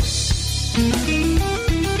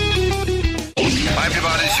 Hi,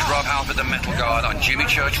 everybody. This is Rob Halford, the Metal Guard, on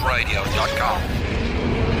JimmyChurchRadio.com.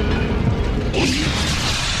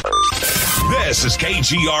 This is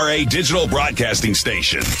KGRA Digital Broadcasting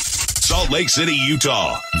Station, Salt Lake City,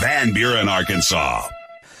 Utah, Van Buren, Arkansas.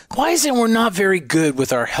 Why is it we're not very good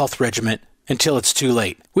with our health regimen until it's too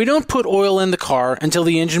late? We don't put oil in the car until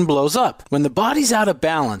the engine blows up. When the body's out of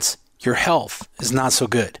balance, your health is not so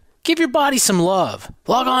good. Give your body some love.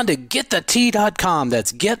 Log on to GetTheT.com.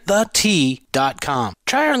 That's GetTheT.com.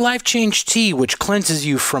 Try our Life Change Tea, which cleanses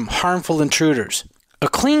you from harmful intruders. A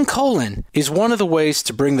clean colon is one of the ways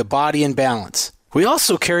to bring the body in balance. We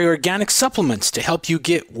also carry organic supplements to help you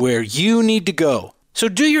get where you need to go. So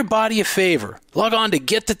do your body a favor. Log on to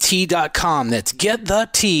GetTheT.com. That's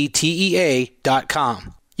GetTheT.com.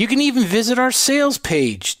 You can even visit our sales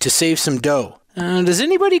page to save some dough. Does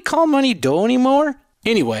anybody call money dough anymore?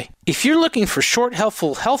 Anyway, if you're looking for short,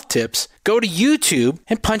 helpful health tips, go to YouTube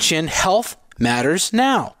and punch in Health Matters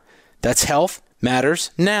Now. That's Health Matters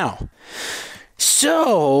Now.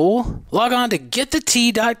 So, log on to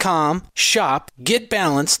getthetea.com, shop, get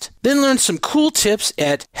balanced, then learn some cool tips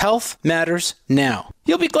at Health Matters Now.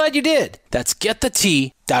 You'll be glad you did. That's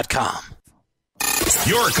getthetea.com.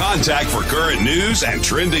 Your contact for current news and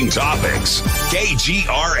trending topics.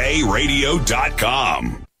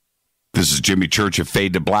 KGRAradio.com. This is Jimmy Church of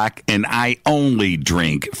Fade to Black, and I only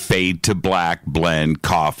drink Fade to Black blend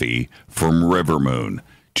coffee from Rivermoon.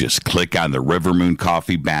 Just click on the Rivermoon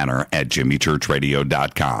Coffee banner at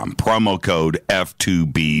jimmychurchradio.com. Promo code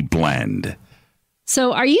F2B Blend.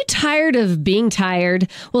 So are you tired of being tired?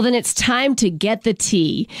 Well, then it's time to get the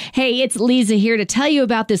tea. Hey, it's Lisa here to tell you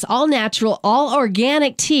about this all-natural,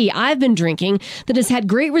 all-organic tea I've been drinking that has had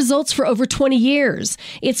great results for over 20 years.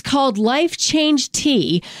 It's called Life Change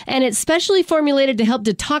Tea, and it's specially formulated to help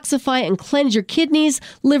detoxify and cleanse your kidneys,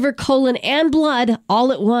 liver, colon, and blood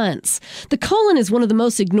all at once. The colon is one of the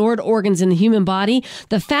most ignored organs in the human body.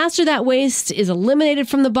 The faster that waste is eliminated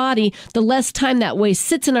from the body, the less time that waste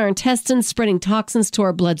sits in our intestines, spreading toxins to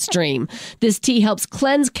our bloodstream. This tea helps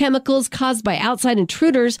cleanse chemicals caused by outside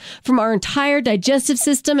intruders from our entire digestive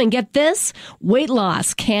system. And get this, weight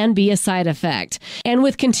loss can be a side effect. And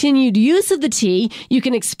with continued use of the tea, you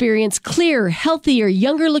can experience clearer, healthier,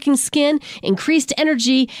 younger looking skin, increased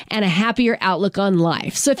energy, and a happier outlook on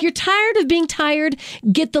life. So if you're tired of being tired,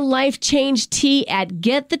 get the Life Change Tea at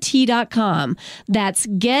getthetea.com. That's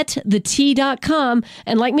getthetea.com.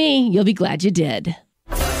 And like me, you'll be glad you did.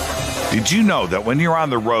 Did you know that when you're on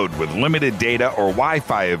the road with limited data or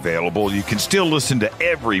Wi-Fi available, you can still listen to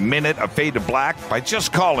every minute of Fade to Black by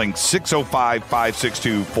just calling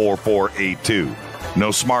 605-562-4482. No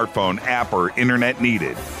smartphone, app, or internet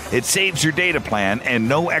needed. It saves your data plan and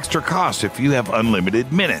no extra cost if you have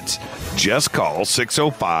unlimited minutes. Just call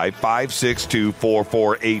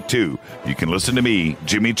 605-562-4482. You can listen to me,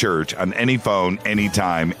 Jimmy Church, on any phone,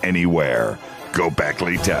 anytime, anywhere. Go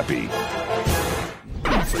Beckley Teppy.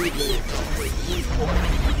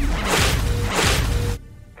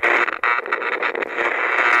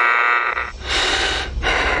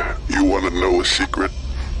 You want to know a secret?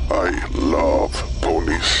 I love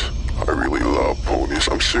ponies. I really love ponies.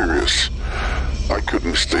 I'm serious. I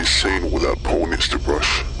couldn't stay sane without ponies to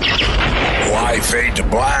brush. Why Fade to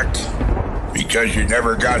Black? Because you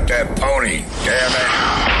never got that pony, damn it.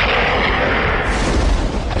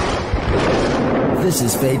 This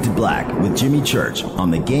is Fade to Black with Jimmy Church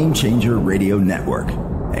on the Game Changer Radio Network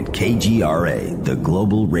and KGRA, the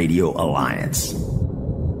Global Radio Alliance.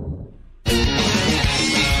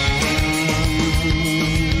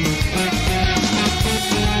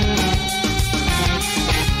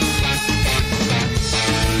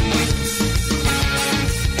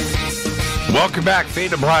 Welcome back,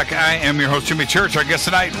 Fade to Black. I am your host, Jimmy Church. Our guest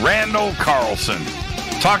tonight, Randall Carlson,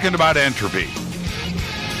 talking about entropy.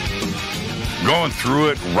 Going through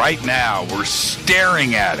it right now. We're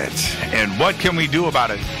staring at it. And what can we do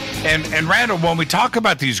about it? And Randall, when we talk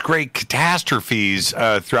about these great catastrophes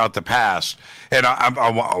throughout the past, and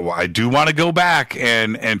I do want to go back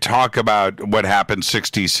and talk about what happened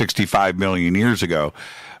 65 million years ago.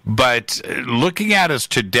 But looking at us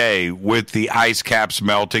today with the ice caps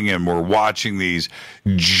melting and we're watching these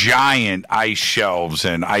giant ice shelves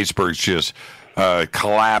and icebergs just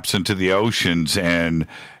collapse into the oceans, and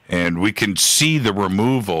we can see the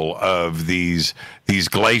removal of these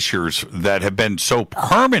glaciers that have been so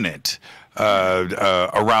permanent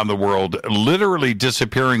around the world, literally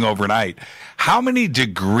disappearing overnight. How many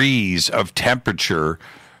degrees of temperature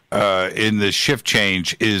in the shift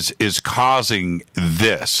change is causing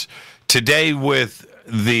this? Today, with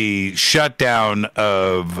the shutdown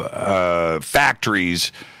of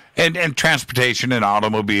factories and transportation and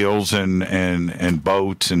automobiles and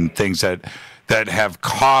boats and things that have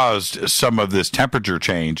caused some of this temperature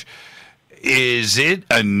change, is it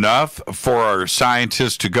enough for our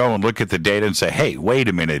scientists to go and look at the data and say, hey, wait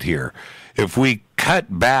a minute here. If we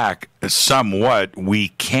cut back somewhat, we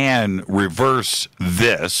can reverse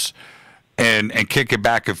this and kick it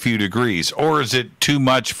back a few degrees? Or is it too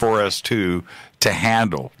much for us to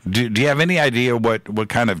handle? Do you have any idea what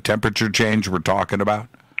kind of temperature change we're talking about?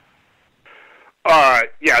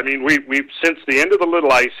 Yeah, I mean, we've since the end of the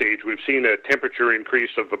Little Ice Age, we've seen a temperature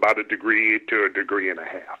increase of about 1 degree to 1.5 degrees.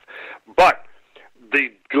 But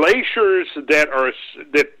the glaciers that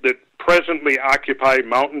presently occupy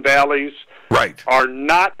mountain valleys, right, are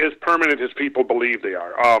not as permanent as people believe they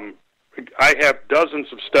are. I have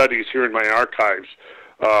dozens of studies here in my archives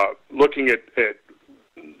looking at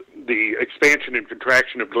the expansion and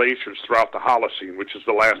contraction of glaciers throughout the Holocene, which is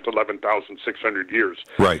the last 11,600 years.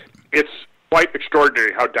 Right. It's quite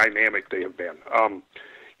extraordinary how dynamic they have been.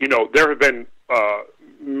 There have been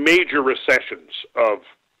major recessions of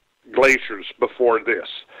glaciers before this.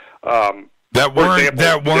 Hold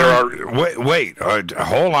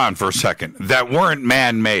on for a second. That weren't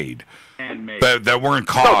man-made. That weren't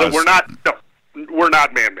caused. No, we're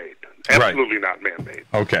not man-made. Absolutely not man-made.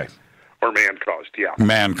 Okay. Or man-caused, yeah.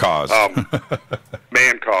 Man-caused.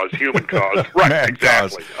 Man-caused, human-caused. Right,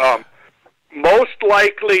 Man-caused. exactly. Most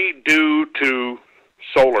likely due to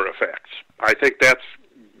solar effects. I think that's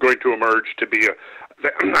going to emerge to be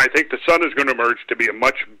I think the sun is going to emerge to be a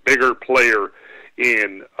much bigger player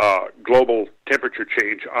in global temperature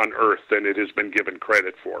change on Earth than it has been given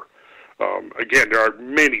credit for. Again, there are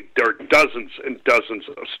dozens and dozens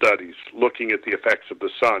of studies looking at the effects of the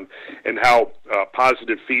sun and how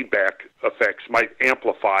positive feedback effects might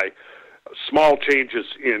amplify small changes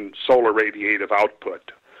in solar radiative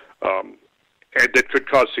output, and that could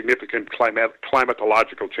cause significant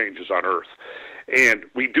climatological changes on Earth. And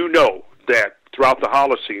we do know that throughout the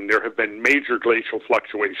Holocene, there have been major glacial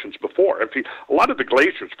fluctuations before. A lot of the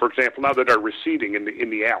glaciers, for example, now that are receding in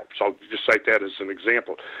the Alps, I'll just cite that as an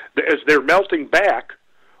example. As they're melting back,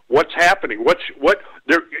 what's happening? As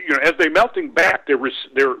they're melting back, they're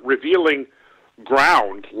revealing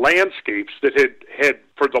landscapes that had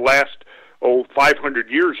for the last 500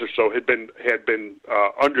 years or so had been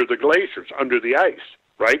under the glaciers, under the ice.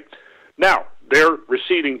 Right now, they're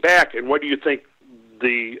receding back, and what do you think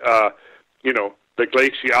the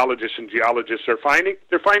glaciologists and geologists are finding?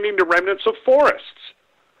 They're finding the remnants of forests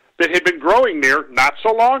that had been growing there not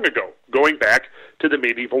so long ago, going back to the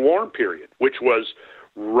medieval warm period, which was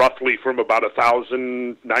roughly from about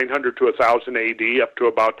 1,900 to 1,000 AD up to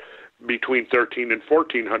about between 13 and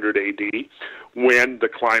 1400 AD, when the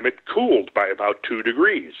climate cooled by about 2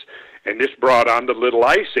 degrees. And this brought on the Little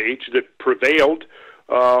Ice Age that prevailed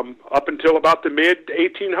up until about the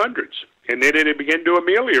mid-1800s. And then it began to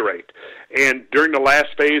ameliorate. And during the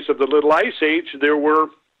last phase of the Little Ice Age, there were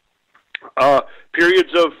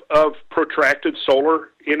periods of protracted solar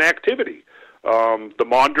inactivity. The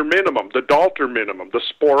Maunder minimum, the Dalter minimum, the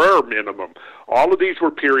Sporer minimum. All of these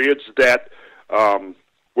were periods that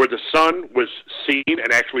where the sun was seen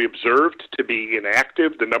and actually observed to be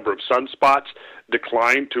inactive. The number of sunspots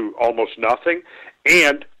declined to almost nothing,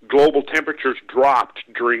 and global temperatures dropped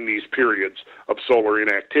during these periods of solar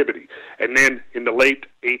inactivity. And then in the late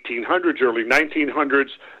 1800s, early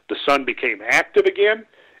 1900s, the sun became active again,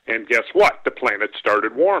 and guess what? The planet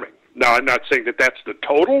started warming. Now, I'm not saying that that's the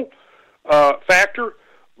total factor,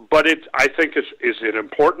 but it, I think, is an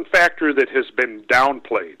important factor that has been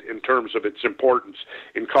downplayed in terms of its importance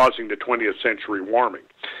in causing the 20th century warming.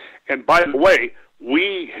 And by the way,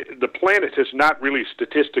 the planet has not really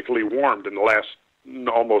statistically warmed in the last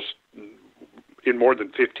in more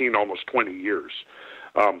than 15, almost 20 years.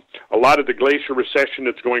 A lot of the glacier recession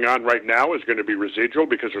that's going on right now is going to be residual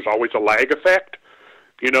because there's always a lag effect.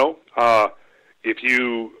 If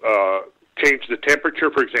you change the temperature,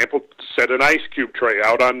 for example, set an ice cube tray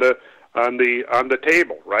out on the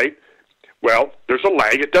table, right? Well, there's a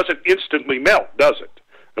lag. It doesn't instantly melt, does it?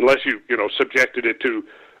 Unless you subjected it to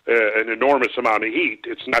an enormous amount of heat,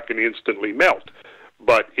 it's not going to instantly melt.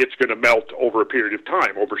 But it's going to melt over a period of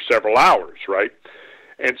time, over several hours, right?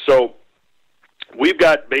 And so we've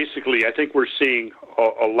got basically, I think we're seeing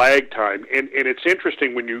a lag time, and it's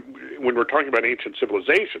interesting when we're talking about ancient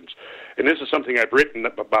civilizations, and this is something I've written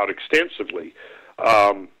about extensively,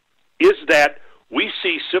 is that we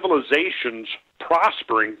see civilizations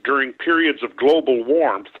prospering during periods of global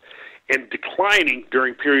warmth and declining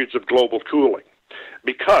during periods of global cooling,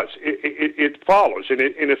 because it follows, and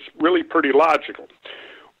it's really pretty logical.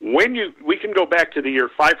 We can go back to the year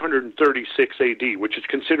 536 AD, which is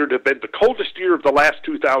considered to have been the coldest year of the last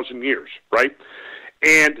 2,000 years, right?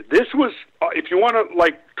 And this was, if you want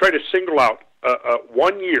to try to single out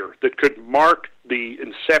 1 year that could mark the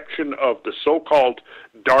inception of the so-called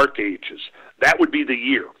Dark Ages, that would be the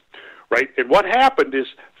year, right? And what happened is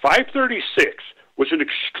 536 was an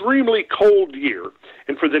extremely cold year,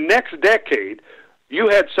 and for the next decade, you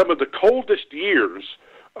had some of the coldest years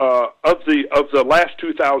of the last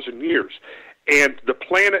 2,000 years, and the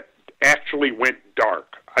planet actually went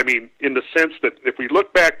dark. I mean, in the sense that if we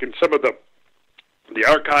look back in some of the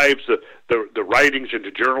archives, the writings and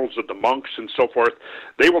the journals of the monks and so forth,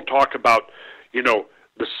 they will talk about,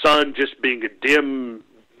 the sun just being a dim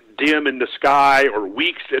in the sky, or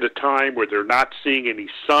weeks at a time where they're not seeing any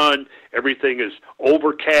sun. Everything is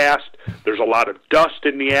overcast. There's a lot of dust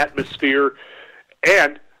in the atmosphere.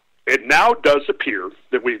 And it now does appear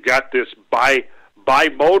that we've got this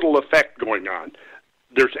bimodal effect going on.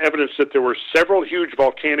 There's evidence that there were several huge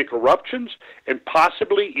volcanic eruptions and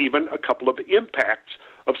possibly even a couple of impacts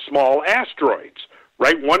of small asteroids,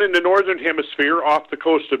 right? One in the northern hemisphere off the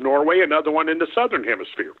coast of Norway, another one in the southern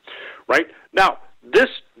hemisphere, right? Now, this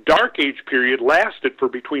Dark Age period lasted for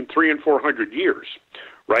between 300 and 400 years,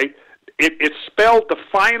 right? It spelled the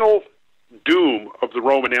final doom of the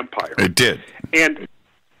Roman Empire. It did. And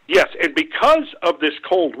yes, and because of this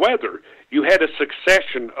cold weather, you had a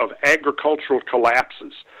succession of agricultural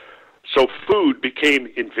collapses. So food became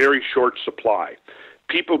in very short supply.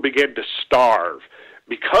 People began to starve.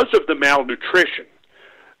 Because of the malnutrition,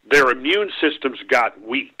 their immune systems got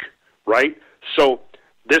weak, right? So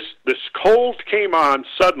this cold came on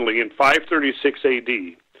suddenly in 536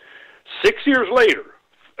 A.D. 6 years later,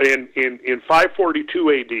 in 542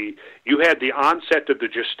 A.D., you had the onset of the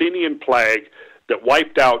Justinian plague that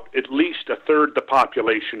wiped out at least a third the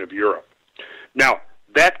population of Europe. Now,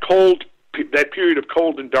 that period of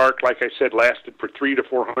cold and dark, like I said, lasted for 300 to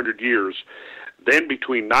 400 years. Then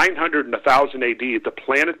between 900 and 1000 A.D., the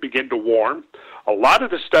planet began to warm. A lot of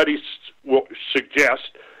the studies will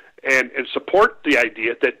suggest and support the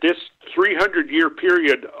idea that this 300-year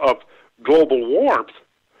period of global warmth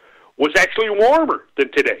was actually warmer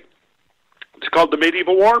than today. It's called the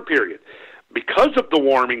medieval warm period. Because of the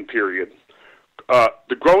warming period,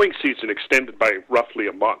 the growing season extended by roughly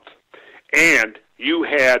a month. And you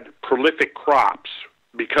had prolific crops.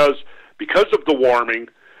 Because of the warming,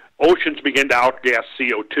 oceans began to outgas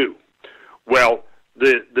CO2. Well,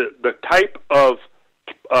 the type of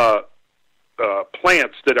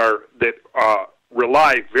plants that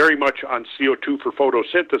rely very much on CO2 for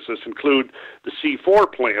photosynthesis include the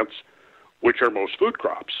C4 plants, which are most food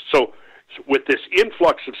crops. So with this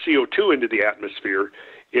influx of CO2 into the atmosphere,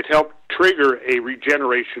 it helped trigger a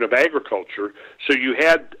regeneration of agriculture. So you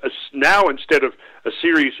had now, instead of a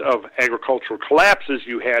series of agricultural collapses,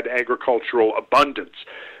 you had agricultural abundance.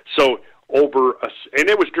 So and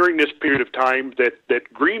it was during this period of time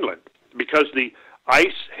that Greenland, because the ice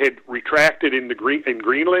had retracted in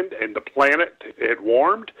Greenland and the planet had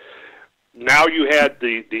warmed, now you had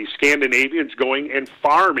the Scandinavians going and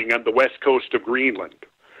farming on the west coast of Greenland,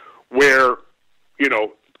 where,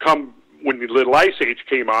 when the Little Ice Age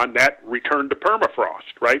came on, that returned to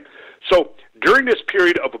permafrost, right? So during this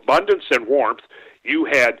period of abundance and warmth, you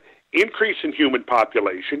had increase in human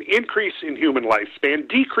population, increase in human lifespan,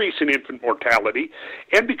 decrease in infant mortality,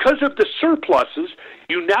 and because of the surpluses,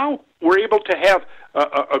 you now were able to have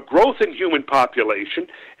a growth in human population,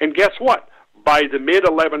 and guess what? By the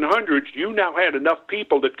mid-1100s, you now had enough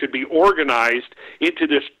people that could be organized into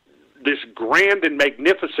this grand and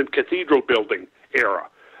magnificent cathedral building era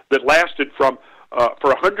that lasted for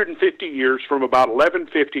 150 years, from about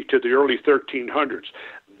 1150 to the early 1300s.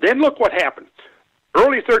 Then look what happened.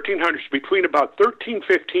 Early 1300s, between about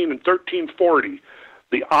 1315 and 1340,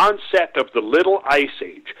 the onset of the Little Ice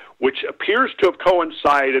Age, which appears to have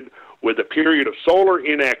coincided with a period of solar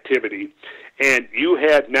inactivity, and you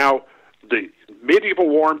had now the medieval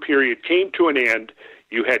warm period came to an end.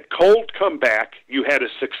 You had cold come back. You had a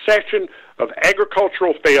succession of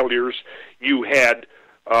agricultural failures. You had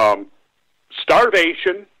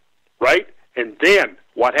starvation, right? And then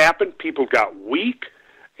what happened? People got weak,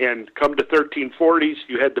 and come to 1340s,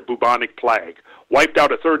 you had the bubonic plague. Wiped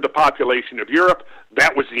out a third of the population of Europe.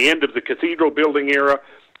 That was the end of the cathedral building era,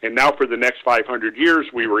 and now for the next 500 years,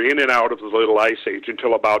 we were in and out of the Little Ice Age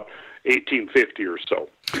until about 1850 or so.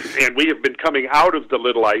 And we have been coming out of the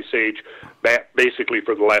Little Ice Age basically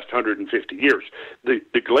for the last 150 years.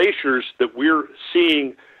 The glaciers that we're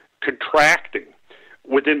seeing contracting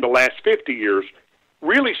within the last 50 years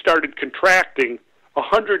really started contracting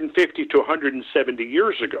 150 to 170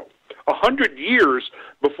 years ago. 100 years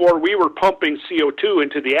before we were pumping CO2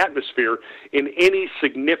 into the atmosphere in any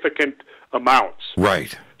significant amounts.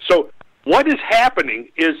 Right. So what is happening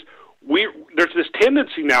is there's this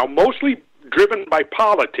tendency now, mostly driven by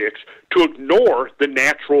politics, to ignore the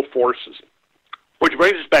natural forces. Which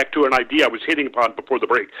brings us back to an idea I was hitting upon before the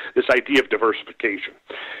break, this idea of diversification.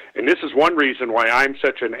 And this is one reason why I'm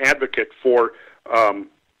such an advocate for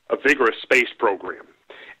a vigorous space program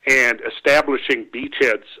and establishing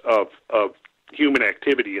beachheads of human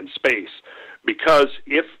activity in space. Because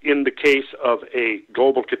if in the case of a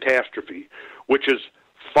global catastrophe, which is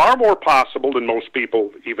far more possible than most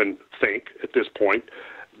people even think at this point,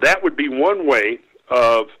 that would be one way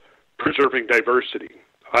of preserving diversity.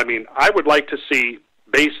 I mean, I would like to see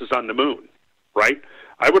bases on the moon, right?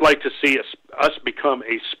 I would like to see us become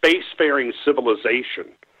a spacefaring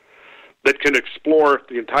civilization that can explore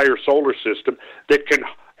the entire solar system, that can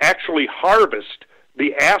actually harvest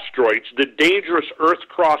the asteroids, the dangerous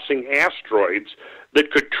Earth-crossing asteroids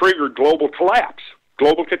that could trigger global collapse,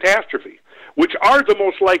 global catastrophe, which are the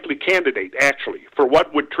most likely candidate, actually, for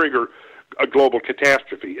what would trigger a global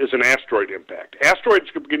catastrophe is an asteroid impact. Asteroids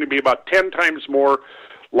are going to be about 10 times more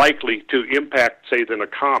likely to impact, say, than a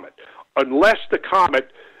comet, unless the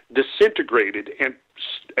comet disintegrated and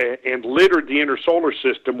littered the inner solar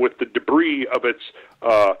system with the debris of its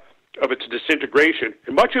disintegration.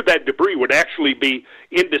 And much of that debris would actually be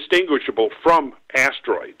indistinguishable from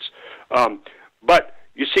asteroids. But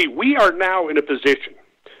you see, we are now in a position.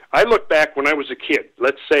 I look back when I was a kid,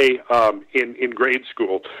 let's say in grade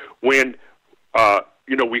school, when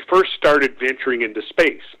we first started venturing into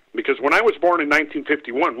space. Because when I was born in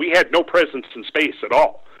 1951, we had no presence in space at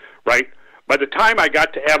all, right? By the time I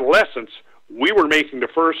got to adolescence, we were making the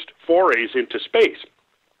first forays into space.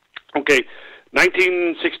 Okay,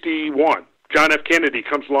 1961, John F. Kennedy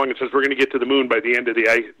comes along and says we're going to get to the moon by the end of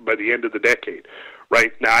the decade.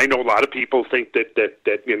 Right now, I know a lot of people think that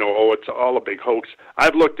it's all a big hoax.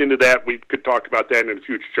 I've looked into that. We could talk about that in a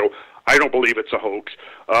future show. I don't believe it's a hoax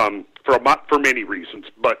for many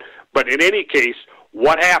reasons. But in any case,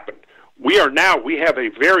 what happened? We have a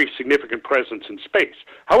very significant presence in space.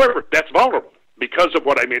 However, that's vulnerable because of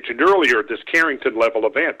what I mentioned earlier, this Carrington level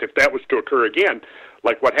event. If that was to occur again,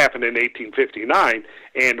 like what happened in 1859,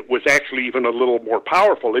 and was actually even a little more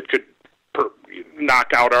powerful, it could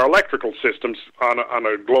knock out our electrical systems on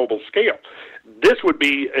a global scale. This would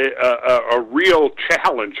be a real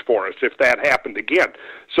challenge for us if that happened again.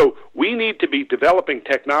 So we need to be developing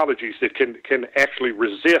technologies that can actually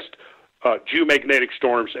resist geomagnetic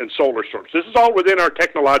storms and solar storms. This is all within our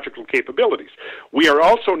technological capabilities. We are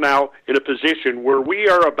also now in a position where we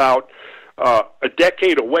are about a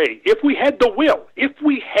decade away. If we had the will,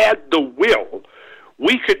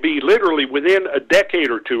 we could be literally within a decade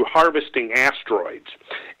or two harvesting asteroids.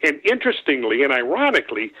 And interestingly and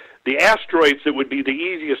ironically, the asteroids that would be the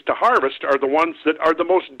easiest to harvest are the ones that are the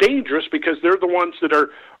most dangerous because they're the ones that are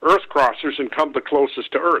Earth crossers and come the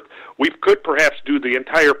closest to Earth. We could perhaps do the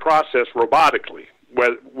entire process robotically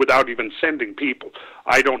without even sending people.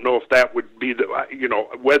 I don't know if that would be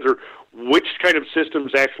which kind of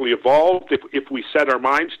systems actually evolved if we set our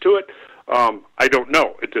minds to it. I don't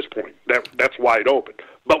know at this point. That's wide open.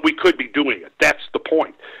 But we could be doing it. That's the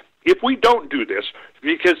point. If we don't do this,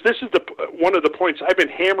 because this is one of the points I've been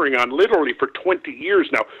hammering on literally for 20 years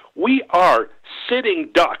now, we are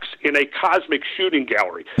sitting ducks in a cosmic shooting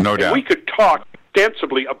gallery. No doubt. And we could talk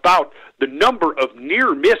extensively about the number of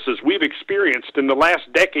near misses we've experienced in the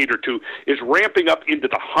last decade or two is ramping up into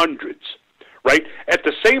the hundreds. Right? At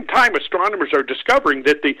the same time, astronomers are discovering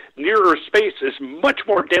that the near-Earth space is much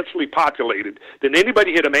more densely populated than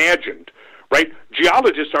anybody had imagined. Right?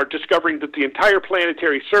 Geologists are discovering that the entire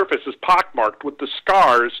planetary surface is pockmarked with the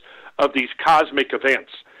scars of these cosmic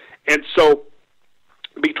events. And so,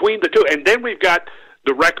 between the two, and then we've got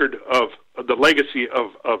the record of the legacy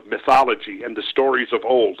of mythology and the stories of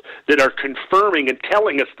old that are confirming and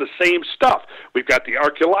telling us the same stuff. We've got the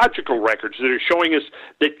archaeological records that are showing us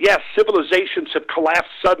that, yes, civilizations have collapsed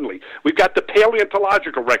suddenly. We've got the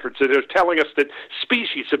paleontological records that are telling us that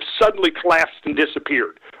species have suddenly collapsed and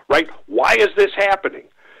disappeared, right? Why is this happening?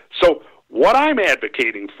 So what I'm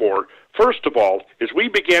advocating for, first of all, is we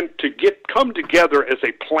begin to come together as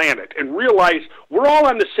a planet and realize we're all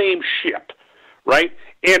on the same ship, right?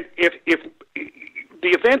 And if the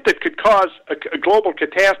event that could cause a global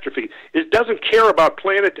catastrophe doesn't care about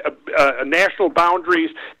national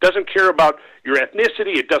boundaries, doesn't care about your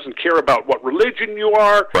ethnicity, it doesn't care about what religion you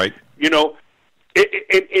are, right? And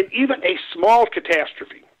even a small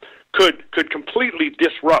catastrophe could completely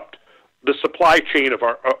disrupt the supply chain of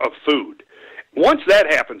food. Once that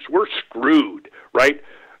happens, we're screwed, right?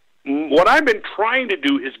 What I've been trying to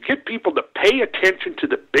do is get people to pay attention to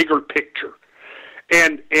the bigger picture.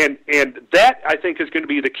 And that, I think, is going to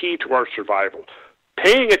be the key to our survival.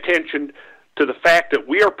 Paying attention to the fact that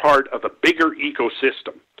we are part of a bigger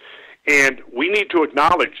ecosystem. And we need to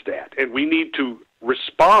acknowledge that, and we need to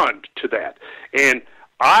respond to that. And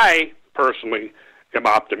I, personally, am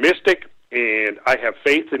optimistic, and I have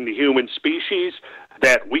faith in the human species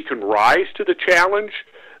that we can rise to the challenge,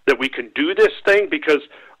 that we can do this thing, because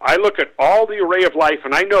I look at all the array of life,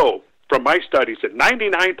 and I know from my studies that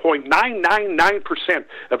 99.999%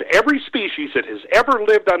 of every species that has ever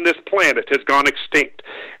lived on this planet has gone extinct.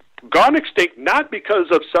 Gone extinct not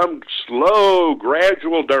because of some slow,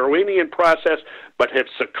 gradual Darwinian process, but have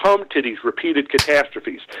succumbed to these repeated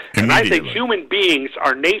catastrophes. And I think human beings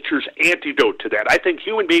are nature's antidote to that. I think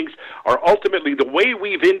human beings are ultimately the way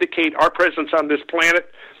we vindicate our presence on this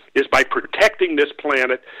planet is by protecting this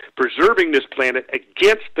planet, preserving this planet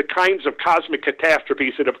against the kinds of cosmic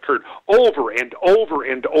catastrophes that have occurred over and over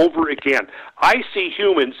and over again. I see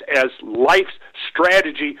humans as life's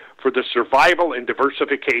strategy for the survival and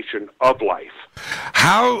diversification of life.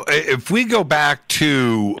 How, if we go back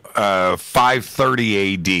to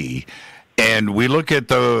 530 AD, and we look at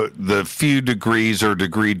the few degrees or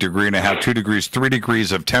degree and a half, 2 degrees, 3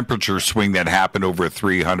 degrees of temperature swing that happened over a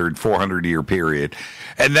 300, 400 year period,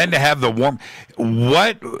 and then to have the warm,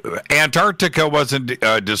 Antarctica wasn't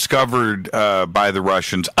discovered by the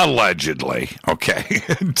Russians, allegedly, okay,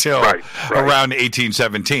 until around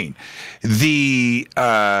 1817. The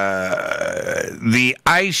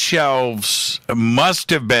ice shelves must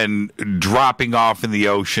have been dropping off in the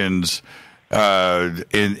oceans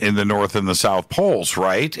in the North and the South Poles,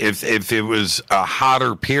 right? If it was a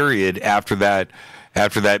hotter period after that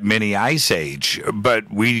mini ice age,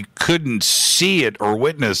 but we couldn't see it or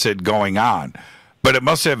witness it going on. But it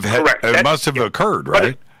must have occurred,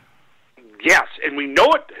 right? Yes, and we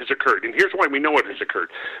know it has occurred. And here's why we know it has occurred: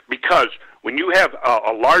 because when you have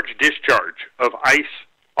a large discharge of ice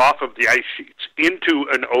off of the ice sheets into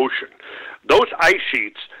an ocean, those ice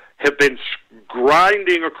sheets have been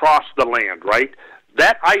grinding across the land, right?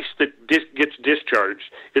 That ice that gets discharged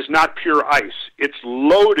is not pure ice. It's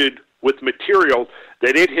loaded with material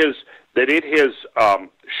that it has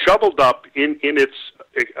shoveled up in its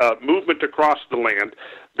movement across the land.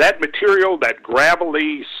 That material, that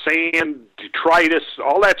gravelly, sand, detritus,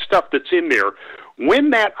 all that stuff that's in there,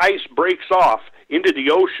 when that ice breaks off into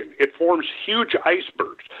the ocean, it forms huge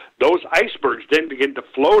icebergs. Those icebergs then begin to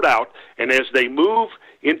float out, and as they move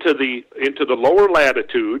into the lower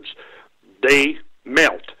latitudes, they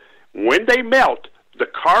melt. When they melt, the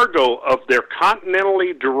cargo of their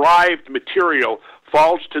continentally derived material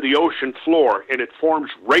falls to the ocean floor, and it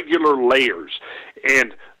forms regular layers.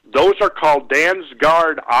 And those are called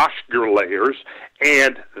Dansgaard-Oeschger layers,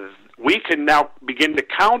 and we can now begin to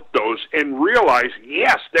count those and realize,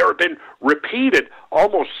 yes, there have been repeated,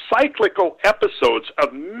 almost cyclical episodes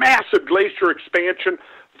of massive glacier expansion,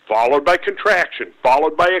 followed by contraction,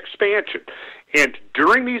 followed by expansion. And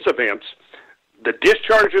during these events, the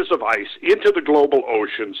discharges of ice into the global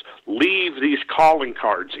oceans leave these calling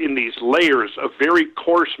cards in these layers of very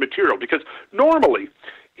coarse material. Because normally,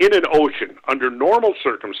 in an ocean, under normal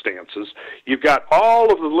circumstances, you've got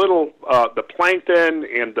all of the little, the plankton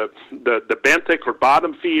and the benthic or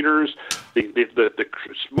bottom feeders, the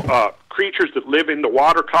creatures that live in the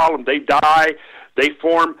water column, they die. They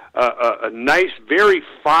form a nice, very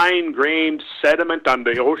fine-grained sediment on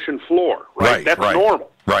the ocean floor, right? That's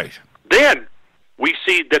normal. Right. Then we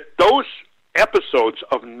see that those episodes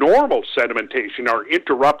of normal sedimentation are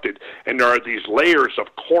interrupted, and there are these layers of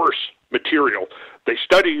coarse material. They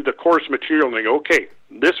study the coarse material and they go, okay,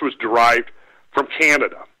 this was derived from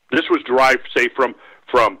Canada. This was derived, say, from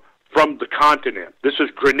the continent. This is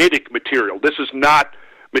granitic material. This is not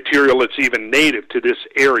material that's even native to this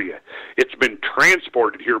area. It's been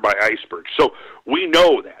transported here by icebergs. So we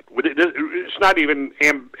know that. It's not even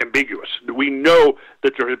ambiguous. We know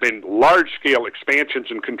that there have been large-scale expansions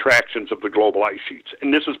and contractions of the global ice sheets,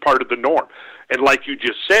 and this is part of the norm. And like you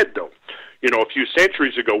just said, though, a few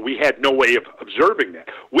centuries ago, we had no way of observing that.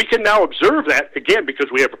 We can now observe that, again, because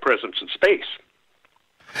we have a presence in space.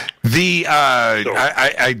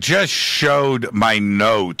 I just showed my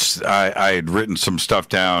notes. I had written some stuff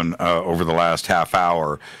down over the last half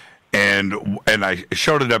hour, and I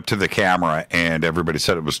showed it up to the camera, and everybody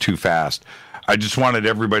said it was too fast. I just wanted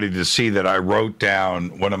everybody to see that I wrote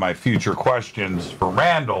down one of my future questions for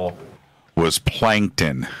Randall was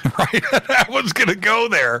plankton, right? I was going to go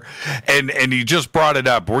there, and you just brought it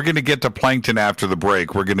up. We're going to get to plankton after the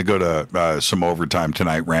break. We're going to go to some overtime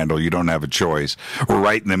tonight, Randall. You don't have a choice. We're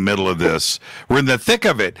right in the middle of this. We're in the thick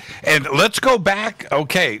of it. And let's go back.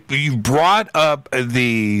 Okay, you brought up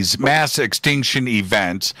these mass extinction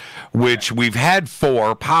events, which we've had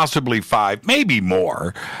 4, possibly 5, maybe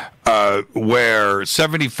more, where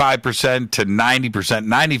 75% to 90%,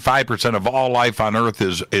 95% of all life on Earth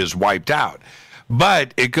is wiped out.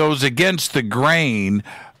 But it goes against the grain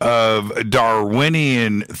of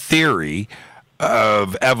Darwinian theory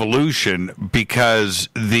of evolution because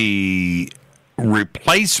the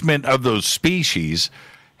replacement of those species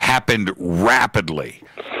happened rapidly.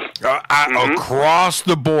 Across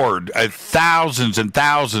the board, thousands and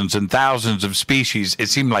thousands and thousands of species, it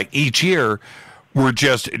seemed like each year, were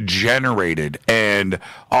just generated, and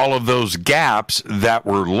all of those gaps that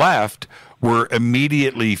were left were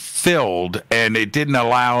immediately filled, and it didn't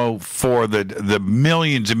allow for the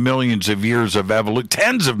millions and millions of years of evolution,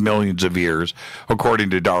 tens of millions of years, according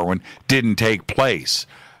to Darwin, didn't take place.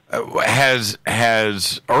 Has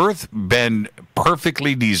Earth been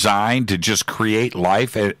perfectly designed to just create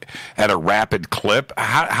life at a rapid clip?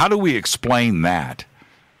 How do we explain that?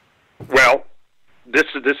 Well, this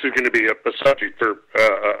is going to be a subject for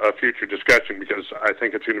a future discussion, because I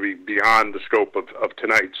think it's going to be beyond the scope of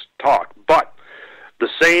tonight's talk. But the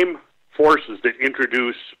same forces that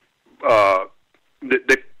introduce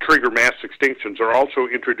that trigger mass extinctions are also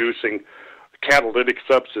introducing catalytic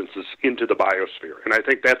substances into the biosphere, and I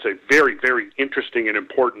think that's a very, very interesting and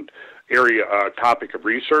important topic of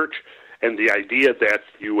research. And the idea that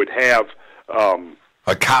you would have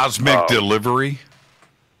a cosmic delivery.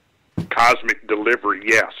 Cosmic delivery,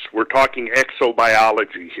 yes. We're talking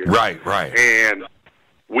exobiology here. Right. And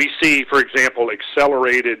we see, for example,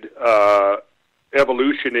 accelerated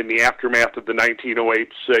evolution in the aftermath of the 1908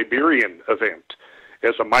 Siberian event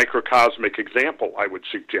as a microcosmic example, I would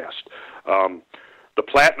suggest. The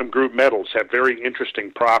platinum group metals have very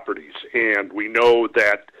interesting properties, and we know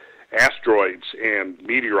that asteroids and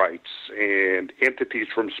meteorites and entities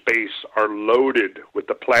from space are loaded with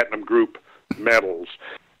the platinum group metals.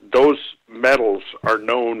 Those metals are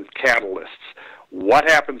known catalysts. What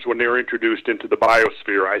happens when they're introduced into the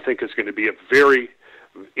biosphere, I think, is going to be a very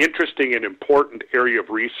interesting and important area of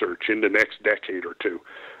research in the next decade or two.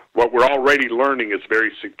 What we're already learning is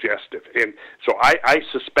very suggestive. And so I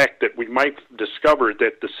suspect that we might discover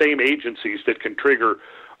that the same agencies that can trigger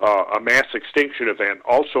a mass extinction event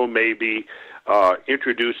also may be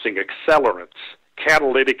introducing accelerants,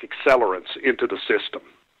 catalytic accelerants into the system.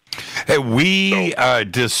 We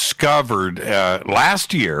discovered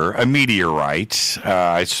last year a meteorite.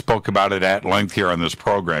 I spoke about it at length here on this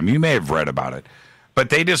program. You may have read about it. But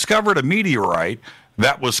they discovered a meteorite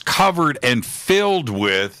that was covered and filled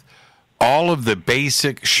with all of the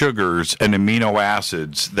basic sugars and amino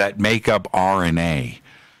acids that make up RNA.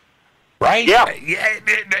 Right? Yeah.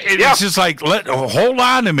 It's just like, hold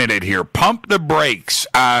on a minute here. Pump the brakes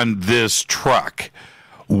on this truck.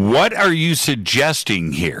 What are you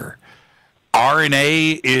suggesting here?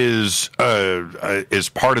 RNA is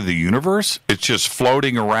part of the universe? It's just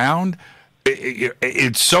floating around?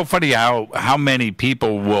 It's so funny how many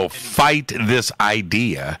people will fight this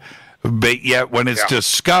idea, but yet when it's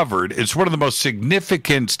discovered, it's one of the most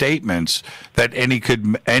significant statements that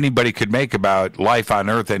anybody could make about life on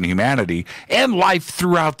Earth and humanity and life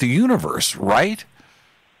throughout the universe, right?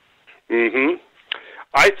 Mm-hmm.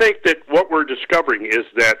 I think that what we're discovering is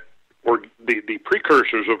that the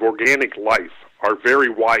precursors of organic life are very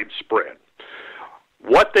widespread.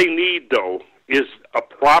 What they need, though, is a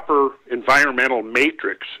proper environmental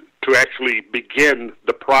matrix to actually begin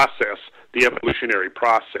the process, the evolutionary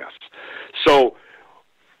process. So,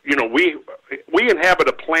 we inhabit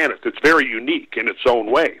a planet that's very unique in its own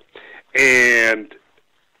way. And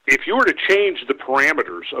if you were to change the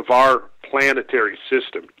parameters of our planetary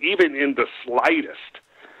system, even in the slightest,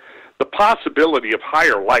 the possibility of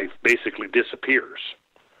higher life basically disappears.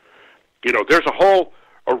 There's a whole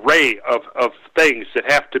array of things that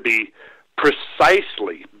have to be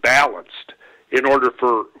precisely balanced in order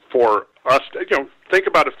for us to, think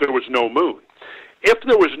about if there was no moon. If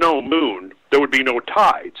there was no moon, there would be no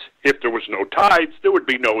tides. If there was no tides, there would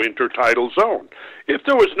be no intertidal zone. If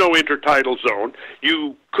there was no intertidal zone,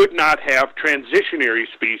 you could not have transitionary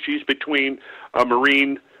species between a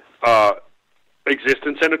marine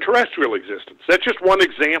existence and a terrestrial existence. That's just one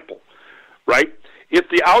example, right? If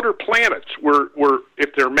the outer planets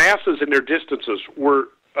if their masses and their distances were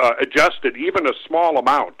adjusted even a small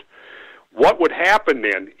amount, what would happen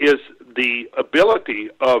then is the ability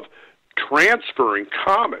of transferring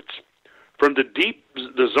comets from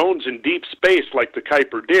the zones in deep space like the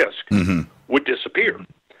Kuiper disk would disappear.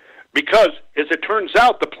 Because, as it turns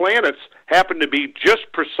out, the planets happen to be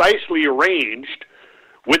just precisely arranged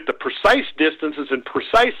with the precise distances and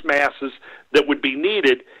precise masses that would be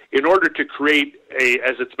needed in order to create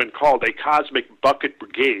as it's been called, a cosmic bucket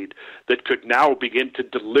brigade that could now begin to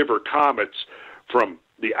deliver comets from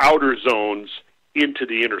the outer zones into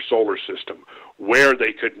the inner solar system, where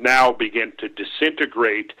they could now begin to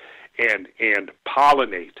disintegrate and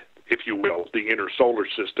pollinate, if you will, the inner solar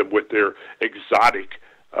system with their exotic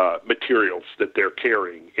materials that they're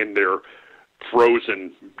carrying in their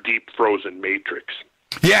deep frozen matrix.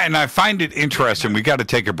 Yeah, and I find it interesting. We got to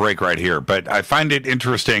take a break right here, but I find it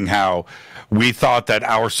interesting how we thought that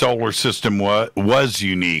our solar system was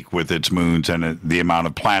unique with its moons and the amount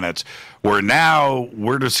of planets, where now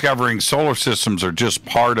we're discovering solar systems are just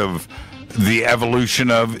part of the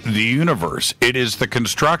evolution of the universe. It is the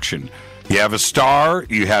construction. You have a star,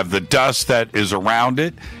 you have the dust that is around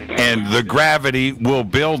it, and the gravity will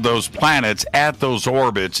build those planets at those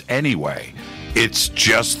orbits anyway. It's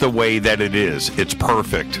just the way that it is. It's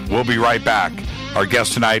perfect. We'll be right back. Our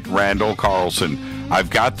guest tonight, Randall Carlson. I've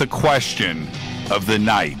got the question of the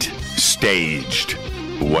night staged.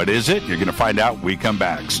 What is it? You're going to find out when we come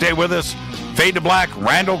back. Stay with us. Fade to Black,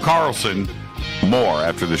 Randall Carlson. More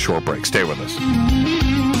after the short break. Stay with us.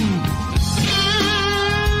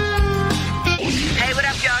 Hey, what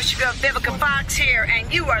up, y'all? It's your girl Vivica Fox here,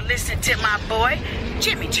 and you are listening to my boy,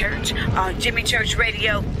 Jimmy Church, on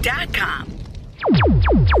JimmyChurchRadio.com.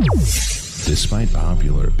 Despite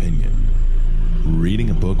popular opinion, reading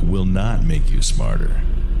a book will not make you smarter.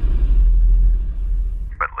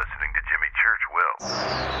 But listening to Jimmy Church will.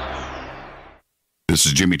 This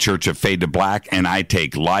is Jimmy Church of Fade to Black, and I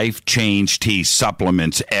take Life Change Tea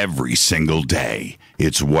supplements every single day.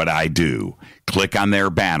 It's what I do. Click on their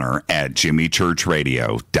banner at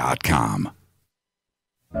JimmyChurchRadio.com.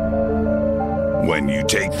 When you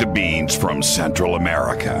take the beans from Central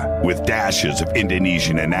America with dashes of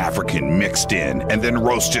Indonesian and African mixed in and then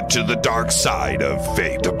roasted to the dark side of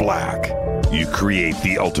Fade to Black, you create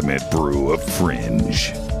the ultimate brew of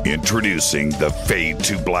fringe. Introducing the Fade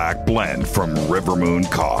to Black blend from River Moon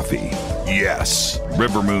Coffee. Yes,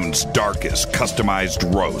 River Moon's darkest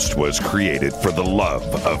customized roast was created for the love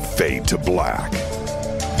of Fade to Black.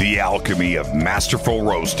 The alchemy of masterful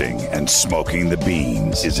roasting and smoking the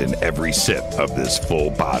beans is in every sip of this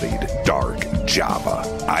full-bodied, dark Java.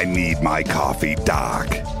 I need my coffee dark,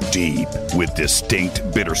 deep, with distinct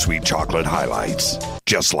bittersweet chocolate highlights,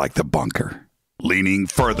 just like the bunker. Leaning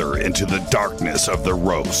further into the darkness of the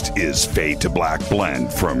roast is Fade to Black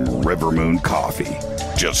blend from River Moon Coffee.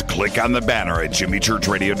 Just click on the banner at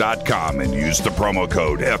JimmyChurchRadio.com and use the promo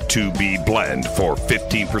code F2BBLEND for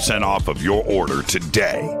 15% off of your order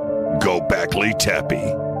today. Go Beckley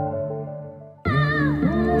Teppy.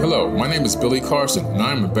 Hello, my name is Billy Carson, and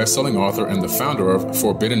I am a best-selling author and the founder of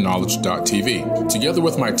ForbiddenKnowledge.tv. Together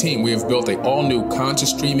with my team, we have built an all-new conscious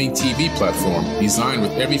streaming TV platform designed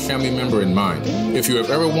with every family member in mind. If you have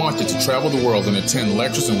ever wanted to travel the world and attend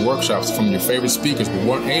lectures and workshops from your favorite speakers but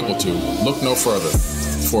weren't able to, look no further.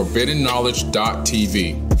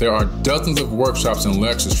 ForbiddenKnowledge.tv. There are dozens of workshops and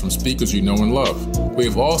lectures from speakers you know and love. We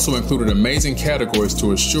have also included amazing categories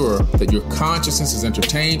to assure that your consciousness is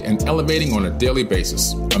entertained and elevating on a daily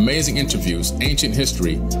basis. Amazing interviews, ancient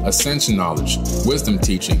history, ascension knowledge, wisdom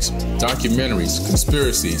teachings, documentaries,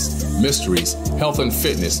 conspiracies, mysteries, health and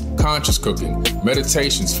fitness, conscious cooking,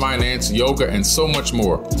 meditations, finance, yoga, and so much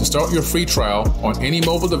more. To start your free trial on any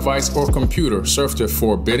mobile device or computer, surf to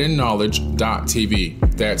ForbiddenKnowledge.tv.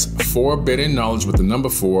 That's Forbidden Knowledge with the number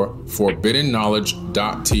 4,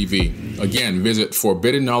 ForbiddenKnowledge.tv. Again, visit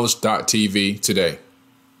ForbiddenKnowledge.tv today.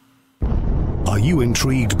 Are you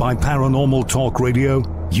intrigued by Paranormal Talk Radio?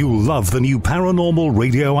 You'll love the new Paranormal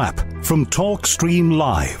Radio app from TalkStream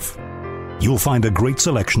Live. You'll find a great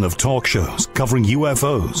selection of talk shows covering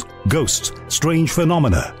UFOs, ghosts, strange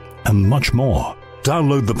phenomena, and much more.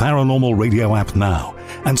 Download the Paranormal Radio app now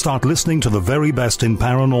and start listening to the very best in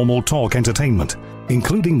paranormal talk entertainment,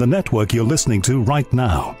 including the network you're listening to right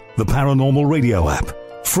now, the Paranormal Radio app,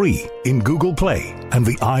 free in Google Play and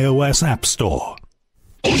the iOS App Store.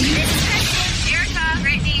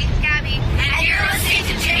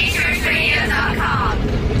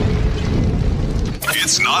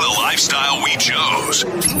 It's not a lifestyle we chose.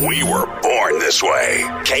 We were born this way.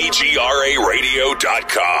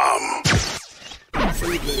 KGRARadio.com.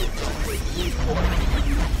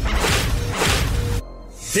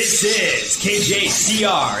 This is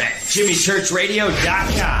KJCR at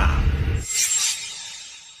JimmyChurchRadio.com.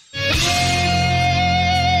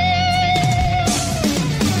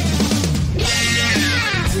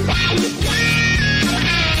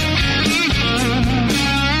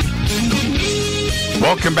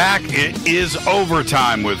 Welcome back. It is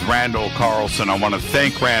overtime with Randall Carlson. I want to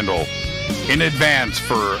thank Randall in advance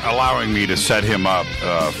for allowing me to set him up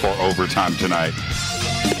for overtime tonight.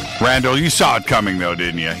 Randall, you saw it coming, though,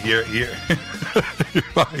 didn't you? You're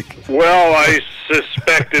like... Well, I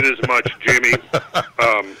suspected as much, Jimmy.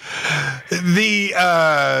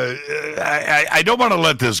 I don't want to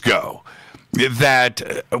let this go. That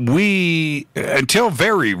we, until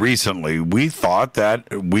very recently, we thought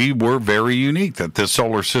that we were very unique, that the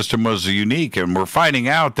solar system was unique, and we're finding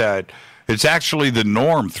out that it's actually the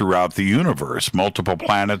norm throughout the universe. Multiple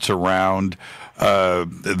planets around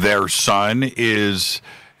their sun is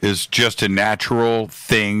just a natural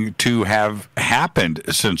thing to have happened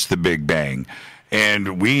since the Big Bang.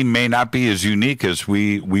 And we may not be as unique as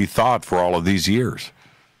we thought for all of these years.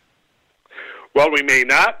 Well, we may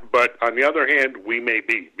not, but on the other hand, we may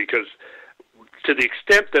be, because to the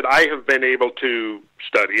extent that I have been able to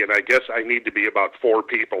study, and I guess I need to be about 4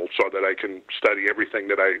 people so that I can study everything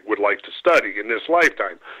that I would like to study in this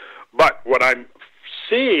lifetime. But what I'm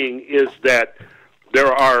seeing is that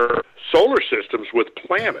there are solar systems with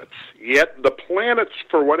planets, yet the planets,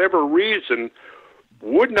 for whatever reason,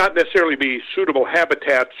 would not necessarily be suitable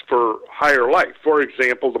habitats for higher life. For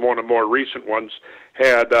example, one of the more recent ones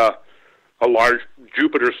had a large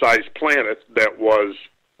Jupiter-sized planet that was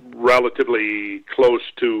relatively close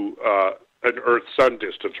to an Earth-Sun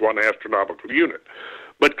distance, 1 astronomical unit.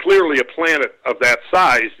 But clearly a planet of that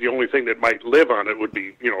size, the only thing that might live on it would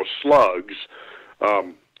be, slugs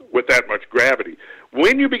with that much gravity.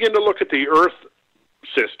 When you begin to look at the Earth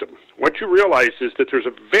system, what you realize is that there's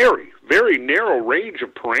a very, very narrow range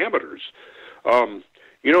of parameters.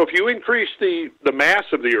 If you increase the mass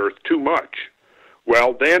of the Earth too much,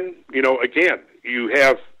 well, then, again, you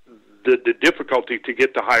have the difficulty to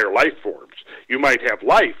get to higher life forms. You might have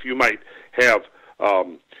life. You might have,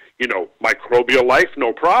 microbial life,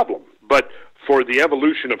 no problem. But for the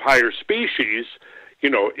evolution of higher species,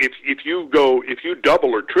 if you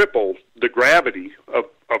double or triple the gravity of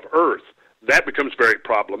Earth, that becomes very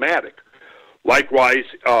problematic. Likewise,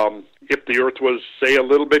 if the Earth was, say, a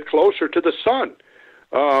little bit closer to the sun,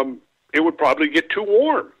 it would probably get too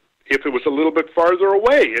warm. If it was a little bit farther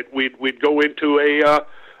away, we'd go into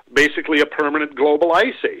basically a permanent global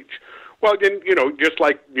ice age. Well, then, just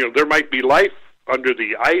like, there might be life under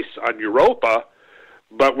the ice on Europa,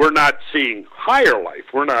 but we're not seeing higher life.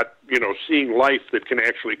 We're not, seeing life that can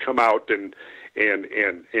actually come out and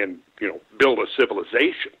build a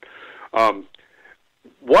civilization.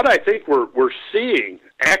 What I think we're seeing,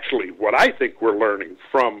 actually, what I think we're learning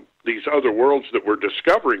from these other worlds that we're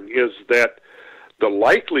discovering is that the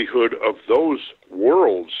likelihood of those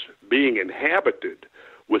worlds being inhabited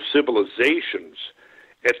with civilizations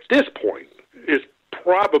at this point is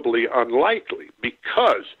probably unlikely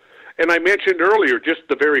because, and I mentioned earlier just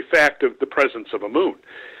the very fact of the presence of a moon.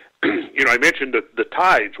 I mentioned the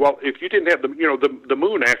tides. Well, if you didn't have the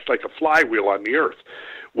moon acts like a flywheel on the Earth.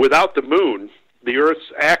 Without the moon, the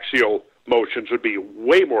Earth's axial motions would be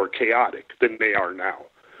way more chaotic than they are now,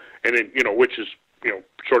 and which is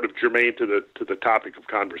sort of germane to the topic of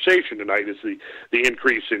conversation tonight is the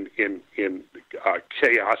increase in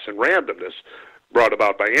chaos and randomness brought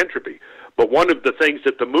about by entropy. But one of the things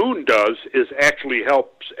that the moon does is actually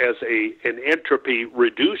helps as an entropy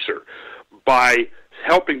reducer by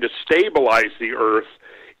helping to stabilize the Earth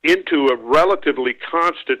into a relatively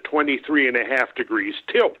constant 23.5 degrees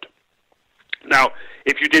tilt. Now,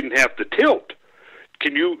 if you didn't have the tilt,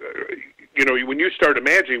 can you, when you start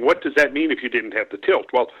imagining, what does that mean if you didn't have the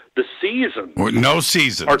tilt? Well, the seasons. No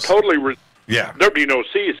seasons. Are totally. Yeah. There'd be no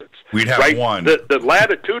seasons. We'd have one. The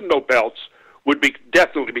latitudinal belts would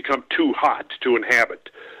definitely become too hot to inhabit.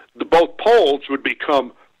 Both poles would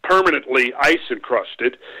become permanently ice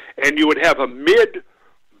encrusted, and you would have a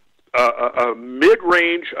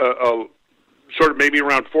mid-range, sort of maybe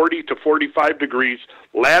around 40 to 45 degrees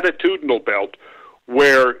latitudinal belt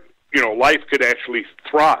where life could actually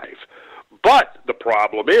thrive. But the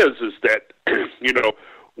problem is that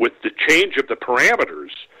with the change of the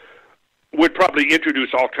parameters, would probably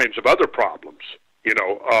introduce all kinds of other problems.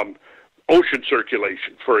 Ocean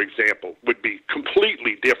circulation, for example, would be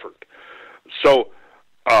completely different. So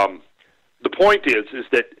the point is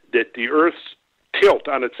that the Earth's tilt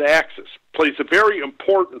on its axis plays a very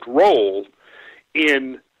important role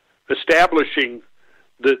in establishing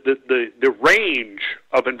the range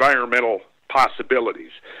of environmental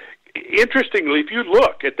possibilities. Interestingly, if you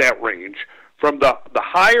look at that range from the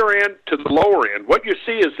higher end to the lower end, what you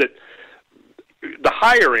see is that the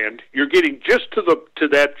higher end, you're getting just to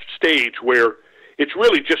that stage where it's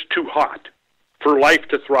really just too hot for life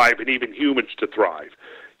to thrive and even humans to thrive.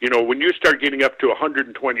 When you start getting up to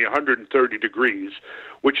 120, 130 degrees,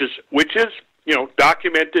 which is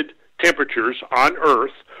documented temperatures on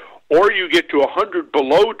Earth, or you get to 100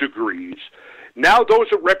 below degrees, now those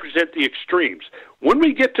represent the extremes. When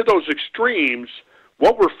we get to those extremes,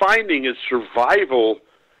 what we're finding is survival,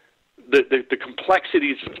 the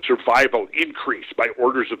complexities of survival increase by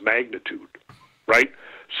orders of magnitude, right?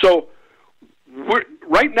 So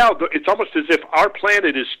right now, it's almost as if our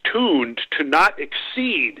planet is tuned to not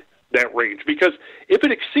exceed that range, because if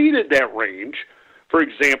it exceeded that range, for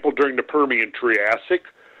example, during the Permian-Triassic,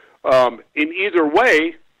 in either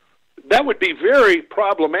way, that would be very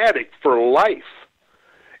problematic for life.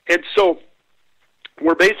 And so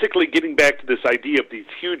we're basically getting back to this idea of these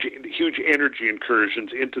huge energy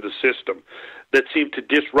incursions into the system that seem to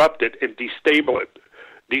disrupt it and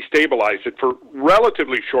destabilize it for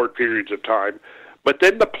relatively short periods of time. But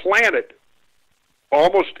then the planet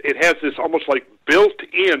it has this almost like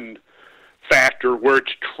built-in factor where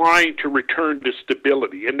it's trying to return to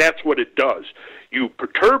stability, and that's what it does. You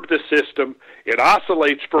perturb the system, it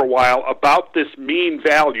oscillates for a while about this mean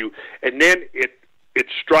value, and then it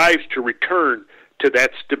strives to return to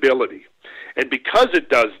that stability. And because it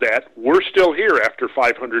does that, we're still here after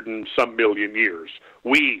 500 and some million years,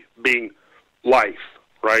 we being life,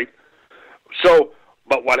 right? So,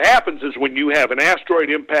 but what happens is when you have an asteroid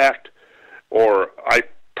impact, or I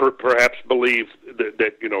perhaps believe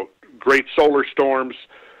that great solar storms,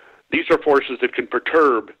 these are forces that can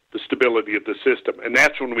perturb the stability of the system, and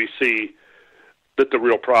that's when we see that the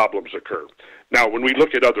real problems occur. Now, when we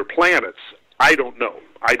look at other planets, I don't know.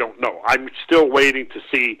 I'm still waiting to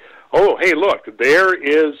see, oh, hey, look, there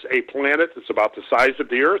is a planet that's about the size of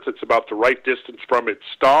the Earth. It's about the right distance from its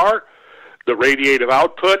star. The radiative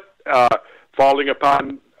output falling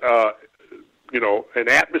upon, an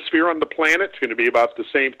atmosphere on the planet is going to be about the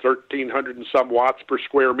same 1,300 and some watts per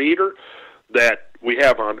square meter that we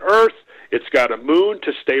have on Earth. It's got a moon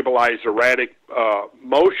to stabilize erratic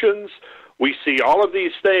motions. We see all of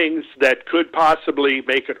these things that could possibly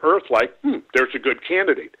make it Earth-like. There's a good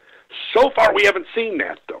candidate. So far, we haven't seen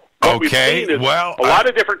that, though. What we've seen is a lot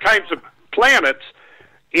of different kinds of planets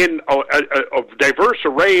in a diverse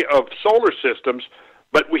array of solar systems,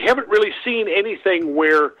 but we haven't really seen anything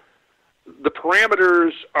where the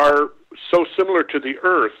parameters are so similar to the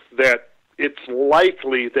Earth that it's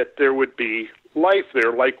likely that there would be life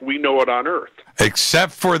there like we know it on Earth.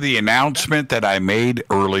 Except for the announcement that I made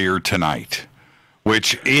earlier tonight,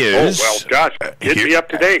 which is... Oh, well, gosh, get me up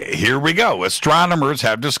to date. Here we go. Astronomers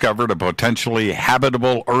have discovered a potentially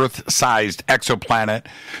habitable Earth-sized exoplanet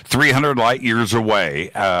 300 light years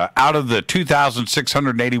away. Out of the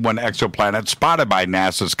 2,681 exoplanets spotted by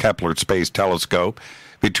NASA's Kepler Space Telescope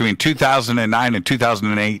between 2009 and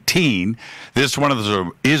 2018, this one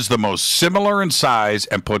is the most similar in size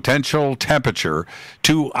and potential temperature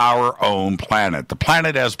to our own planet. The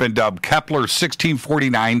planet has been dubbed Kepler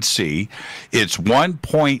 1649c. It's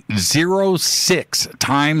 1.06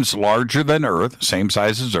 times larger than Earth, same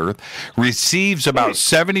size as Earth, receives about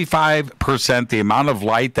 75% the amount of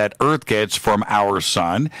light that Earth gets from our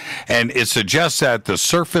sun, and it suggests that the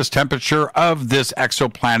surface temperature of this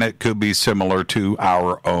exoplanet could be similar to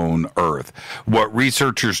our own Earth. What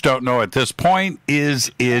researchers don't know at this point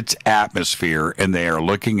is its atmosphere, and they are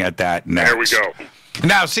looking at that next. There we go.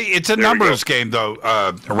 Now, see, it's a numbers game, though,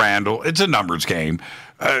 Randall. It's a numbers game.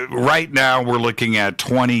 Right now, we're looking at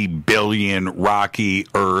 20 billion rocky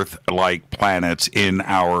Earth-like planets in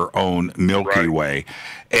our own Milky Way.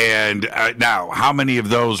 And now, how many of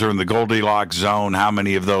those are in the Goldilocks zone? How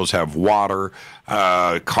many of those have water,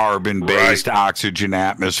 carbon-based oxygen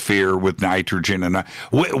atmosphere with nitrogen? And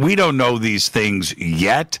we don't know these things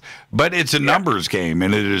yet, but it's a numbers game,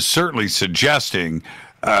 and it is certainly suggesting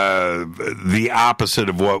the opposite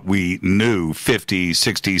of what we knew 50,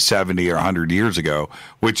 60, 70, or 100 years ago,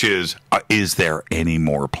 which is there any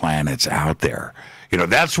more planets out there?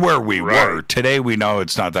 That's where we were. Today we know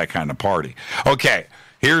it's not that kind of party. Okay,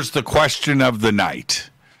 here's the question of the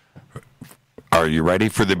night. Are you ready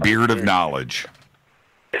for the beard of knowledge?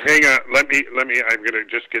 Hang on, let me, I'm going to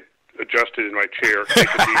just get adjusted in my chair.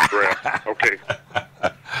 Take a deep breath. Okay.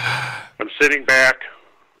 I'm sitting back.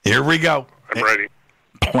 Here we go. I'm ready.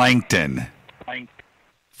 Plankton.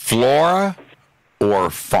 Flora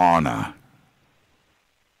or fauna?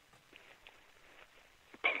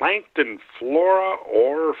 Plankton, flora,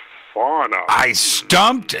 or fauna? I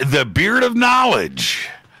stumped the beard of knowledge.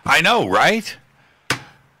 I know, right?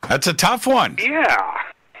 That's a tough one. Yeah,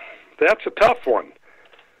 that's a tough one.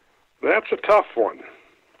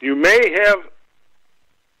 You may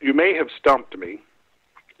have stumped me.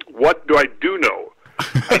 What do I do know?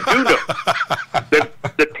 I do know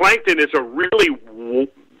that plankton is a really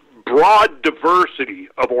broad diversity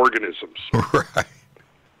of organisms. Right.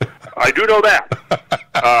 I do know that.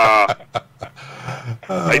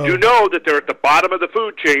 I do know that they're at the bottom of the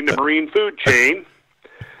food chain, the marine food chain.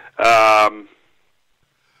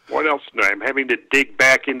 What else? I'm having to dig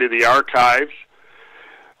back into the archives.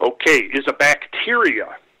 Okay, is a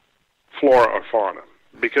bacteria flora or fauna?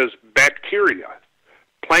 Because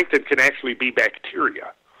plankton can actually be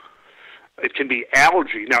bacteria. It can be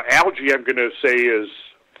algae. Now, algae, I'm going to say, is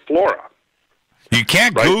flora. You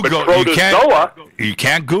can't Google. You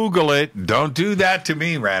can't Google it. Don't do that to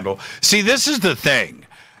me, Randall. See, this is the thing.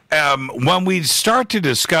 When we start to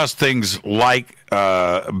discuss things like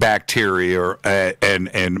bacteria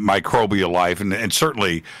and microbial life, and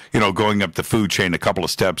certainly, going up the food chain a couple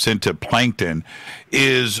of steps into plankton,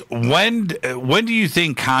 is when do you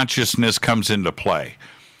think consciousness comes into play?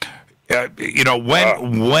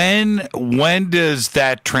 When does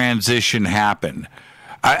that transition happen?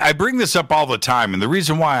 I bring this up all the time, and the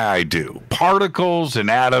reason why I do, particles and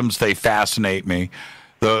atoms, they fascinate me.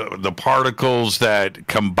 The particles that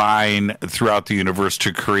combine throughout the universe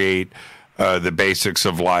to create the basics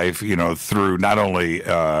of life, through not only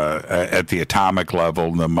at the atomic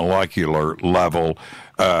level, the molecular level,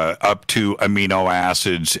 up to amino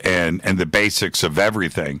acids and the basics of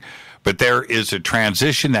everything. But there is a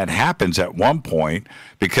transition that happens at one point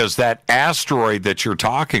because that asteroid that you're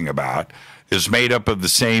talking about is made up of the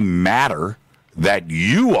same matter that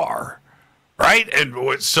you are, right?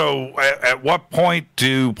 And so at what point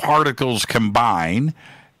do particles combine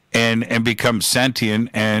and become sentient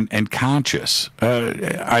and conscious?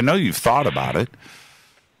 I know you've thought about it.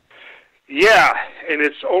 Yeah, and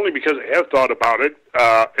it's only because I have thought about it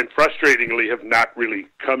and frustratingly have not really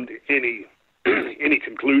come to any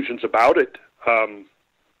conclusions about it.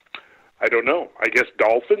 I don't know. I guess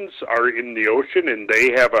dolphins are in the ocean and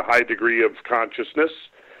they have a high degree of consciousness.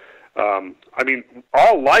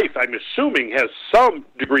 All life, I'm assuming, has some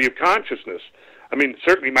degree of consciousness.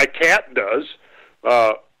 Certainly my cat does.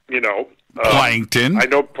 Plankton. I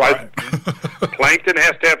know plankton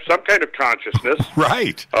has to have some kind of consciousness.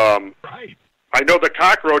 Right. Right. I know the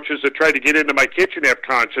cockroaches that try to get into my kitchen have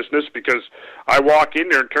consciousness because I walk in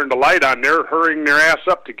there and turn the light on. They're hurrying their ass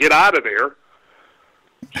up to get out of there.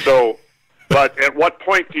 So, but at what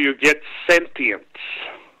point do you get sentience?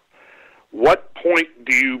 What point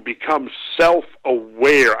do you become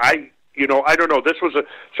self-aware? I don't know. This was a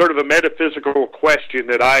sort of a metaphysical question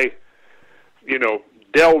that I,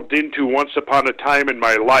 delved into once upon a time in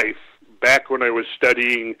my life, back when I was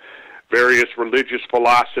studying various religious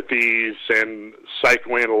philosophies and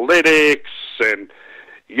psychoanalytics and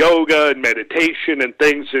yoga and meditation and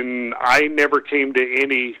things, and I never came to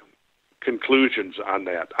any conclusions on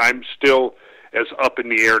that. I'm still as up in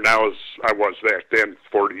the air now as I was back then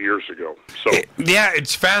 40 years ago. So yeah,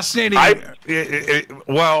 it's fascinating.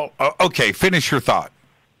 Okay, finish your thought.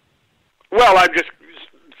 Well, I'm just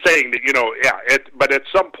saying that, but at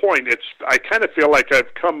some point, I kind of feel like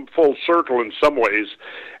I've come full circle in some ways,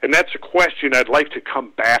 and that's a question I'd like to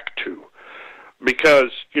come back to, because,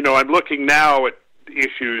 I'm looking now at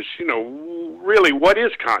issues, really, what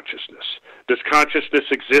is consciousness? Does consciousness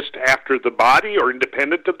exist after the body or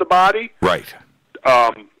independent of the body? Right.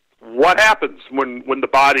 What happens when the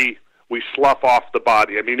body, we slough off the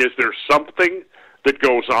body? Is there something that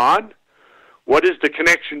goes on? What is the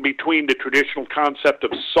connection between the traditional concept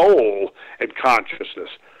of soul and consciousness?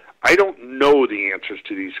 I don't know the answers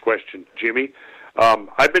to these questions, Jimmy.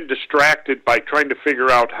 I've been distracted by trying to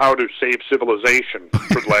figure out how to save civilization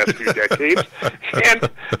for the last few decades, and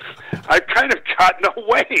I've kind of gotten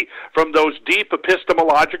away from those deep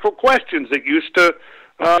epistemological questions that used to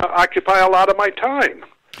occupy a lot of my time.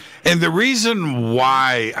 And the reason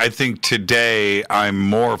why I think today I'm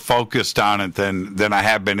more focused on it than I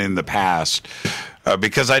have been in the past,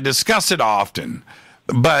 because I discuss it often.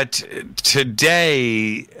 But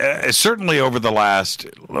today, certainly over the last,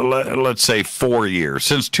 let's say, 4 years,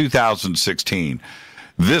 since 2016,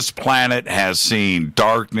 this planet has seen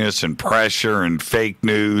darkness and pressure and fake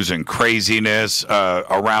news and craziness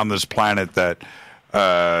around this planet that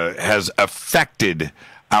has affected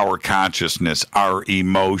our consciousness, our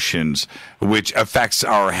emotions, which affects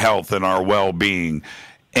our health and our well-being.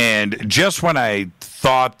 And just when I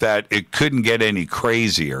thought that it couldn't get any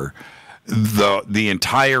crazier, the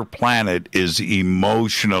entire planet is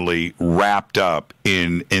emotionally wrapped up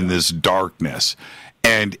in this darkness.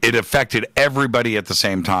 And it affected everybody at the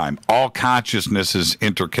same time. All consciousness is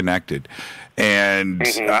interconnected. And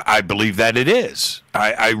I believe that it is.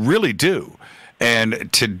 I really do.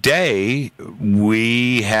 And today,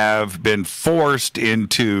 we have been forced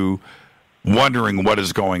into wondering what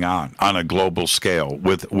is going on a global scale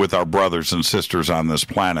with our brothers and sisters on this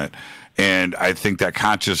planet. And I think that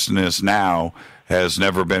consciousness now has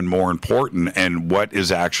never been more important, and what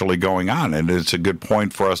is actually going on. And it's a good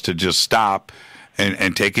point for us to just stop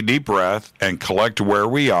and take a deep breath and collect where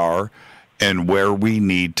we are and where we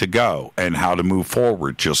need to go and how to move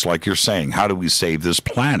forward, just like you're saying. How do we save this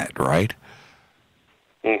planet, right?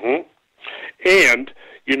 Mm-hmm. And,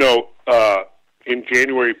 in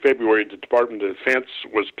January, February, the Department of Defense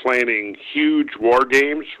was planning huge war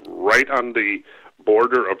games right on the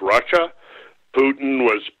border of Russia. Putin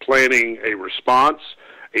was planning a response.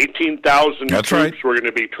 18,000 troops were going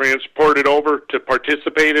to be transported over to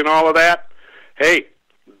participate in all of that. Hey,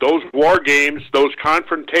 those war games, those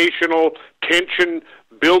confrontational,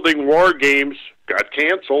 tension-building war games got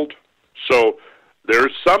canceled. So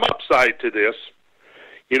there's some upside to this.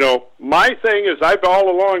 You know, my thing is I've all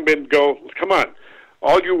along been come on,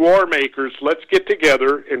 all you war makers, let's get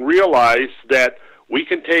together and realize that we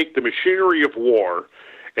can take the machinery of war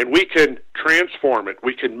and we can transform it.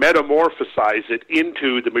 We can metamorphosize it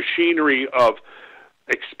into the machinery of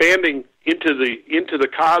expanding into the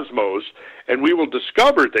cosmos, and we will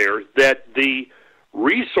discover there that the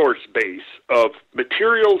resource base of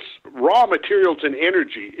materials, raw materials and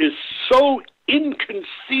energy is so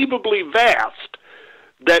inconceivably vast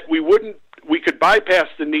that we could bypass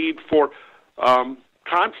the need for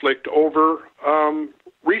conflict over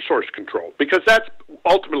resource control, because that's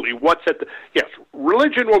ultimately what's at the, yes,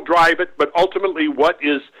 religion will drive it, but ultimately what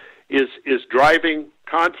is driving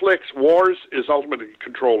conflicts, wars, is ultimately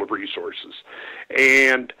control of resources.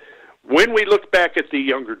 And when we look back at the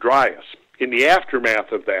Younger Dryas, in the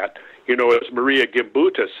aftermath of that, you know, as Maria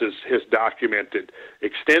Gimbutas has documented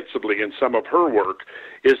extensively in some of her work,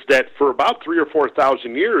 is that for about 3,000 or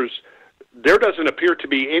 4,000 years, there doesn't appear to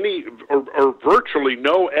be any or virtually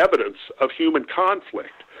no evidence of human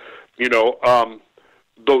conflict. You know,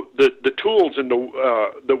 the tools in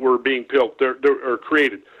that were being built or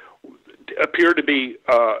created appear to be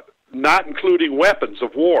not including weapons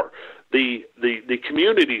of war. The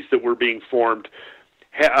communities that were being formed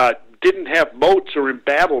didn't have moats or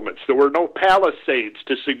embattlements. There were no palisades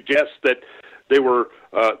to suggest that they were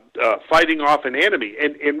fighting off an enemy.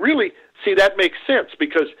 And really, see, that makes sense,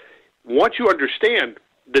 because once you understand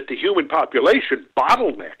that the human population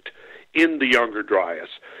bottlenecked in the Younger Dryas,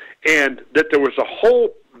 and that there was a whole,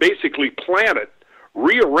 basically, planet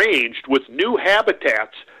rearranged with new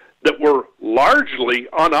habitats that were largely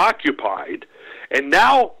unoccupied, and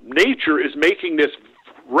now nature is making this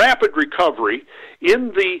rapid recovery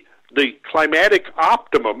in the climatic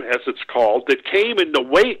optimum, as it's called, that came in the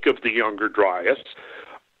wake of the Younger Dryas.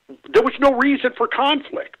 There was no reason for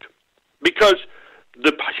conflict, because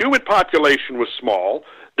the human population was small,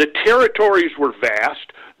 the territories were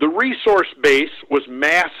vast, the resource base was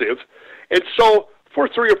massive, and so for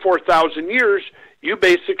 3,000 or 4,000 years, you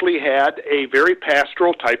basically had a very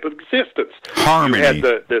pastoral type of existence. Harmony. You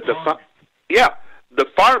had the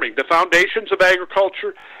farming, the foundations of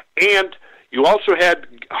agriculture, and you also had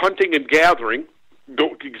hunting and gathering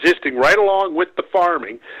existing right along with the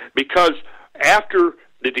farming, because after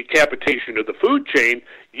the decapitation of the food chain,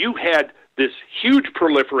 you had this huge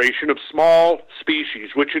proliferation of small species,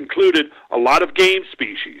 which included a lot of game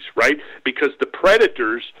species, right? Because the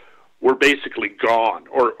predators were basically gone,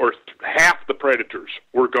 or half the predators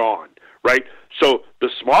were gone, right? So the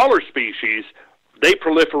smaller species, they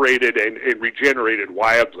proliferated and regenerated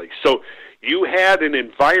wildly. So you had an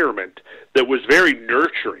environment that was very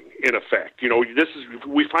nurturing, in effect. You know,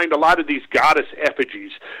 we find a lot of these goddess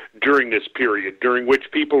effigies during this period, during which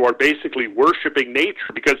people are basically worshiping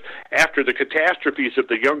nature, because after the catastrophes of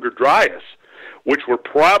the Younger Dryas, which were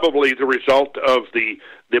probably the result of the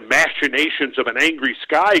machinations of an angry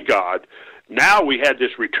sky god, now we had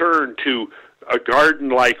this return to a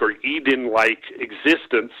garden-like or Eden-like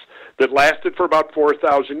existence that lasted for about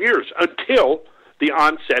 4,000 years, until the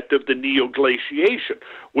onset of the neoglaciation,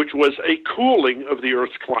 which was a cooling of the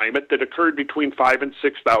Earth's climate that occurred between 5,000 and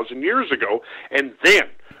 6,000 years ago. And then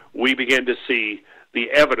we began to see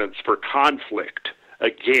the evidence for conflict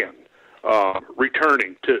again,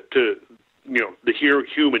 returning to the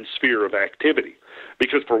human sphere of activity.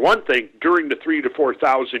 Because for one thing, during the 3,000 to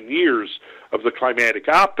 4,000 years of the climatic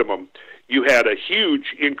optimum, you had a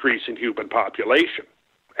huge increase in human population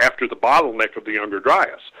after the bottleneck of the Younger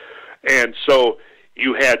Dryas. And so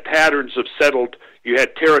you had patterns of you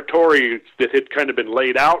had territories that had kind of been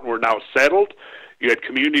laid out and were now settled. You had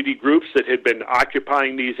community groups that had been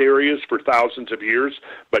occupying these areas for thousands of years.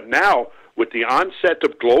 But now, with the onset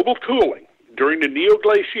of global cooling during the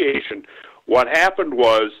neoglaciation, what happened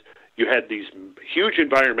was you had these huge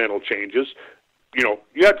environmental changes. You know,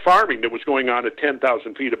 you had farming that was going on at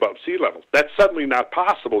 10,000 feet above sea level. That's suddenly not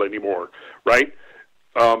possible anymore, right?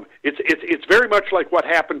 It's very much like what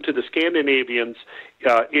happened to the Scandinavians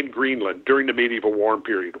in Greenland during the medieval warm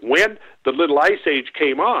period. When the Little Ice Age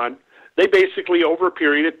came on, they basically, over a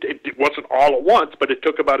period, it wasn't all at once, but it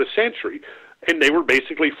took about a century, and they were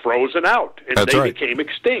basically frozen out, and became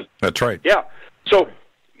extinct. That's right. Yeah. So,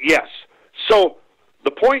 yes. So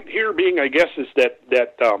the point here being, I guess, is that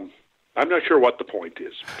I'm not sure what the point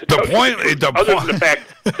is. Other than the fact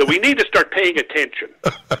that we need to start paying attention.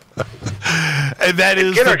 And that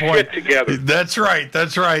is get the our point. Shit together. That's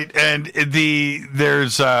right. And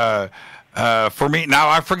there's for me now.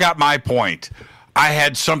 I forgot my point. I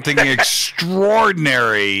had something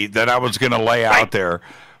extraordinary that I was going to lay out there,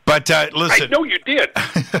 But listen. I know you did.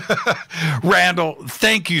 Randall,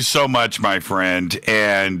 thank you so much, my friend.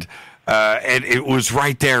 And it was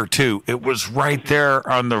right there too. It was right there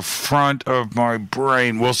on the front of my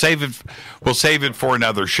brain. We'll save it for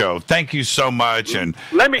another show. Thank you so much. And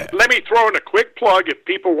let me throw in a quick plug if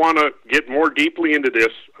people want to get more deeply into this.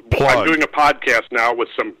 Plug. I'm doing a podcast now with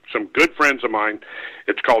some good friends of mine.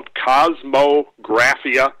 It's called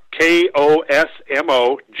Cosmographia,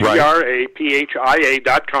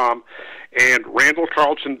 KOSMOGRAPHIA.com, and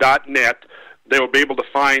RANDALLCARLSON.net. They will be able to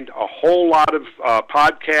find a whole lot of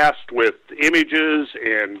podcasts with images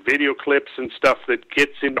and video clips and stuff that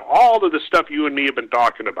gets into all of the stuff you and me have been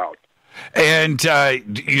talking about. And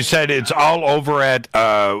you said it's all over at,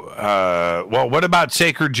 what about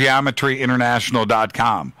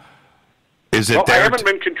SacredGeometryInternational.com? Is it there? I haven't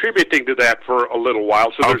been contributing to that for a little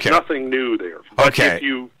while, so there's nothing new there. But if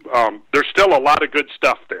you, there's still a lot of good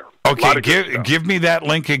stuff there. Okay, give me that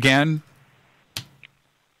link again.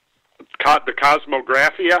 The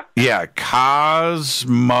Cosmographia? Yeah,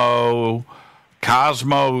 Cosmo,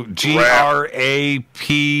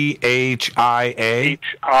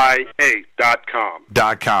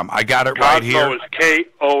 GRAPHIA.com. I got it right here. Cosmo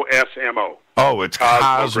is KOSMO. Oh, it's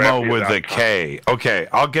Cosmo with a K. Okay,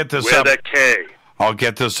 I'll get this up. With a K. I'll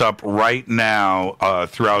get this up right now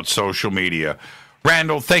throughout social media.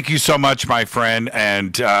 Randall, thank you so much, my friend.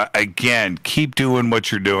 And again, keep doing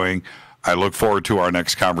what you're doing. I look forward to our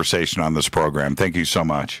next conversation on this program. Thank you so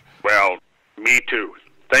much. Well, me too.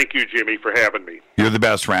 Thank you, Jimmy, for having me. You're the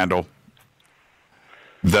best, Randall.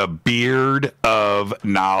 The beard of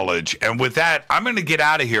knowledge. And with that, I'm going to get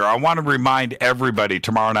out of here. I want to remind everybody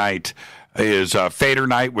tomorrow night is Fader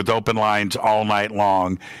Night with open lines all night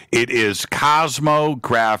long. It is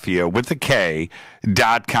Cosmographia with a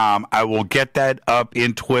K.com. I will get that up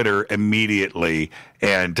in Twitter immediately,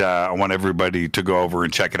 and I want everybody to go over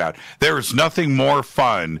and check it out. There is nothing more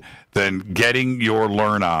fun than getting your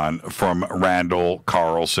learn on from Randall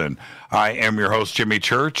Carlson. I am your host, Jimmy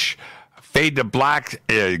Church. Fade to Black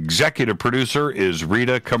executive producer is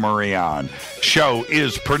Rita Camurian. Show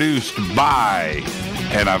is produced by,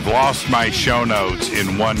 and I've lost my show notes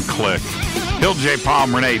in one click, Bill J.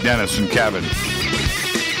 Palm, Renee Dennis, and Kevin.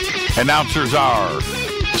 Announcers are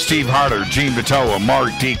Steve Harder, Gene Vitoa,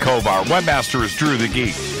 Mark D. Kovar. Webmaster is Drew the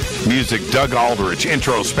Geek. Music, Doug Aldrich.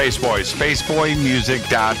 Intro, Spaceboy,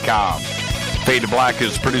 spaceboymusic.com. Fade to Black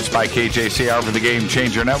is produced by KJCR for the Game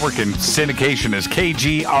Changer Network, and syndication is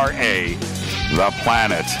KGRA, The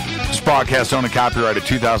Planet. This broadcast owned and copyrighted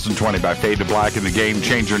 2020 by Fade to Black and the Game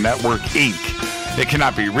Changer Network, Inc. It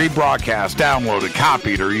cannot be rebroadcast, downloaded,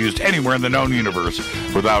 copied, or used anywhere in the known universe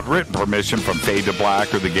without written permission from Fade to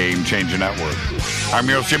Black or the Game Changer Network. I'm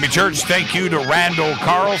your host, Jimmy Church. Thank you to Randall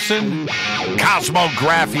Carlson.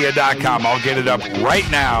 Cosmographia.com. I'll get it up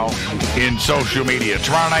right now in social media.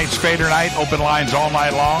 Tomorrow night's Fader Night. Open lines all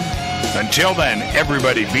night long. Until then,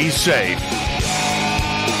 everybody be safe.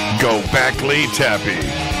 Go back, Lee Tappy.